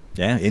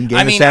 Yeah, in-game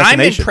I mean,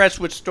 assassination. I'm impressed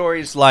with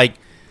stories like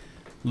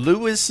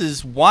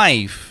Lewis's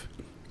wife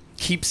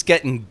keeps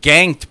getting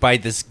ganked by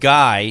this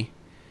guy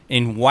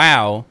in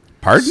WoW.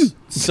 Pardon?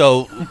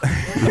 So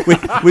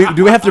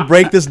Do we have to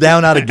break this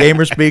down out of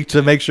gamer speak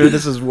to make sure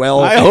this is well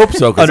I hope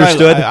so. 'Cause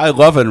understood? I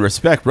love and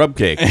respect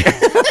Rubcake.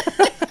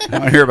 I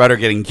want to hear about her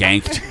getting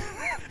ganked.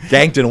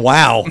 Ganked and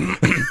wow.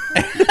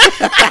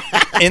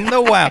 in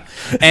the WoW,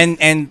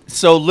 and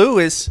so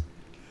Lewis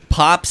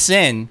pops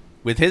in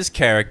with his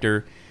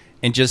character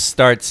and just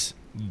starts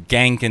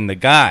ganking the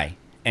guy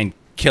and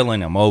killing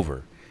him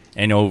over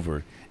and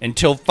over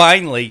until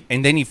finally,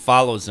 and then he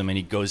follows him and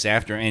he goes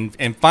after him,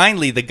 and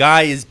finally the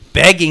guy is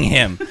begging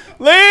him,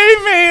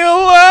 leave me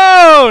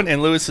alone,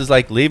 and Lewis is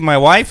like, leave my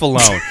wife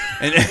alone.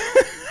 And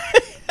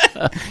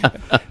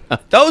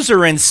those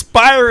are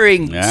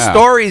inspiring Yeah.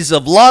 stories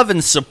of love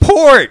and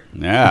support,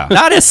 Yeah.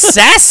 not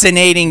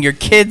assassinating your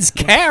kid's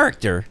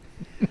character.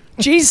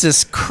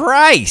 Jesus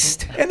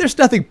Christ. And there's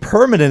nothing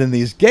permanent in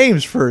these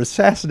games for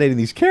assassinating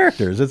these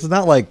characters. It's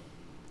not like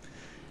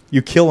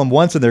you kill them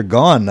once and they're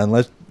gone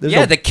unless there's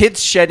Yeah, no, the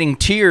kid's shedding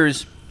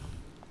tears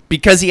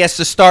because he has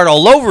to start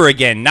all over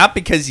again, not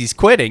because he's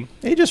quitting.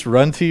 you just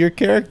run to your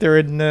character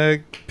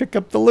and pick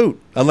up the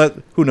loot. Unless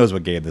who knows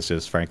what game this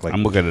is, frankly.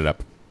 I'm looking it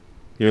up.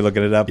 You're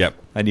looking it up? Yep.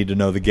 I need to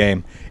know the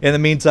game. In the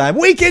meantime,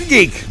 Weekend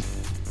Geek!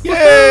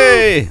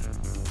 Yay!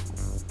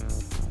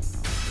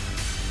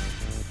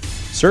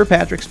 Sir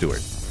Patrick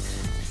Stewart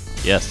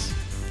Yes.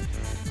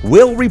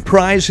 will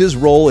reprise his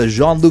role as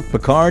Jean-Luc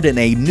Picard in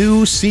a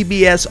new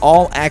CBS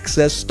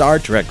All-Access Star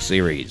Trek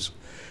series.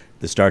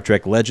 The Star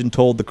Trek legend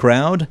told the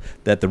crowd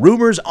that the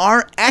rumors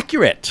are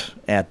accurate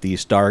at the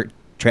Star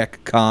Trek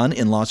Con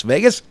in Las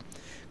Vegas.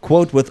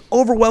 Quote, with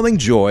overwhelming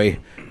joy,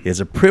 it is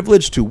a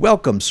privilege to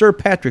welcome Sir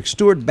Patrick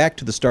Stewart back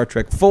to the Star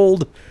Trek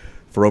fold.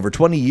 For over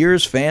 20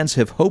 years, fans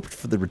have hoped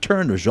for the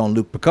return of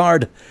Jean-Luc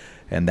Picard,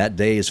 and that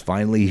day is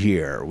finally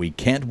here. We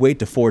can't wait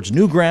to forge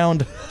new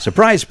ground,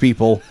 surprise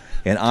people,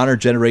 and honor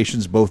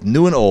generations both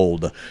new and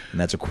old. And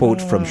that's a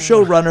quote from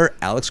showrunner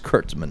Alex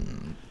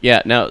Kurtzman.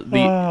 Yeah. Now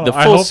the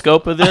I full hope-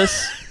 scope of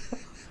this,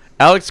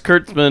 Alex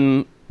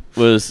Kurtzman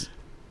was.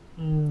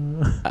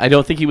 I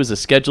don't think he was a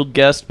scheduled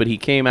guest, but he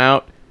came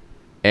out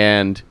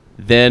and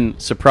then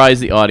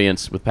surprised the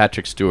audience with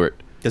Patrick Stewart.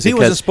 'Cause he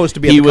wasn't supposed to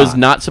be at He the was con.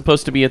 not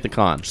supposed to be at the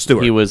con.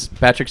 Stewart.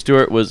 Patrick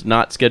Stewart was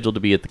not scheduled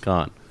to be at the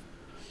con.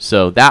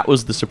 So that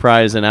was the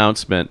surprise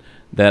announcement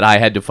that I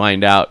had to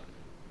find out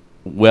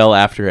well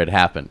after it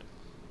happened.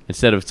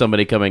 Instead of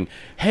somebody coming,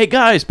 hey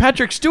guys,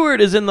 Patrick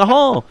Stewart is in the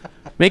hall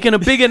making a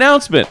big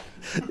announcement.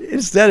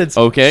 Instead, it's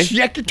Okay.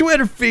 check your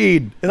Twitter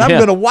feed, and I'm Yeah.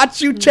 going to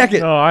watch you check it.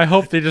 No, I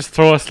hope they just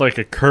throw us like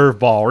a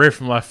curveball right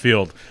from left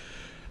field.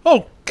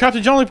 Oh,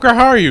 Captain John Lipcar,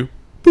 how are you?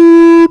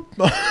 Boop.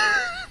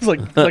 It's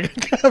like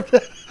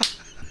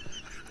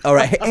All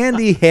right,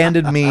 Andy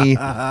handed me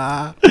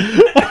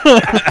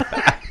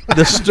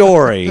the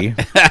story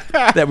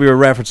that we were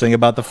referencing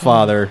about the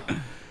father.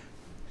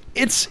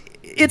 It's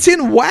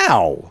in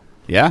WoW.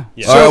 Yeah.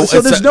 So, It's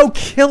there's no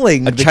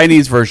killing. a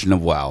Chinese version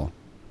of WoW.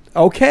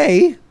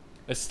 Okay,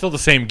 it's still the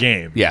same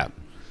game. Yeah.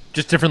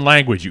 Just different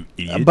language, you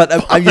idiot. but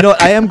you know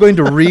what? I am going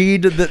to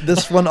read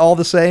this one all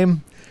the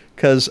same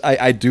because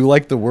I do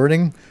like the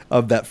wording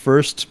of that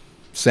first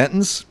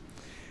sentence.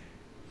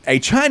 A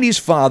Chinese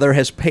father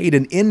has paid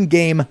an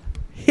in-game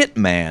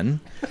hitman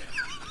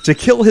to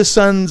kill his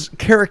son's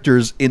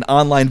characters in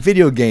online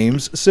video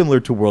games similar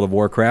to World of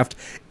Warcraft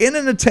in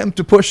an attempt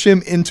to push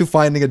him into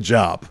finding a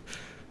job.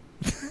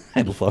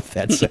 I love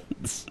that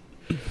sentence.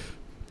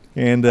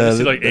 And I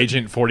see like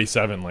Agent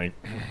 47, like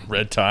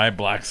red tie,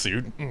 black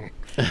suit,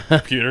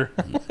 computer.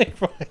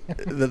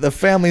 the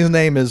family's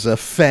name is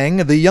Feng.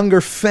 The younger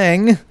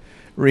Feng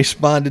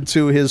responded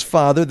to his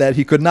father that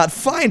he could not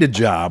find a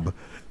job,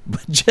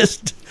 but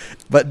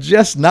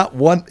just not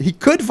one. He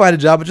could find a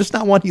job, but just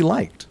not one he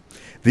liked.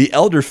 The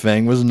elder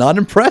Feng was not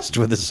impressed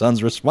with his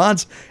son's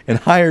response and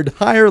hired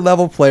higher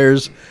level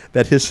players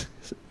than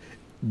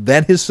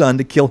his son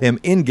to kill him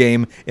in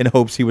game in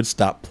hopes he would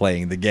stop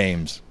playing the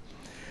games.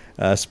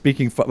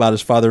 Speaking about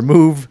his father's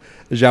move,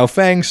 Zhao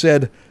Feng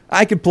said,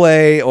 "I could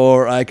play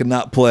or I could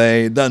not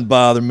play. It doesn't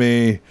bother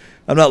me.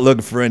 I'm not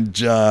looking for any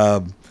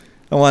job.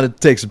 I want to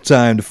take some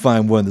time to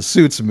find one that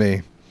suits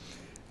me."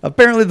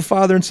 Apparently, the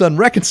father and son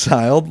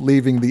reconciled,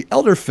 leaving the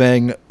elder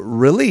Feng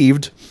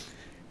relieved.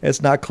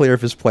 It's not clear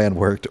if his plan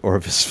worked or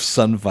if his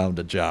son found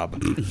a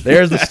job.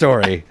 There's the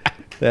story.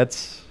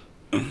 That's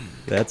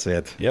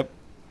it. Yep.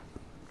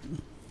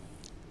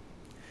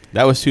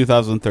 That was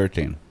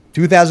 2013.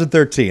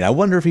 2013. I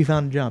wonder if he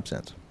found a job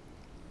since.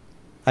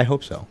 I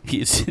hope so.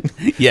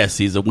 Yes,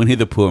 he's a Winnie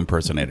the Pooh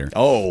impersonator.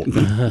 Oh.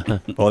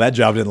 Well, that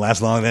job didn't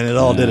last long then at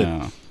all, did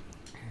it?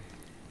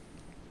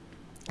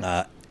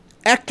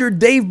 Actor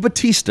Dave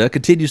Bautista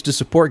continues to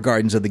support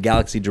Guardians of the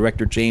Galaxy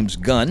director James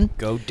Gunn,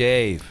 Go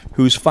Dave.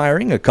 whose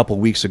firing a couple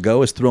weeks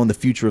ago has thrown the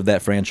future of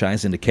that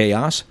franchise into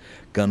chaos.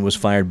 Gunn was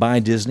fired by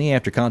Disney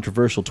after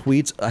controversial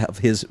tweets of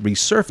his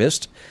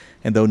resurfaced,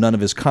 and though none of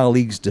his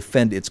colleagues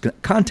defend its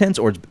contents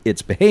or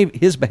his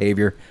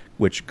behavior,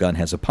 which Gunn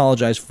has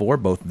apologized for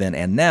both then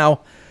and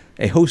now,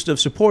 a host of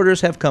supporters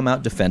have come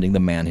out defending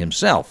the man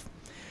himself.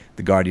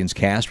 The Guardians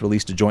cast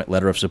released a joint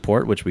letter of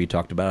support, which we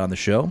talked about on the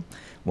show,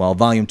 while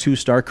Volume 2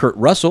 star Kurt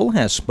Russell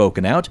has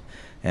spoken out,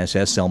 as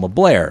has Selma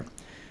Blair.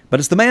 But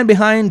it's the man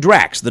behind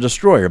Drax, the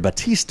Destroyer,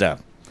 Bautista,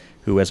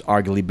 who has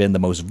arguably been the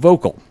most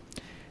vocal.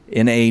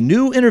 In a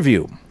new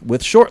interview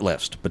with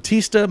Shortlist,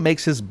 Bautista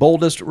makes his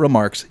boldest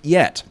remarks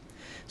yet,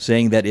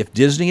 saying that if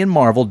Disney and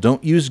Marvel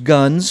don't use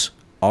Gunn's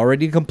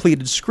already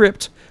completed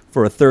script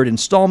for a third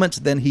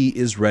installment, then he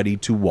is ready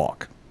to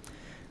walk.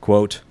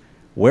 Quote,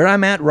 "Where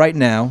I'm at right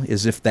now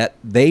is if that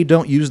they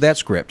don't use that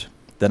script,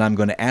 then I'm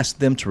going to ask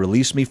them to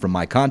release me from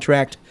my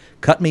contract,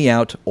 cut me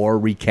out, or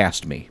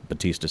recast me,"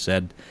 Bautista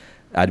said.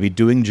 "I'd be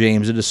doing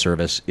James a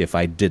disservice if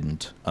I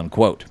didn't,"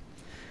 unquote.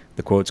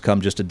 The quotes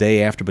come just a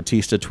day after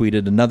Bautista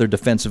tweeted another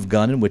defense of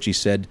Gunn in which he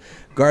said,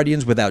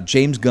 "Guardians without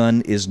James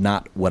Gunn is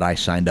not what I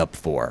signed up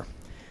for."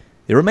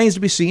 It remains to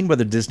be seen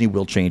whether Disney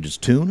will change its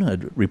tune. A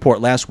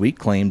report last week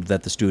claimed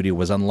that the studio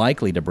was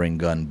unlikely to bring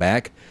Gunn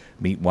back.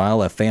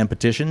 Meanwhile, a fan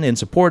petition in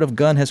support of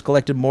Gunn has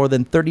collected more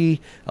than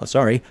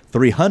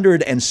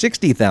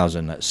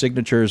 360,000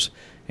 signatures,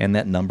 and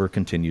that number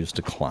continues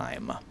to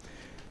climb.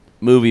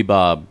 Movie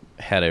Bob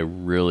had a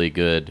really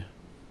good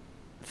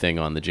thing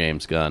on the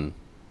James Gunn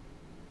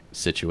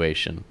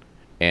situation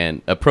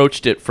and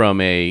approached it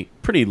from a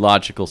pretty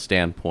logical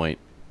standpoint.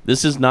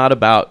 This is not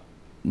about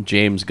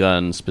James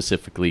Gunn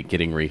specifically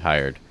getting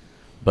rehired,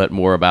 but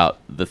more about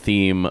the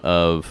theme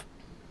of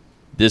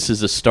this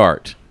is a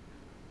start.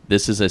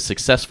 This is a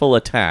successful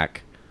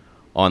attack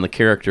on the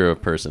character of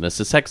a person, a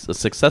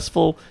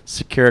successful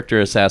character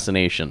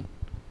assassination,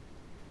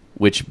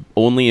 which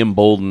only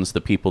emboldens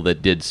the people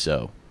that did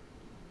so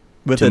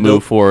to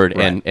move forward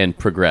right. and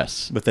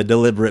progress. With a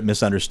deliberate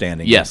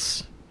misunderstanding.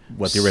 Yes. Of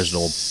what the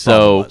original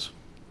problem was.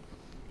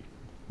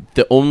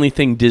 The only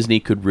thing Disney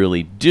could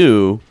really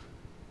do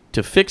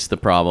to fix the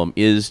problem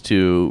is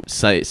to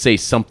say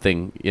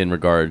something in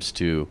regards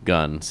to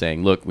Gunn,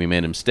 saying, look, we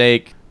made a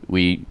mistake.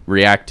 We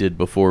reacted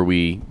before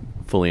we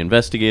fully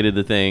investigated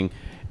the thing,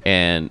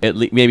 and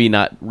maybe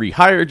not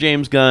rehire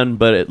James Gunn,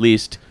 but at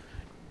least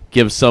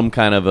give some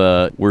kind of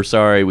a, we're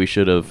sorry, we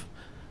should have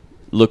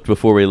looked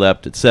before we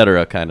leapt,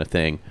 etc. kind of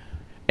thing.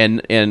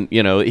 And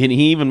you know, he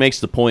even makes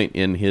the point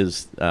in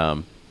his,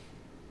 I'm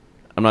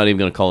not even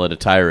going to call it a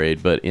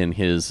tirade, but in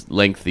his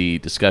lengthy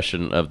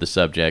discussion of the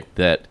subject,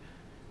 that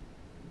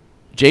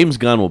James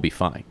Gunn will be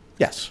fine.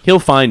 Yes. He'll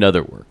find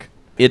other work.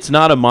 It's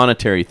not a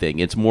monetary thing.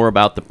 It's more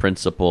about the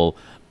principle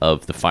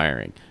of the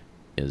firing.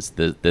 Is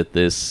that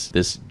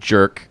this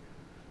jerk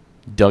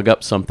dug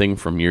up something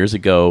from years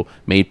ago,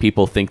 made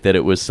people think that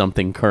it was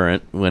something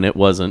current when it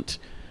wasn't,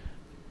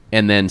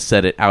 and then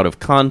set it out of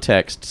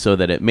context so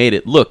that it made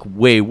it look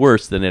way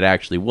worse than it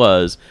actually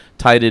was,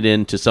 tied it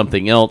into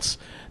something else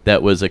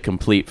that was a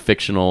complete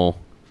fictional,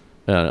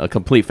 a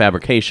complete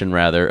fabrication,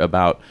 rather,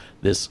 about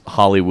this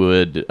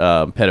Hollywood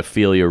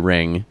pedophilia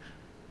ring,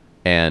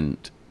 and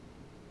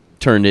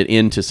turned it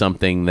into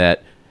something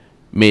that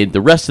made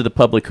the rest of the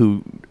public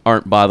who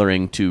aren't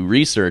bothering to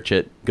research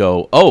it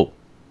go, oh,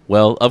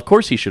 well, of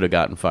course he should have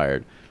gotten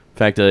fired. In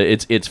fact,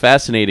 it's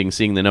fascinating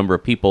seeing the number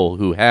of people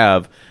who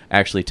have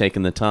actually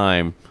taken the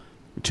time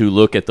to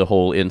look at the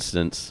whole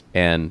instance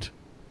and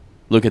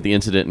look at the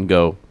incident and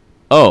go,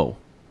 oh,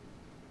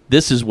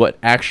 this is what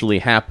actually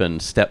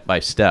happened step by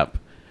step,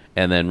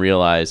 and then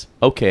realize,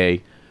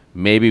 okay,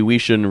 maybe we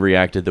shouldn't have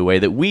reacted the way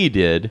that we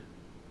did,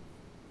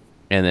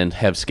 and then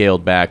have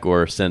scaled back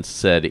or since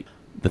said,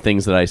 the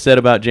things that I said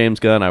about James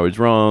Gunn, I was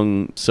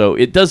wrong. So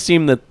it does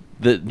seem that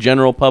the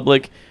general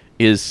public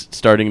is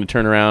starting to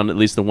turn around, at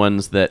least the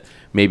ones that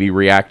maybe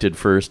reacted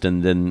first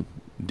and then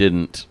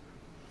didn't,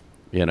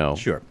 you know.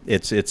 Sure.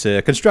 It's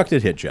a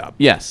constructed hit job.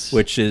 Yes.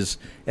 Which is,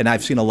 and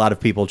I've seen a lot of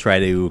people try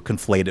to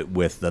conflate it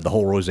with the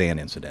whole Roseanne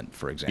incident,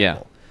 for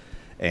example.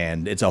 Yeah.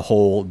 And it's a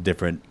whole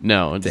different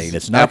thing.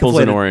 It's not apples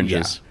and conflated.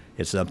 oranges. Yeah.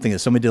 It's something that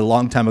somebody did a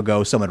long time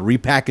ago. Someone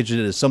repackaged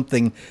it as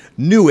something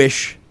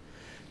newish,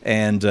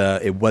 and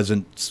it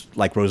wasn't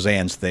like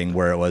Roseanne's thing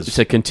where it was. It's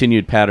a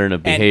continued pattern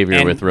of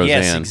behavior with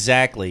Roseanne. Yes,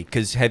 exactly.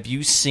 Because have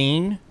you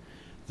seen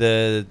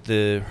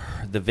the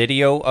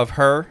video of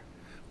her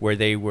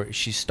where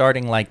she's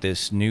starting like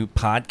this new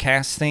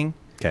podcast thing?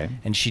 Okay.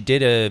 And she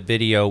did a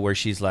video where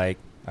she's like,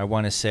 I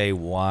want to say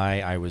why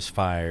I was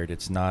fired.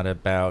 It's not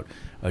about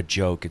a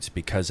joke. It's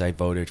because I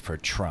voted for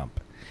Trump.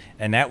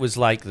 And that was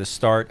like the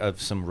start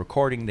of some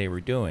recording they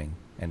were doing.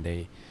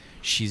 And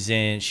she's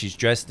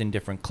dressed in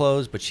different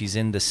clothes, but she's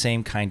in the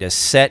same kind of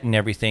set and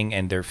everything.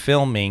 And they're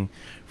filming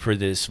for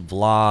this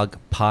vlog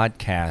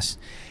podcast.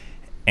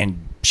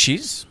 And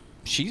she's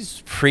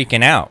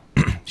freaking out.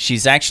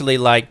 She's actually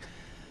like,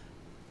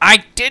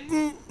 I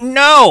didn't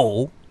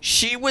know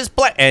she was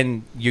black.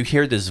 And you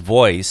hear this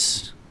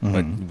voice.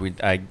 But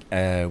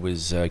I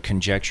was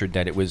conjectured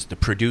that it was the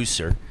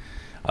producer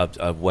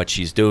of what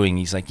she's doing.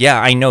 He's like, yeah,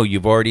 I know,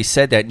 you've already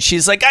said that. And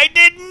she's like, I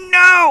didn't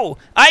know.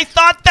 I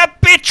thought the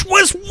bitch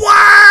was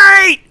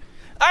white.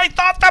 I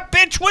thought the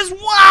bitch was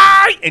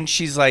white. And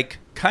she's like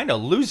kind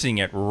of losing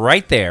it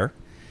right there.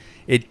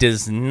 It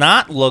does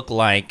not look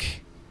like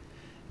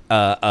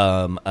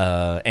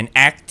an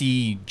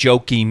acty,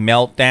 jokey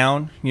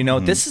meltdown. You know,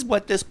 this is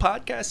what this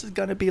podcast is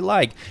going to be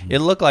like. It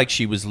looked like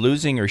she was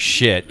losing her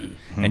shit,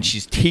 and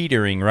she's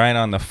teetering right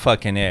on the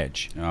fucking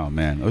edge. Oh,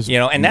 man. You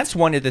know, and that's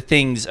one of the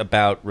things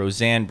about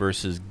Roseanne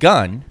versus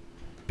Gunn,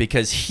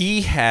 because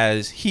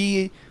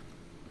it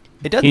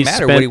doesn't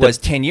matter what he was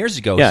 10 years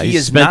ago. Yeah, he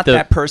is not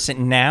that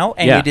person now,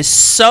 and it is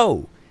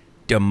so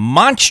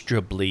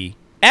demonstrably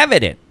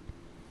evident.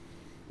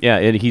 Yeah,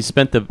 and he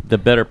spent the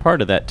better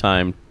part of that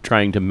time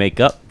trying to make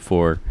up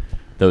for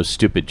those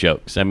stupid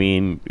jokes. I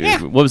mean,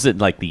 what was it,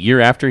 like the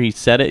year after he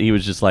said it? He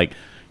was just like,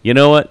 you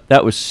know what?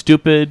 That was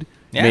stupid.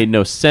 Made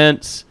no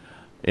sense.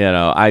 You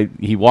know,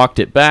 he walked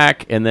it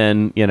back and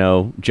then, you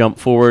know, jumped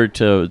forward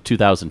to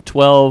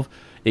 2012.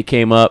 It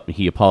came up.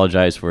 He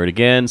apologized for it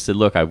again. Said,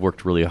 look, I've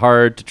worked really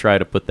hard to try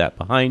to put that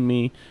behind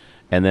me.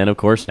 And then, of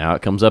course, now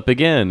it comes up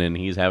again, and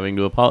he's having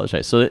to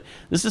apologize. So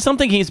this is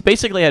something he's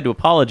basically had to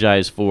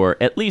apologize for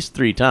at least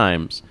 3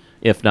 times,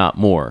 if not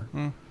more.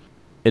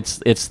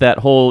 It's that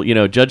whole, you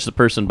know, judge the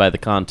person by the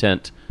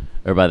content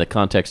or by the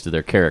context of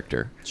their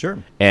character.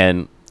 Sure.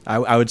 And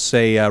I would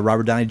say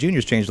Robert Downey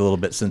Jr.'s changed a little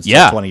bit since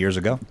 20 years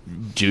ago.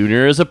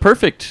 Jr. is a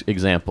perfect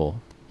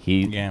example.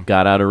 He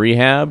got out of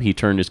rehab. He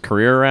turned his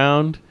career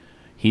around.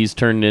 He's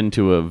turned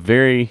into a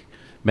very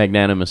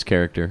magnanimous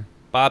character.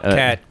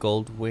 Bobcat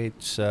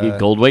Goldthwait's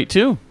Goldthwait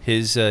too.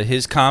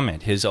 His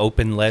comment, his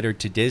open letter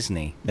to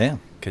Disney. Yeah,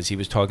 because he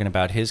was talking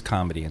about his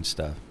comedy and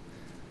stuff.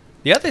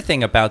 The other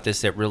thing about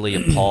this that really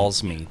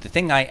appalls me, the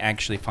thing I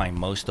actually find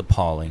most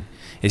appalling,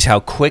 is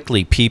how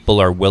quickly people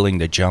are willing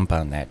to jump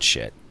on that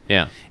shit.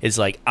 Yeah, it's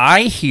like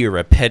I hear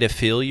a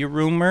pedophilia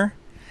rumor,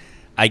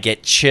 I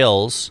get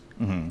chills,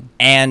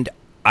 and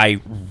I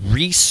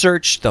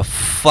research the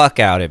fuck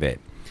out of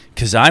it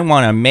because I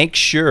want to make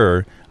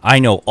sure I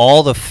know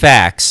all the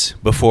facts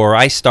before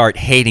I start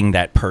hating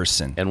that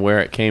person. And where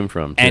it came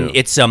from, too. And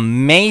it's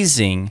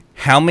amazing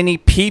how many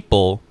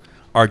people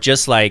are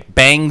just like,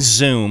 bang,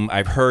 zoom,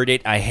 I've heard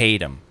it, I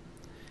hate him.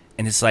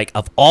 And it's like,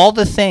 of all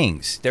the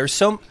things, there's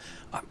so...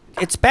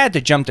 It's bad to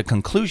jump to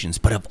conclusions,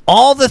 but of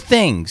all the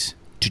things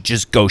to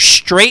just go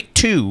straight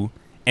to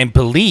and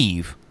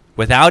believe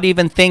without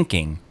even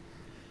thinking,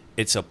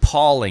 it's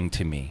appalling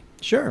to me.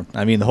 Sure.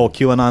 I mean, the whole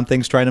QAnon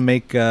thing's trying to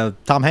make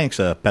Tom Hanks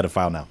a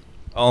pedophile now.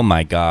 Oh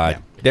my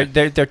God! Yeah.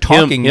 They're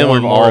talking more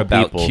and more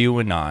about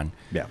QAnon.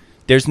 Yeah.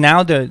 There's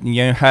now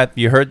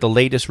you heard the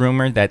latest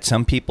rumor that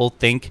some people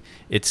think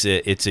it's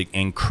an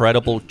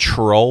incredible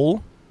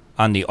troll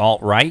on the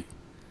alt-right.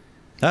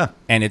 Huh.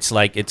 And it's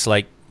like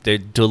the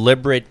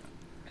deliberate,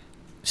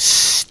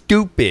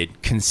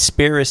 stupid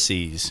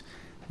conspiracies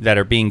that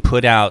are being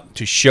put out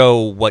to show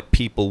what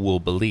people will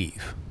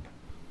believe.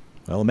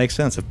 Well, it makes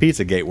sense if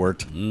Pizzagate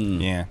worked.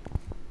 Yeah.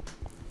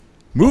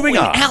 Moving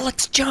on.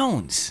 Alex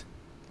Jones.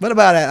 What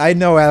about it? I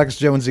know Alex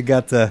Jones. He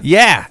got the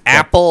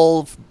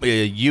Apple,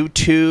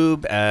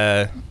 YouTube,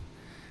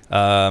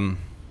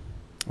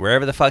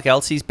 wherever the fuck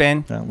else he's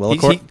been. Well,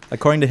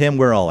 according to him,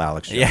 we're all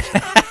Alex Jones.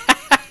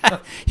 Yeah.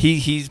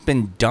 he's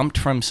been dumped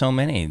from so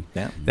many.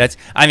 Yeah. That's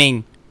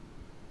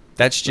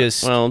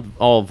just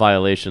all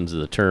violations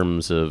of the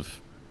terms of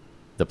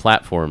the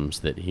platforms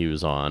that he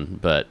was on,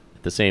 but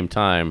at the same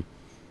time,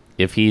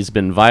 if he's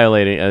been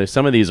violating,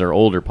 some of these are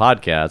older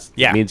podcasts.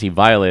 It means he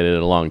violated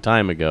it a long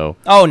time ago.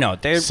 Oh no,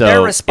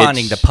 they're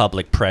responding to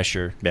public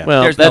pressure. Yeah.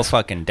 Well, there's no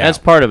fucking doubt. That's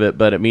part of it,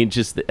 but it means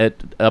just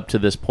up to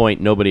this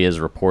point, nobody has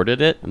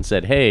reported it and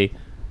said, "Hey,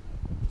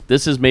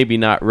 this is maybe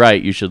not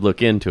right. You should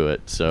look into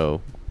it."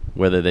 So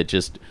whether they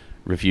just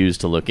refuse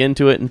to look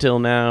into it until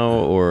now,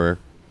 or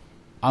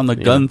on the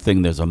gun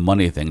thing, there's a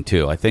money thing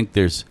too. I think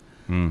there's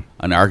an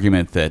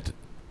argument that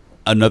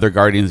another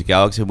Guardians of the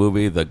Galaxy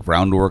movie, the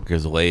groundwork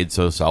is laid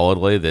so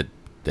solidly that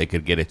they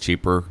could get a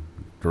cheaper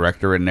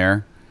director in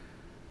there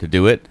to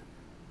do it,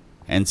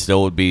 and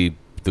still would be,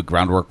 the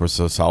groundwork was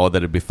so solid that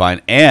it'd be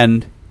fine.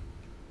 And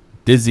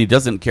Disney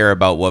doesn't care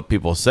about what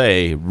people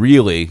say,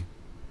 really,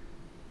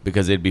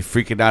 because they'd be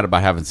freaking out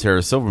about having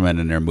Sarah Silverman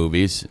in their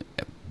movies,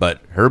 but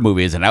her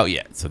movie isn't out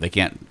yet, so they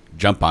can't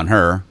jump on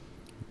her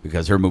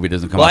because her movie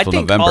doesn't come out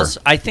until November.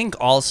 I think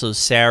also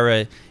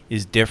Sarah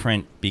is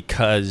different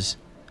because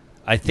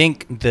I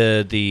think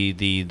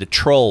the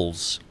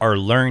trolls are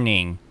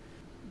learning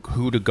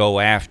to go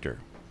after,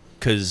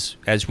 because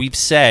as we've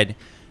said,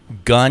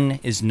 Gunn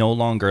is no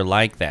longer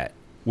like that.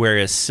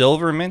 Whereas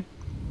Silverman,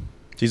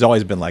 She's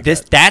always been like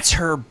that. that's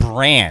her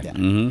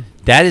brand.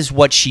 That is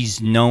what she's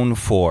known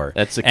for.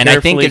 That's a and I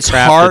carefully think it's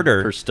crafted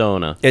harder.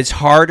 persona. It's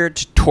harder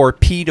to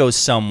torpedo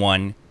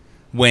someone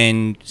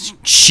when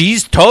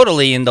she's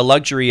totally in the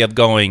luxury of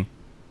going,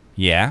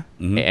 yeah.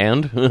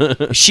 And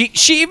She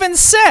even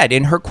said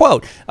in her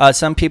quote,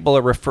 some people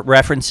are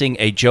referencing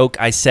a joke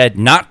I said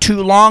not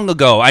too long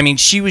ago. I mean,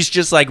 she was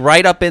just like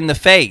right up in the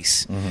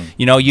face.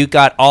 You know, you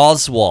got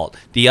Oswald,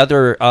 the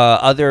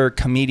other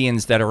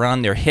comedians that are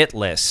on their hit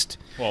list.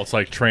 Well, it's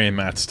like Trey and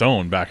Matt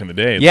Stone back in the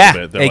day. Yeah,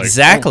 They're like,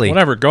 exactly. "Oh,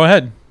 whatever, go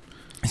ahead.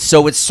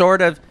 So it's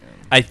sort of,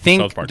 I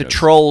think South Park the does.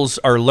 trolls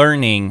are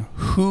learning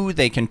who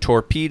they can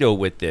torpedo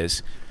with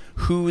this,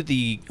 who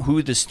the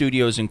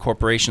studios and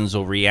corporations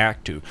will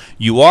react to.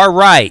 You are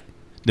right.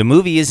 The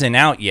movie isn't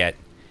out yet,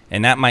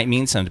 and that might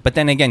mean something. But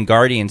then again,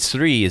 Guardians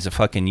 3 is a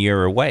fucking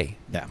year away.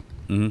 Yeah.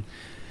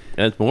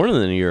 it's more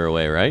than a year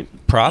away, right?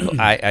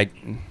 I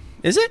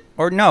is it?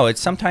 Or no, it's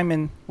sometime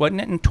in,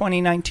 wasn't it in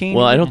 2019?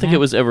 Well, I don't think it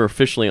was ever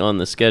officially on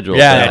the schedule.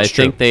 Yeah, but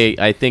that's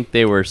I think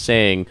they were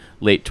saying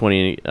late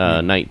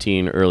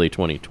 2019, early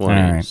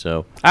 2020. All right.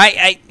 So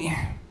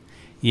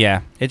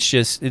yeah, it's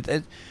just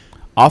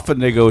Often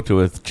they go to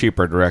a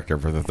cheaper director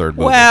for the third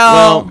movie.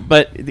 well,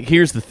 but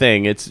here's the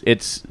thing: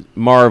 it's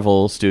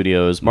Marvel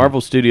Studios. Marvel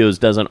Studios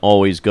doesn't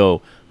always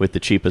go with the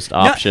cheapest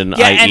option,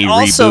 yeah, i.e., and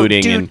also,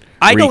 rebooting dude, and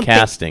I don't think-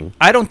 recasting.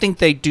 I don't think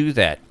they do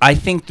that. I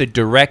think the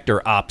director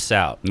opts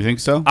out. you think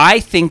so? I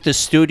think the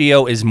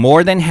studio is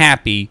more than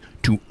happy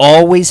to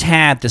always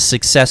have the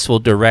successful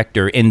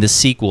director in the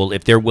sequel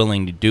if they're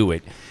willing to do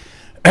it.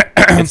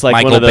 It's like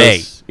Michael one of Bay.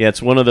 those. Yeah,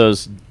 it's one of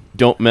those.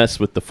 Don't mess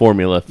with the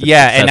formula. If it's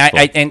Yeah, and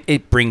successful. and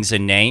it brings a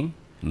name.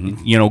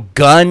 You know,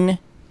 Gunn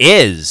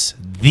is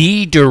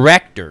the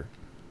director,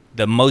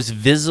 the most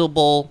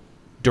visible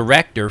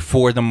director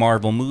for the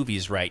Marvel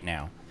movies right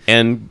now.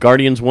 And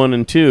Guardians 1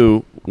 and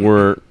 2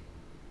 were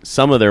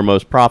some of their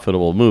most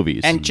profitable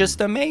movies. And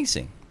just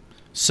amazing.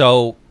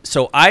 So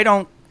I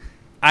don't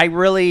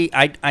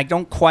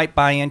quite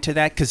buy into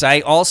that, because I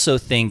also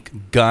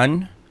think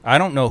Gunn, I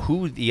don't know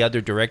who the other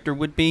director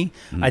would be.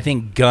 I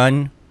think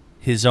Gunn,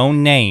 his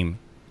own name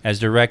as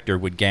director,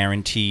 would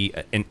guarantee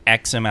an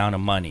X amount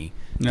of money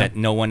that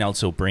no one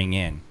else will bring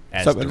in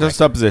as Just director.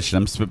 supposition.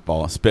 I'm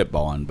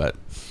spitballing, but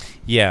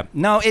Yeah.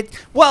 No,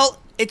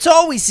 it's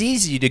always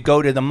easy to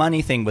go to the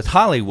money thing with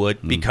Hollywood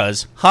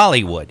because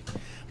Hollywood.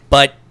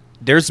 But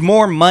there's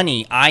more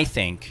money, I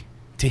think,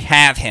 to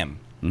have him,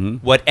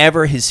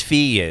 whatever his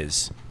fee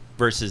is,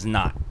 versus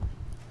not.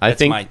 I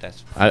think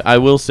I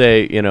will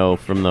say,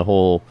 from the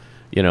whole,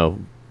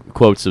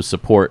 quotes of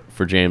support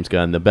for James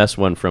Gunn, the best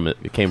one from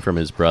it came from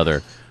his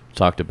brother.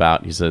 Talked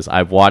about, he says,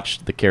 I've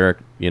watched the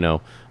character,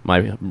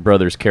 my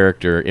brother's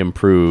character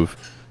improve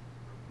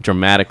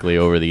dramatically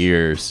over the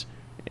years,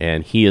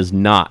 and he is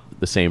not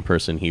the same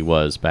person he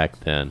was back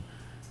then,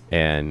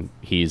 and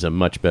he's a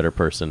much better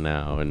person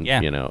now. And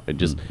it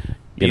just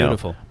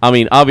Beautiful. I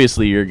mean,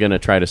 obviously you're going to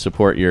try to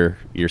support your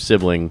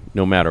sibling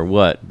no matter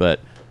what, but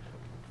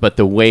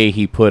the way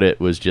he put it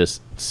was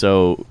just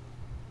so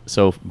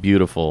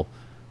beautiful.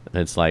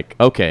 It's like,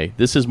 okay,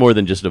 this is more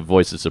than just a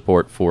voice of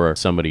support for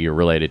somebody you're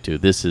related to.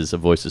 This is a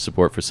voice of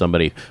support for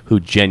somebody who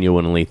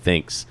genuinely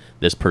thinks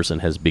this person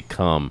has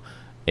become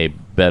a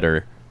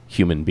better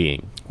human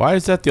being. why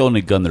is that the only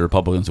gun the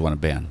Republicans want to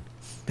ban?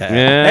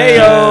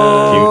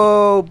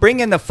 Hey-o! Bring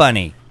in the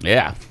funny.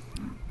 Yeah.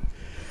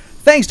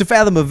 Thanks to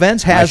Fathom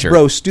Events,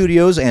 Hasbro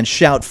Studios, and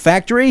Shout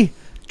Factory,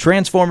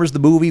 Transformers the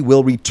movie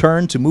will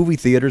return to movie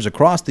theaters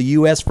across the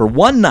U.S. for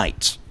one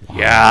night.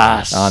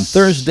 Yes. On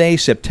Thursday,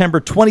 September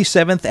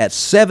 27th at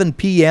 7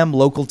 p.m.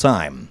 local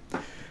time.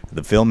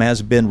 The film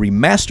has been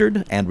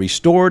remastered and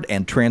restored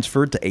and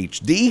transferred to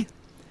HD.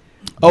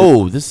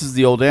 Oh, this is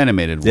the old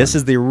animated one. This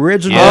is the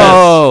original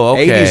Oh,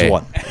 okay. 80s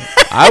one.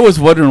 I was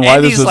wondering why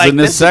Andy's this was like, in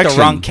this is section.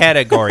 the wrong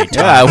category.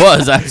 Tom. Yeah, I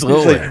was,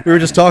 absolutely. We were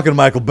just talking to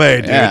Michael Bay,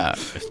 dude. Yeah.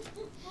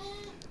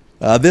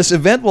 This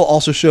event will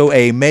also show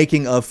a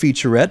making of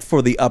featurette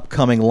for the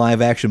upcoming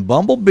live-action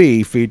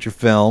Bumblebee feature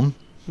film.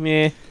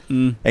 Meh.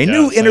 A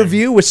new same.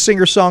 interview with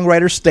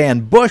singer-songwriter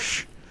Stan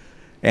Bush,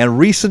 and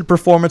recent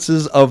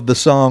performances of the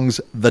songs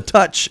The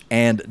Touch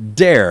and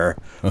Dare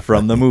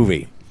from the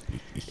movie.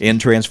 In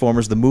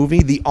Transformers the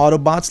movie, the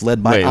Autobots,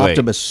 led by Wait.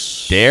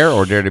 Optimus... Dare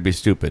or Dare to be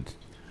Stupid?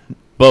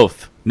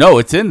 Both. No,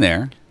 it's in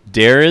there.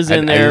 Dare is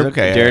in there.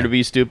 okay, Dare yeah. to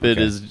be Stupid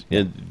Okay. is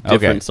a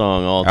different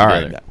song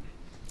altogether. right.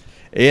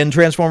 In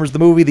Transformers the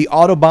movie, the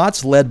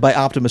Autobots, led by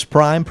Optimus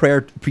Prime,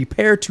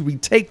 prepare to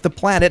retake the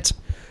planet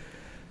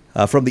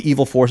from the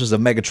evil forces of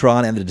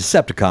Megatron and the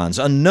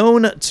Decepticons.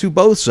 Unknown to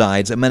both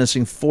sides, a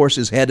menacing force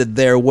is headed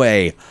their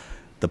way.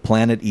 The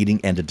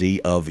planet-eating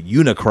entity of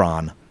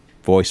Unicron,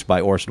 voiced by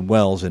Orson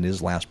Welles in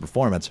his last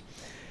performance.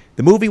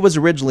 The movie was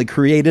originally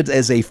created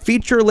as a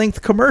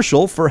feature-length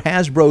commercial for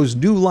Hasbro's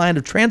new line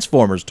of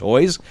Transformers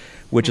toys,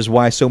 which is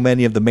why so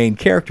many of the main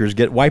characters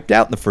get wiped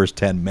out in the first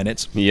 10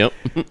 minutes, Yep.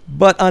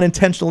 but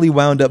unintentionally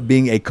wound up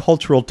being a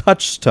cultural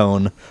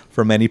touchstone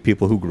for many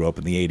people who grew up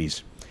in the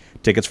 80s.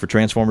 Tickets for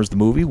Transformers the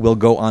movie will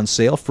go on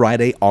sale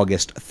Friday,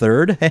 August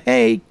 3rd.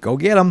 Hey, go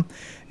get them.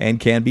 And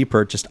can be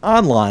purchased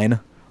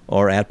online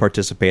or at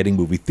participating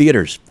movie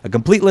theaters. A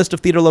complete list of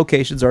theater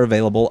locations are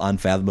available on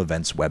Fathom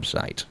Events'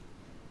 website.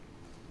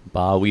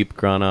 Ba weep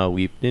grana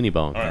weep ninny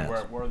bong. All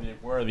right,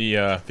 where are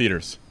the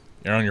theaters?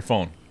 You're on your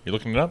phone. You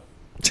looking it up?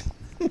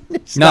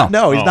 He's No.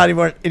 he's not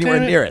anywhere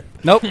near it.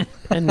 Nope.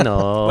 And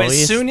no. But as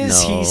yes, soon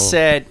as no. he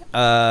said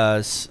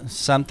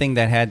something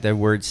that had the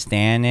word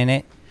Stan in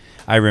it,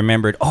 I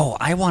remembered,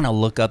 I want to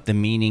look up the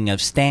meaning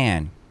of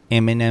Stan.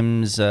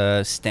 Eminem's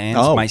stands,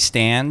 Oh. my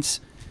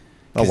stands.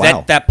 Oh, 'Cause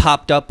wow. that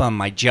popped up on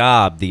my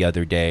job the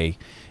other day.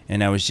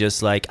 And I was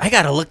just like, I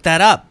got to look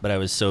that up. But I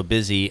was so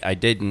busy, I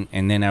didn't.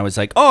 And then I was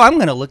like, I'm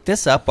going to look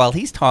this up while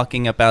he's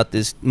talking about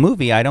this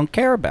movie I don't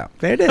care about.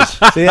 There it is.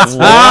 See, that's,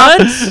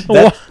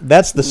 What?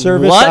 that's the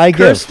service What, I give.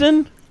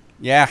 Kirsten?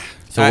 Yeah.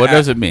 So what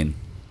does it mean?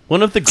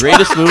 One of the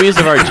greatest movies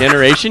of our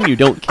generation you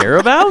don't care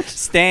about?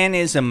 Stan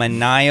is a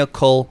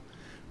maniacal,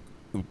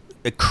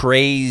 a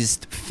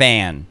crazed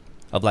fan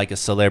of like a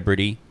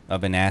celebrity,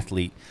 of an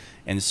athlete.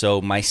 And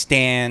so my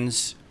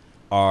stans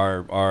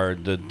are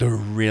the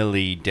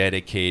really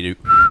dedicated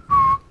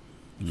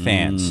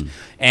fans.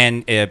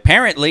 And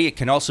apparently it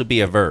can also be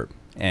a verb,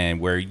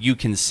 and where you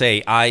can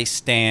say, I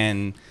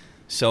stan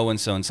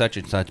so-and-so and such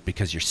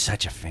because you're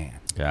such a fan.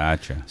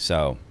 Gotcha.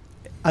 So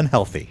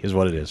Unhealthy is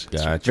what it is.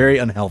 It's Gotcha. very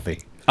unhealthy.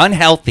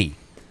 unhealthy.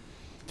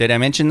 Did I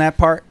mention that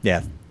part?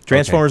 Yeah.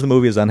 Transformers the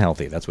movie is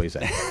unhealthy. That's what he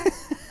said.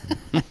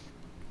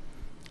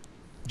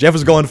 Jeff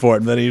was going for it,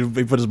 and then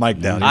he put his mic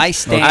down. I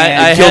stand.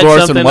 I killed had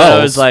Orson something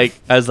Welles. I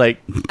was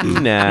like,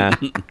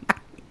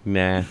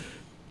 nah.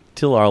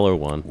 Till Arlo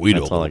won. We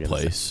That's know all I the gotta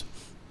say. place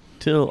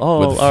Till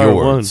with Arlo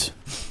won. fjords.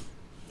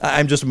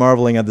 I'm just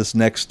marveling at this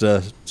next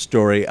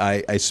story.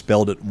 I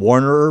spelled it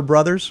Warner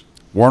Brothers.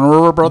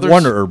 Warner Brothers.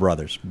 Warner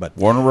Brothers. But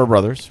Warner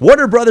Brothers.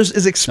 Warner Brothers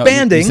is No,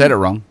 expanding. you said it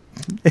wrong.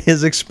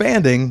 Is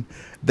expanding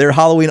their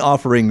Halloween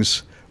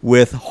offerings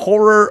with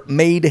Horror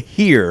Made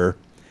Here,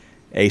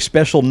 a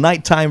special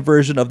nighttime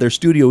version of their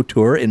studio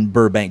tour in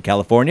Burbank,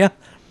 California.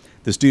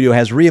 The studio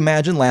has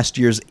reimagined last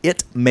year's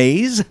It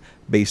Maze,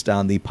 based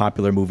on the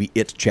popular movie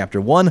It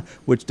Chapter 1,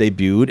 which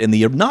debuted in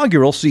the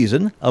inaugural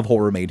season of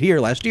Horror Made Here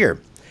last year.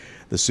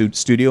 The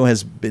studio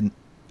has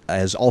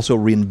also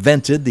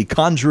reinvented the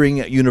Conjuring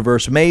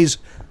universe maze.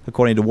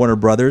 According to Warner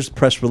Brothers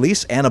press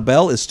release,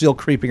 Annabelle is still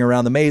creeping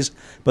around the maze,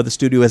 but the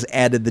studio has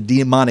added the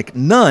demonic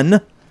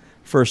nun,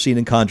 first seen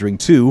in Conjuring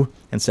 2,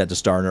 and set to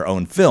star in her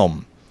own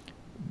film,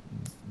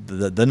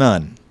 The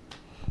Nun,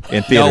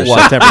 in theaters one.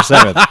 September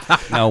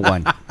 7th. No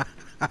one.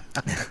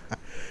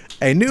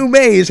 A new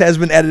maze has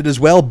been added as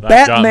well, got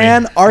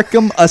Batman me.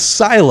 Arkham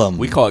Asylum.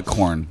 We call it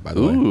corn, by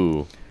the way.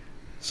 Ooh.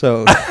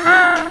 So,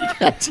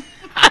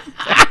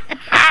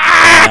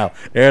 wow,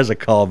 there's a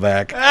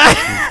callback.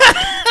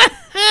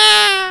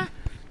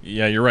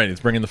 Yeah, you're right.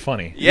 It's bringing the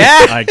funny.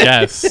 Yeah. I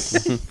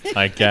guess.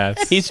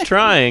 He's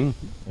trying.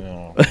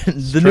 Oh.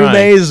 The new trying.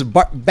 maze,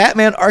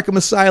 Batman Arkham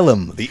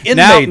Asylum. The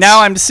inmates.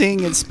 Now I'm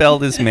seeing it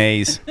spelled as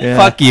maze. Yeah.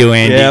 Fuck you,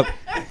 Andy. Yep.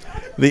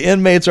 The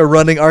inmates are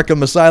running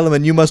Arkham Asylum,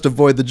 and you must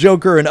avoid the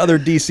Joker and other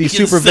DC can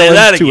say supervillains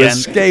that to again.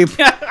 escape.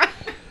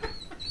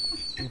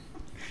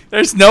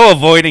 There's no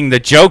avoiding the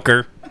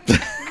Joker.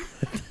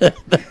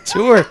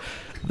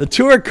 The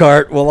tour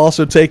cart will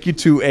also take you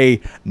to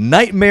a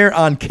Nightmare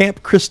on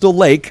Camp Crystal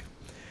Lake,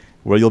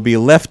 where you'll be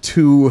left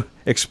to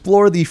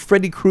explore the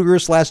Freddy Krueger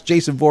 /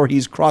 Jason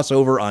Voorhees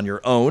crossover on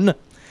your own.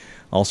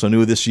 Also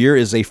new this year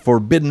is a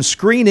forbidden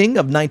screening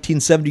of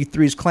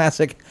 1973's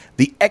classic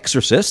The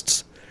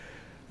Exorcists.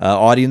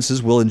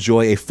 Audiences will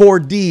enjoy a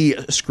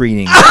 4D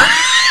screening.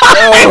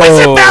 I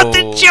was about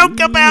to joke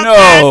about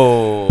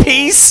No. that.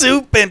 Pea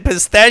soup and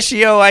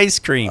pistachio ice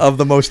cream. of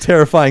the most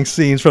terrifying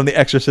scenes from The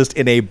Exorcist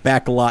in a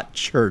backlot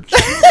church.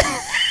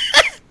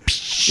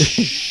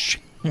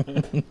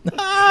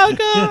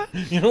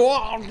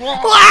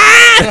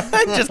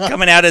 Just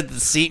coming out of the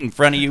seat in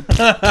front of you.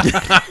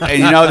 And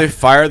you know how they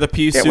fire the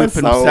pea soup and was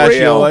so pistachio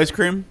real. ice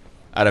cream?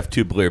 Out of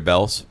tubular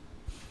bells.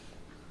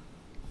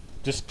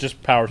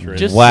 Just power through it.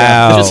 Just,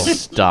 Wow.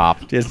 Just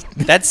stop. Just-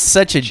 That's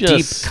such a Just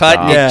deep cut. stop.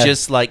 And Yeah. it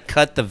just like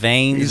cut the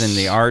veins and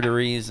the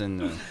arteries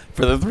and.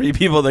 For the 3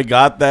 people that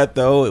got that,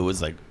 though, it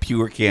was like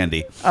pure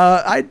candy.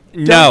 I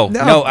No,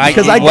 don't- no,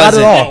 because I it got it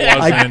wasn't. all. It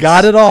I wasn't.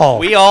 got it all.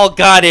 We all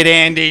got it,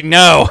 Andy.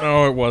 No.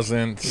 No, it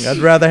wasn't. I'd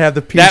rather have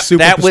the pea That, soup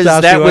that and was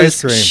pistachio that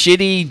ice was cream.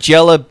 shitty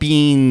Jell-O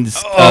beans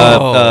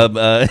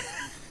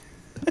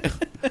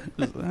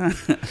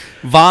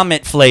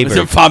vomit It's a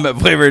flavor. vomit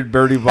flavored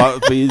birdie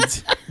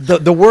beans.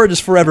 The word is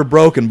forever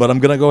broken, but I'm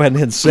going to go ahead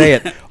and say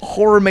it.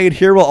 Horror Made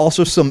Here will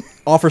also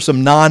offer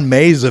some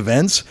non-maze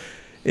events,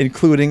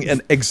 including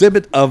an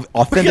exhibit of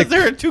authentic.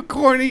 Because they're too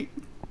corny.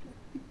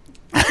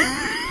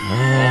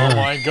 Oh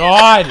my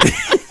God!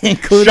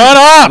 including Shut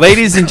up!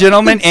 Ladies and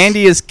gentlemen,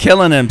 Andy is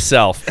killing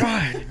himself.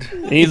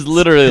 He's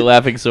literally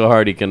laughing so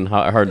hard he can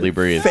hardly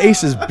breathe.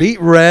 face is beet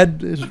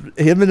red.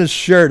 Him and his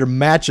shirt are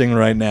matching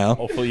right now.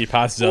 Hopefully he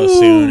passes out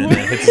soon and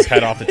then hits his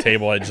head off the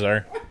table edge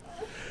there.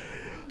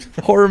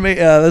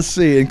 Let's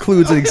see.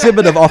 Includes an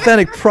exhibit of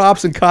authentic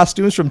props and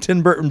costumes from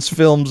Tim Burton's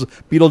films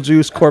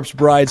Beetlejuice, Corpse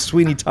Bride,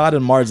 Sweeney Todd,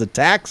 and Mars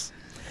Attacks.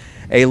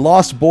 A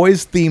Lost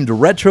Boys themed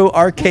retro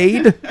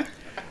arcade.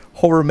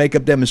 Horror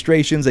makeup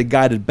demonstrations. A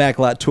guided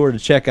backlot tour to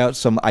check out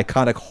some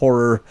iconic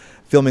horror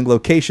filming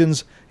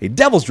locations. A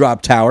Devil's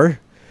Drop Tower.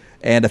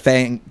 And a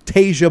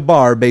Fantasia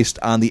bar based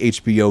on the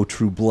HBO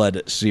True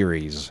Blood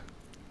series.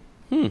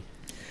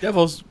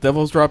 Devil's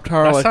Drop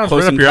Tower. That like sounds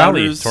Close right up your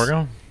alley, Encounters.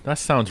 Torgo. That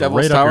sounds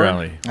Devil's right up your Tower?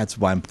 alley. That's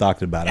why I'm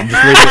talking about it. I'm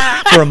just reading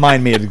it to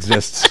remind me it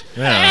exists.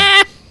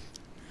 Yeah.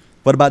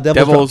 What about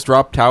Devil's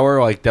Drop Tower,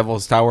 like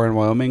Devil's Tower in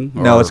Wyoming?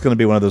 No, Or- it's going to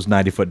be one of those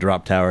 90-foot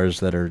drop towers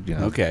that are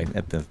Okay.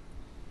 at the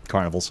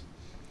carnivals.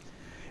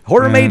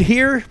 Horror Made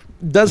Here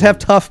does have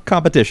tough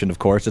competition, of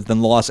course. It's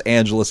in the Los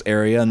Angeles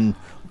area, and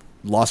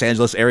Los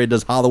Angeles area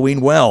does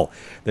Halloween well.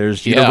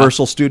 There's Yeah.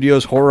 Universal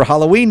Studios Horror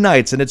Halloween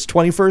Nights in its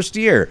 21st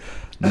year.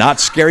 Not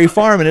Scary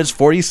Farm in its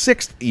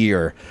 46th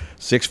year.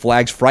 Six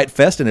Flags Fright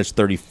Fest in its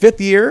 35th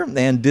year.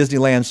 And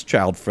Disneyland's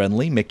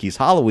child-friendly Mickey's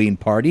Halloween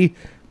Party,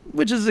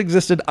 which has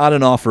existed on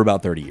and off for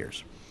about 30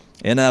 years.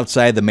 And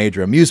outside the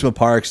major amusement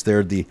parks, there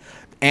are the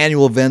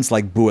annual events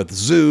like Booth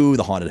Zoo,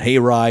 the Haunted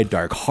Hayride,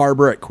 Dark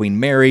Harbor at Queen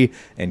Mary,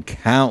 and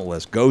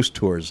countless ghost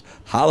tours,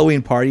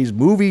 Halloween parties,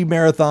 movie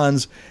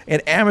marathons,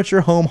 and amateur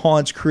home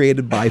haunts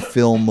created by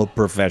film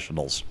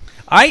professionals.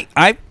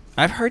 I've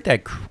heard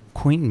that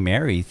Queen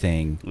Mary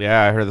thing.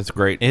 Yeah, I heard that's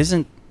great.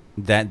 Isn't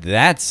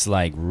that's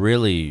like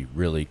really,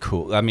 really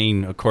cool. I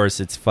mean, of course,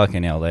 it's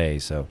fucking LA,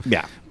 so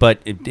Yeah. but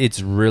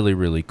it's really,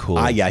 really cool.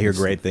 Yeah, I hear It's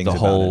great things The about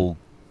whole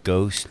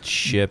ghost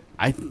ship.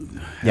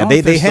 Yeah,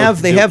 they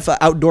have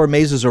outdoor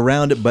mazes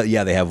around it, but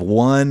yeah, they have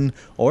one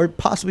or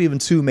possibly even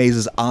two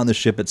mazes on the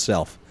ship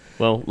itself.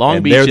 Well, Long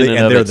And Beach they're in the- and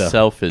and of they're the-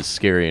 itself is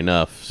scary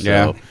enough. So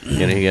Yeah.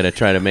 you gotta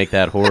try to make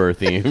that horror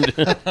themed.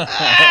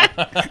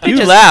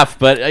 You laugh,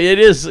 but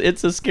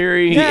it's a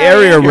scary The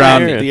area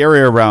around area. the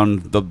area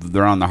around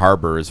the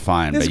harbor is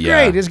fine. It's but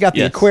yeah. great. It's got the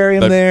Yes.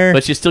 aquarium But- there.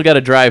 But you still got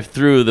to drive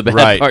through the bad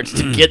Right. parts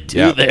to get to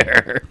Yeah.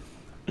 there.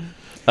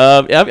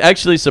 I'm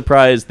actually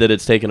surprised that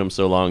it's taken them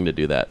so long to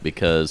do that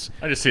because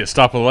I just see a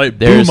stop of the light.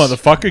 There's- Boo,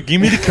 motherfucker. Give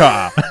me the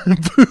car.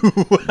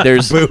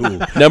 there's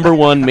number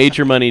one,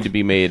 major money to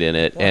be made in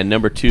it, and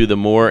number two, the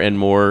more and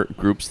more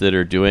groups that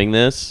are doing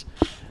this,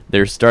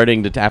 they're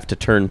starting to have to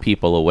turn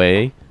people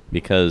away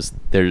because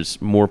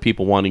there's more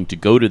people wanting to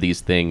go to these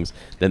things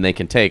than they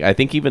can take. I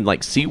think even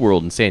like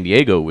SeaWorld in San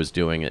Diego was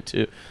doing it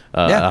too,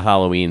 Yeah. a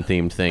Halloween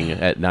themed thing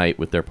at night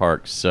with their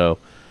parks. So,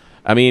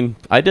 I mean,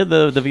 I did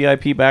the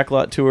VIP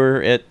backlot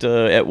tour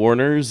at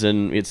Warner's,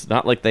 and it's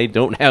not like they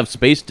don't have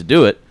space to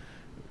do it.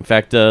 In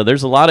fact,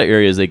 there's a lot of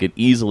areas they could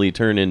easily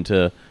turn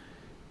into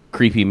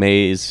creepy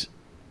maze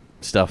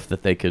stuff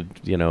that they could,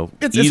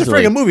 it's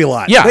easily. a friggin' movie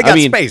lot. Yeah, they got I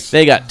mean, space.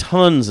 They got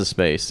tons of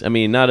space. I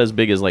mean, not as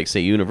big as like say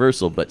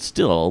Universal, but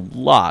still a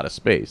lot of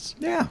space.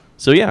 yeah.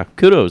 So yeah,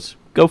 kudos,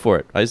 go for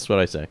it. That's what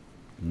I say.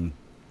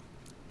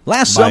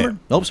 Last My- summer.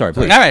 Oh, sorry.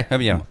 Please. All right,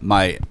 yeah.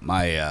 My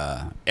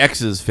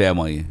ex's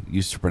family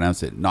used to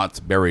pronounce it Knott's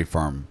Berry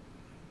Farm.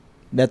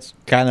 That's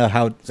kind of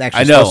how it's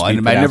actually. I know. supposed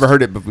to be I never pronounced.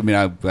 heard it, but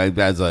I mean,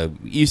 as a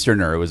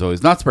Easterner, it was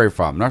always Knott's Berry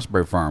Farm, Knott's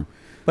Berry Farm.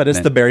 But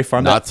it's the berry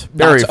farm. Knott's that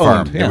Berry Knott's Farm.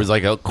 owned, yeah. There was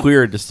like a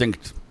clear,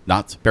 distinct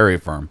Knott's Berry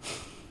Farm.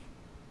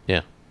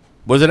 Yeah.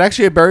 Was it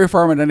actually a berry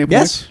farm at any point?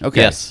 Yes.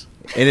 Okay. Yes.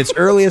 in its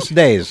earliest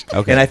days.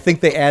 Okay. And I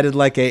think they added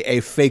like a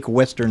fake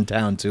Western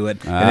town to it,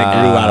 and it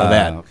grew out of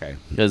that. Okay.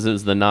 Because it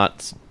was the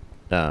Knott's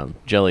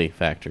jelly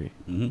factory,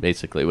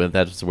 basically. Well,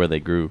 that's where they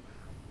grew.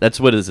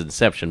 That's what is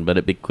inception, but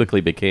it quickly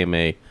became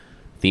a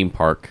theme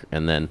park,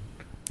 and then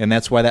And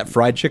that's why that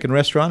fried chicken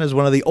restaurant is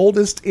one of the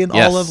oldest in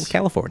all of Yes.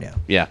 California.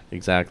 yeah,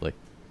 exactly.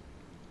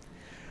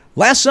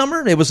 Last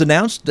summer, it was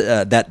announced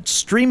that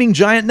streaming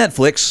giant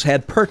Netflix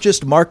had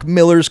purchased Mark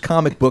Millar's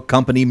comic book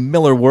company,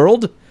 Miller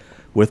World,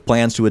 with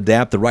plans to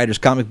adapt the writer's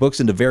comic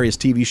books into various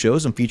TV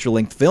shows and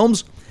feature-length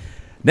films.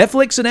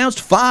 Netflix announced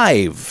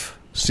 5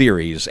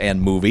 series and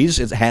movies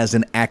it has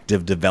in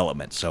active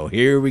development. So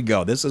here we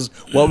go. This is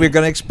what we're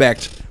going to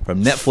expect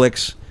from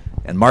Netflix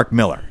and Mark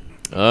Miller.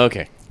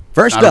 Okay.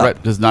 First Not a up.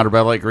 red, does not a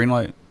red light, green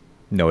light?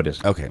 No, it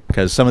isn't. Okay.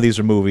 Because some of these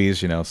are movies,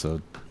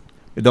 so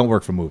it don't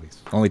work for movies.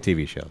 Only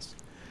TV shows.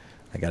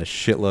 I got a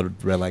shitload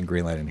of red light and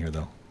green light in here,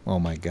 though. Oh,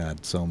 my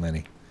God. So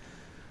many.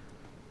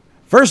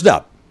 First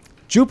up,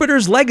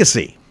 Jupiter's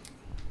Legacy.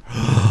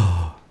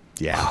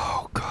 Yeah.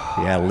 Oh,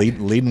 God. Yeah,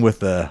 leading with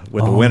the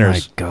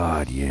winners. Oh, my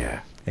God,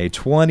 yeah. A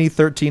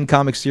 2013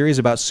 comic series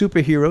about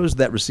superheroes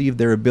that received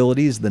their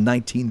abilities in the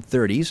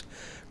 1930s.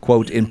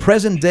 Quote, in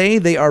present day,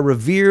 they are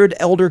revered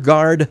elder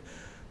guard,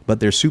 but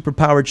their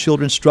superpowered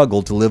children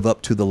struggle to live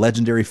up to the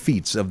legendary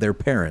feats of their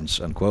parents,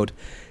 unquote.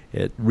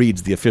 It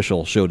reads the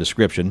official show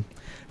description.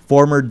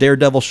 Former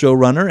Daredevil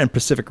showrunner and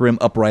Pacific Rim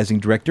Uprising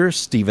director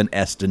Stephen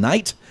S.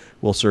 DeKnight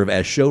will serve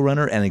as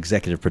showrunner and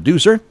executive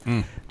producer.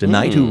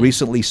 DeKnight, who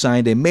recently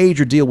signed a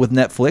major deal with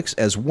Netflix,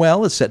 as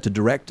well, is set to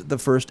direct the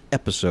first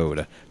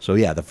episode. So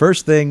yeah, the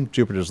first thing,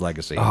 Jupiter's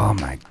Legacy. Oh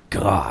my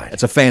God!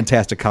 It's a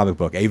fantastic comic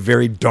book, a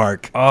very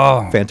dark,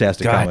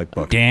 fantastic God comic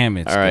book. Damn,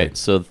 it's All right. good.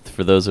 So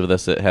for those of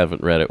us that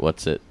haven't read it,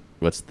 what's the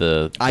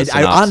I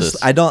synopsis?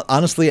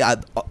 honestly,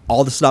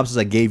 all the synopsis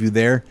I gave you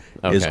there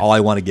is Okay. all I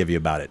want to give you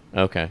about it.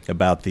 Okay.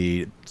 About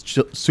the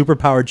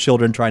superpowered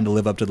children trying to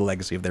live up to the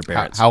legacy of their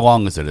parents. How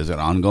long is it? Is it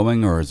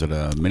ongoing or is it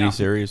a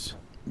miniseries?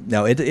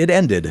 No, it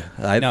ended.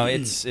 No,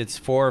 it's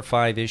 4 or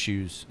 5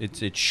 issues.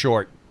 It's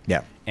short,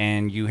 Yeah.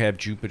 and you have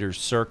Jupiter's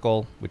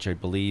Circle, which I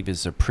believe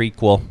is a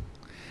prequel.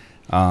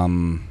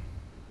 But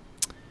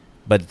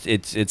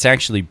it's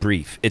actually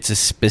brief. It's a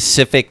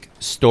specific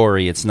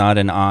story. It's not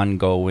an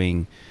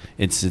ongoing.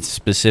 It's a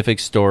specific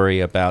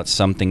story about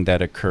something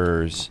that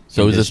occurs.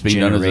 So in is this being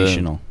done as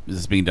generational? is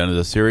this being done as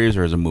a series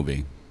or as a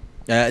movie?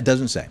 It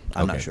doesn't say.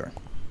 I'm not Okay. sure.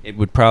 It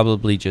would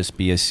probably just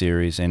be a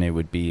series, and it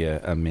would be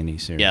a mini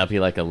series. Yeah, it'd be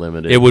like a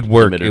limited. It would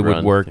work. limited It would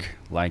run. work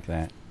like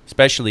that,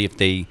 especially if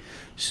they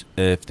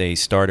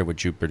started with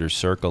Jupiter's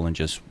Circle and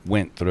just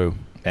went through.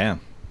 Yeah.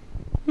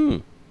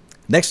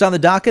 Next on the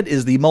docket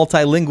is the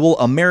multilingual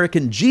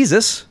American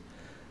Jesus,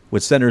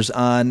 which centers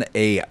on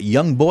a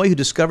young boy who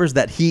discovers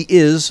that he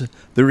is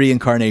the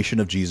reincarnation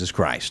of Jesus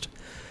Christ.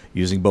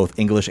 Using both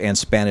English and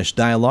Spanish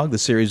dialogue, the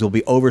series will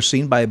be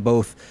overseen by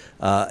both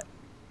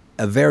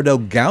Everardo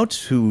Gout,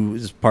 who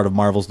is part of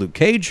Marvel's Luke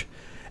Cage,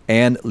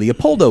 and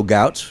Leopoldo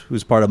Gout,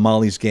 who's part of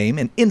Molly's Game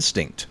and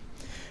Instinct.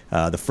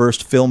 The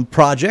first film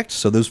project,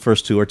 so those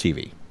first two are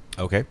TV.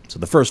 Okay. So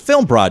the first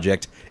film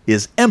project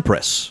is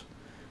Empress,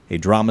 a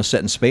drama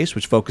set in space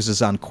which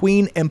focuses on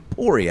Queen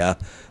Emporia,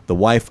 the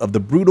wife of the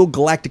brutal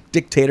galactic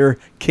dictator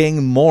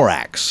King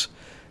Morax.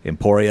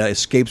 Emporia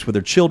escapes with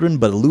her children,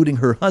 but eluding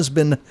her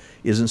husband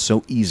isn't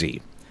so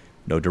easy.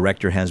 No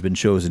director has been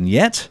chosen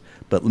yet,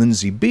 but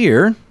Lindsay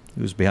Beer,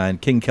 who's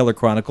behind King Keller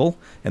Chronicle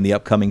and the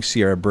upcoming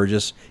Sierra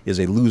Burgess is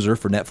a Loser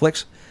for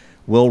Netflix,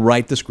 will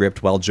write the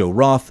script while Joe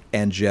Roth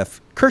and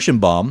Jeff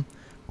Kirschenbaum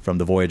from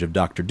The Voyage of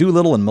Dr.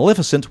 Dolittle and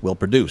Maleficent will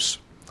produce.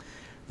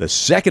 The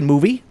second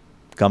movie,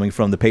 coming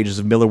from the pages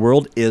of Miller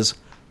World, is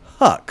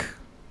Huck.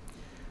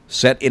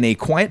 Set in a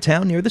quiet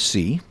town near the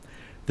sea,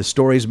 the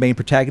story's main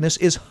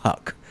protagonist is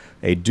Huck,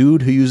 a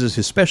dude who uses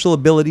his special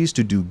abilities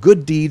to do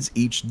good deeds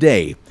each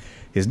day.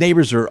 His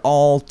neighbors are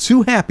all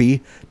too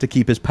happy to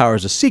keep his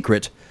powers a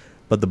secret,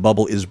 but the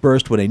bubble is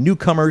burst when a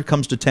newcomer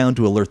comes to town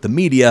to alert the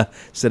media,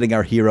 setting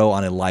our hero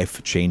on a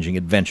life-changing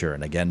adventure.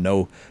 And again,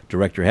 no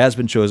director has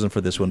been chosen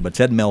for this one, but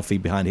Ted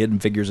Melfi, behind Hidden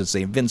Figures at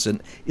St.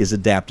 Vincent, is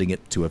adapting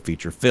it to a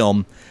feature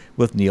film,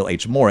 with Neil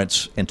H.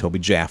 Moritz and Toby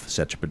Jaffe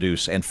set to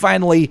produce. And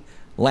finally,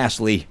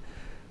 lastly,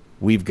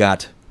 we've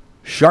got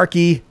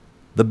Sharky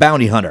the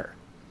Bounty Hunter,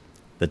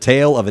 the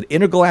tale of an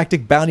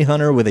intergalactic bounty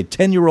hunter with a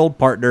 10-year-old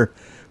partner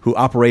who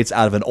operates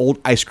out of an old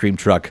ice cream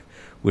truck,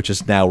 which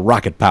is now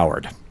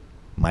rocket-powered.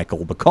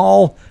 Michael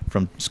Bacall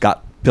from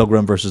Scott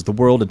Pilgrim vs. the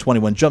World and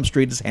 21 Jump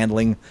Street is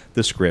handling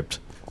the script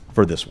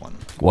for this one.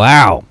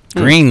 Wow.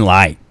 Green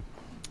light.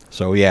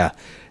 So yeah,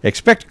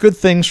 expect good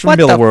things from What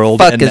the Millarworld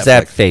fuck and is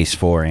that Netflix. face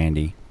for,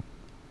 Andy?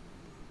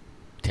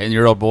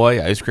 10-year-old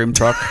boy, ice cream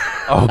truck.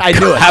 I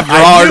knew it. After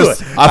I all, knew our,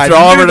 it. after I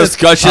all of knew our this.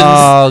 discussions,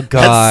 Oh, that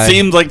God.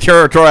 seems like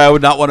territory I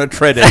would not want to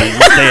tread in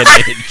this day and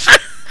age.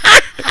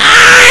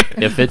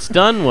 If it's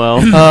done well,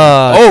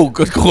 Oh,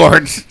 good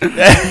lord!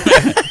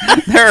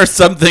 There are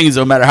some things,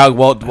 no matter how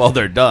well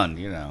they're done,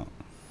 you know.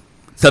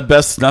 It's the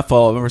best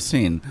snuffle I've ever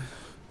seen.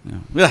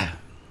 Yeah.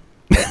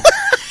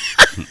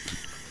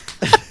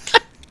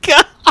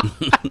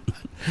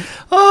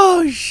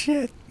 Oh,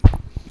 shit.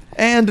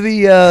 And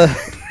the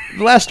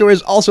last story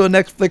is also a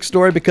Netflix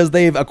story because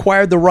they've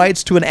acquired the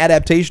rights to an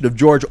adaptation of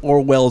George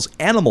Orwell's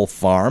Animal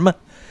Farm.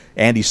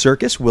 Andy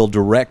Serkis will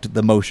direct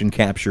the motion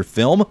capture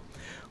film.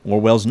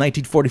 Orwell's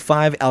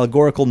 1945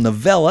 allegorical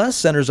novella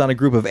centers on a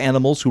group of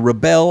animals who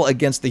rebel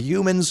against the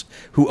humans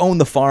who own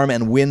the farm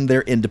and win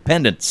their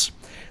independence.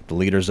 The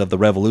leaders of the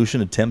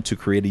revolution attempt to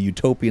create a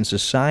utopian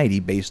society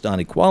based on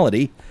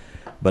equality,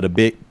 but a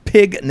big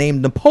pig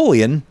named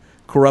Napoleon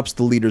corrupts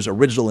the leader's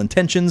original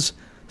intentions,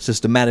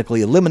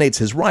 systematically eliminates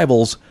his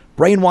rivals,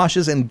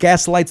 brainwashes and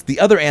gaslights the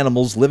other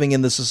animals living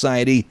in the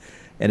society,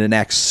 and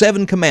enacts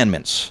 7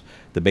 commandments,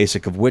 the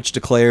basic of which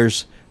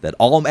declares that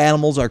all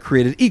animals are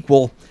created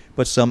equal,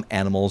 but some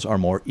animals are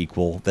more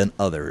equal than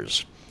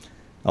others.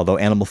 Although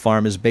Animal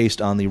Farm is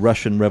based on the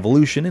Russian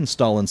Revolution and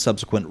Stalin's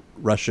subsequent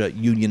Russia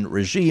Union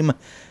regime,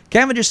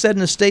 Cavendish said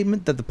in a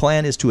statement that the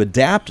plan is to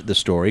adapt the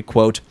story,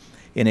 quote,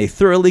 in a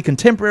thoroughly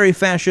contemporary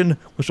fashion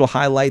which will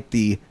highlight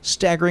the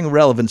staggering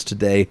relevance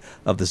today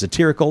of the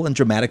satirical and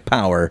dramatic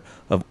power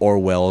of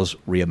Orwell's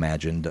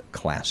reimagined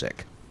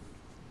classic.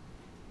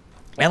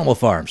 Animal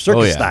Farm,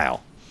 circus Oh, yeah.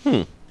 style.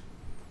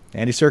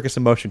 Andy Serkis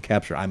and motion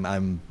capture.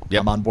 I'm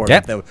Yep. I'm on board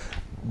Yep. with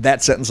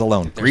that sentence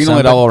alone. Green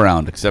light all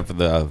around, except for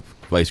the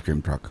ice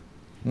cream truck.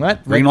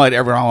 What? Green light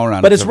everyone all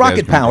around. But it's except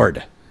rocket guys.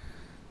 powered.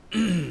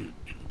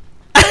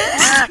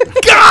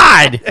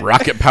 God!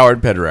 Rocket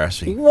powered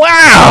pederasty.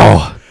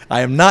 Wow!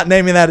 I am not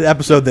naming that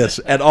episode this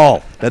at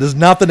all. That is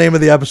not the name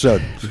of the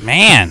episode.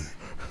 Man.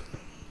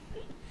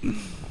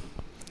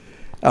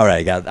 All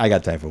right, I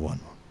got time for one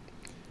more.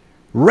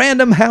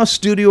 Random House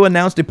Studio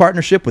announced a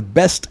partnership with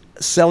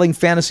best-selling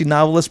fantasy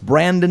novelist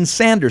Brandon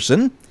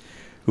Sanderson,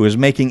 who is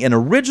making an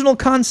original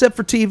concept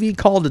for TV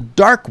called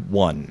Dark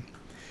One.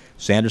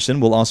 Sanderson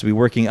will also be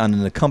working on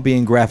an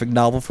accompanying graphic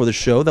novel for the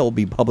show that will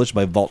be published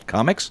by Vault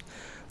Comics.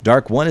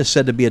 Dark One is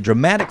said to be a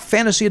dramatic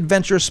fantasy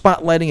adventure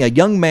spotlighting a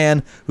young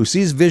man who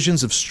sees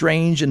visions of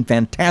strange and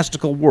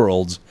fantastical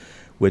worlds,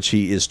 which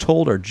he is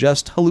told are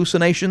just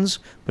hallucinations,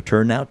 but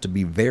turn out to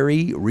be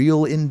very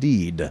real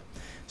indeed.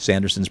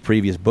 Sanderson's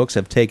previous books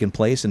have taken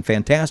place in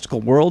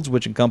fantastical worlds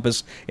which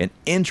encompass an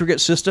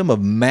intricate system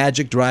of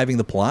magic driving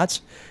the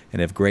plots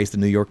and have graced the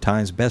New York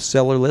Times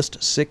bestseller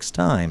list 6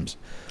 times.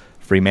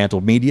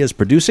 Fremantle Media is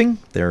producing.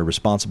 They're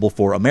responsible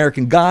for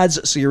American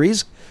Gods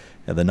series,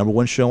 and the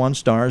 #1 show on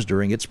Starz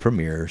during its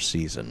premiere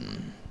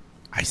season.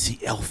 I see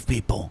elf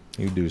people.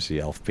 You do see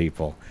elf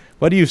people.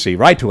 What do you see?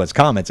 Write to us.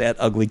 Comments at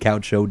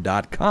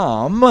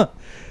uglycouchshow.com.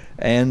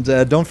 And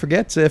don't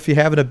forget, if you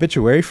have an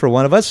obituary for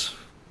one of us,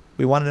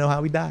 we want to know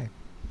how we die.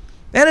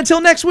 And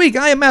until next week,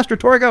 I am Master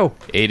Torgo.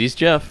 80s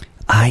Jeff.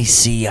 I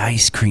see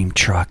ice cream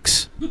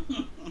trucks.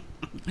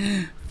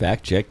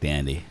 Fact checked,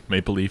 Andy.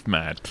 Maple Leaf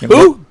Matt.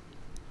 Who?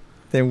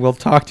 Then we'll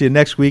talk to you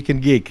next week in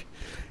Geek.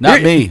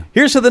 Not me.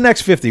 Here's to the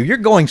next 50. You're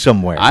going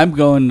somewhere. I'm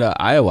going to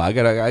Iowa. I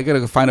gotta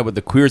go find out what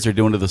the queers are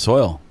doing to the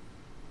soil.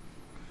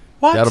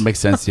 What? That'll make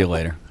sense to you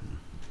later.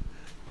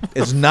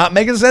 It's not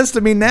making sense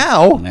to me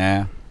now.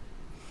 Nah.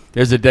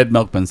 There's a Dead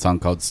Milkman song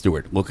called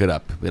Stewart. Look it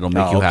up. It'll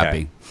make Oh, you okay.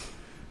 happy.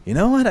 You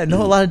know what? I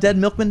know a lot of Dead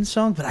Milkman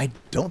songs, but I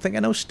don't think I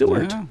know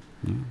Stewart.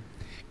 Yeah.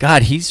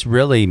 God, he's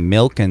really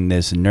milking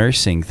this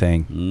nursing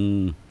thing.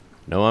 Mm,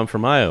 No, I'm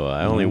from Iowa.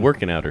 I only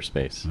work in outer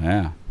space.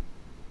 yeah.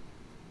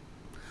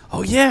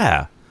 Oh,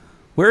 yeah.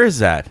 Where is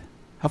that?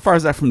 How far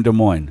is that from Des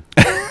Moines?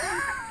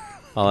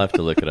 I'll have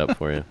to look it up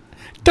for you.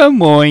 Des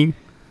Moines.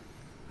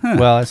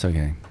 Well, that's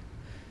okay.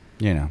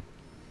 You know.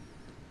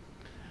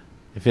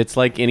 If it's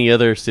like any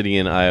other city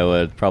in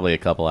Iowa, probably a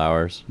couple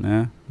hours.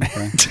 Yeah.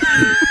 Okay.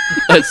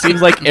 It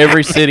seems like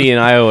every city in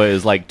Iowa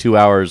is like 2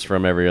 hours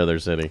from every other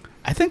city.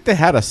 I think they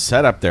had a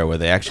setup there where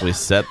they actually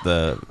set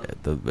the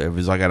it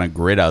was like on a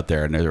grid out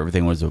there, and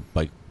everything was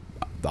like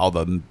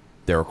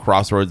there were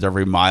crossroads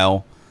every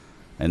mile,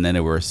 and then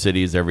there were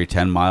cities every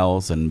 10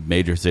 miles and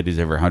major cities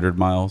every 100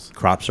 miles.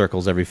 Crop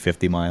circles every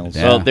 50 miles.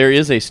 Yeah. Well, there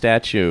is a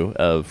statue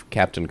of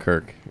Captain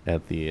Kirk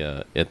at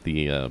the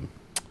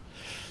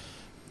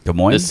Des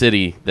Moines. the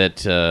city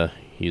that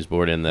he's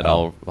born in. That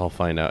Oh. I'll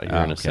find out here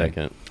Oh, in a okay.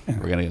 second.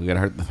 We're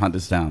gonna hunt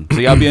this down. So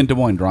yeah, I'll be in Des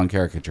Moines drawing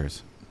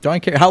caricatures. Don't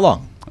care. How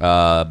long?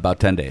 About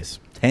 10 days.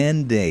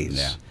 10 days.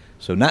 Yeah.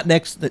 So not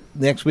next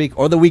week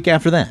or the week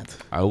after that.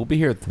 I will be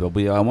here.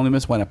 I'll only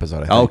miss one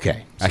episode. I think.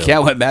 Okay. I So-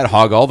 can't let Matt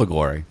hog all the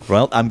glory.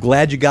 Well, I'm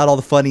glad you got all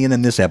the funny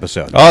in this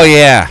episode. Oh,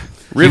 yeah.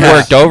 Riv Yeah.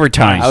 worked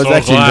overtime. I was So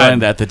actually glad, enjoying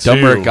that. The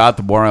dumber too. it got,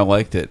 the more I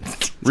liked it.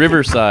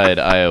 Riverside,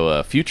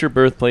 Iowa, future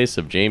birthplace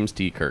of James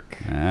T. Kirk.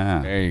 Ah.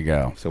 There you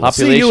go. So we'll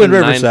see Population you in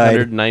Riverside.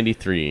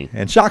 993.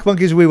 And Shock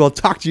Monkeys, we will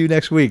talk to you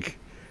next week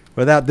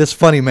without this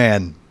funny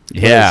man.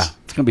 Yeah.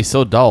 It's gonna be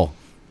so dull.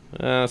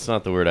 That's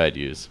not the word I'd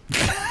use.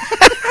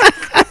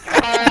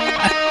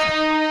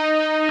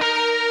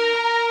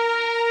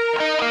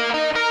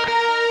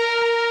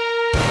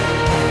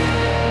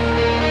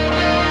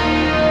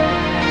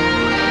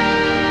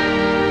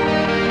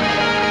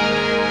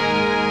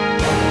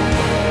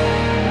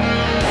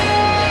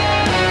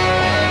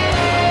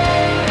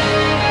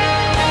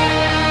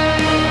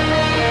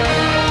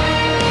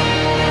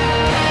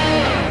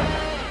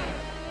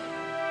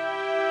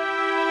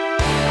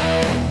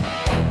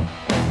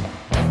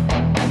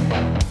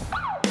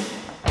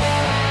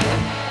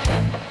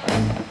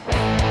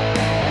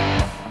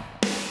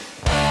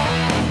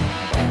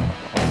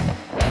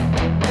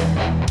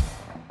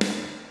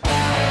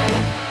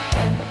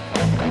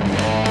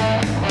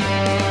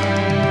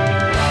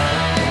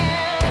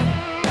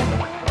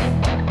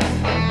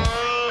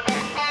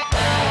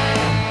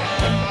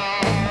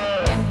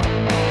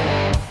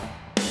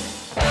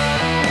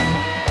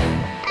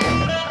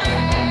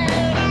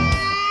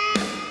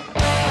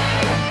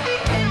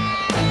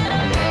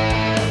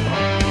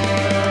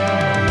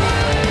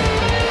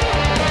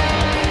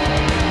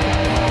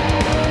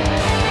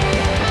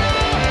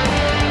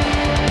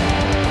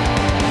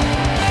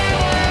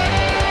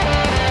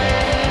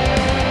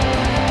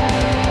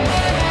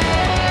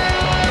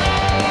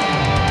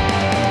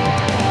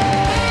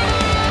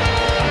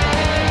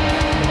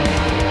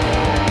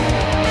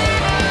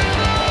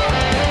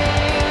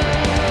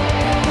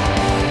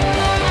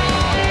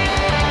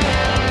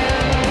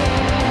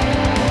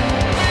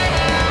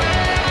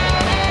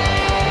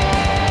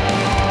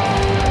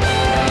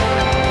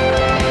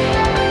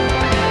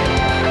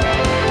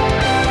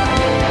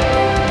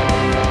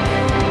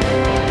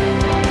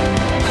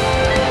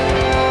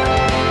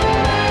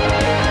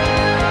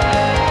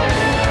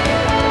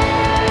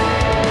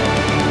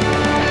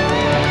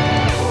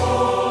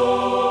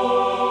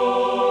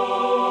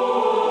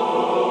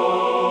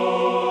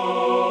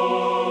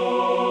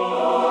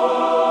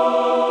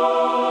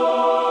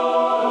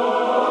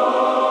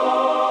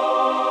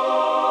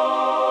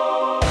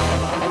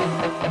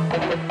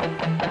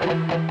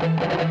 Bye.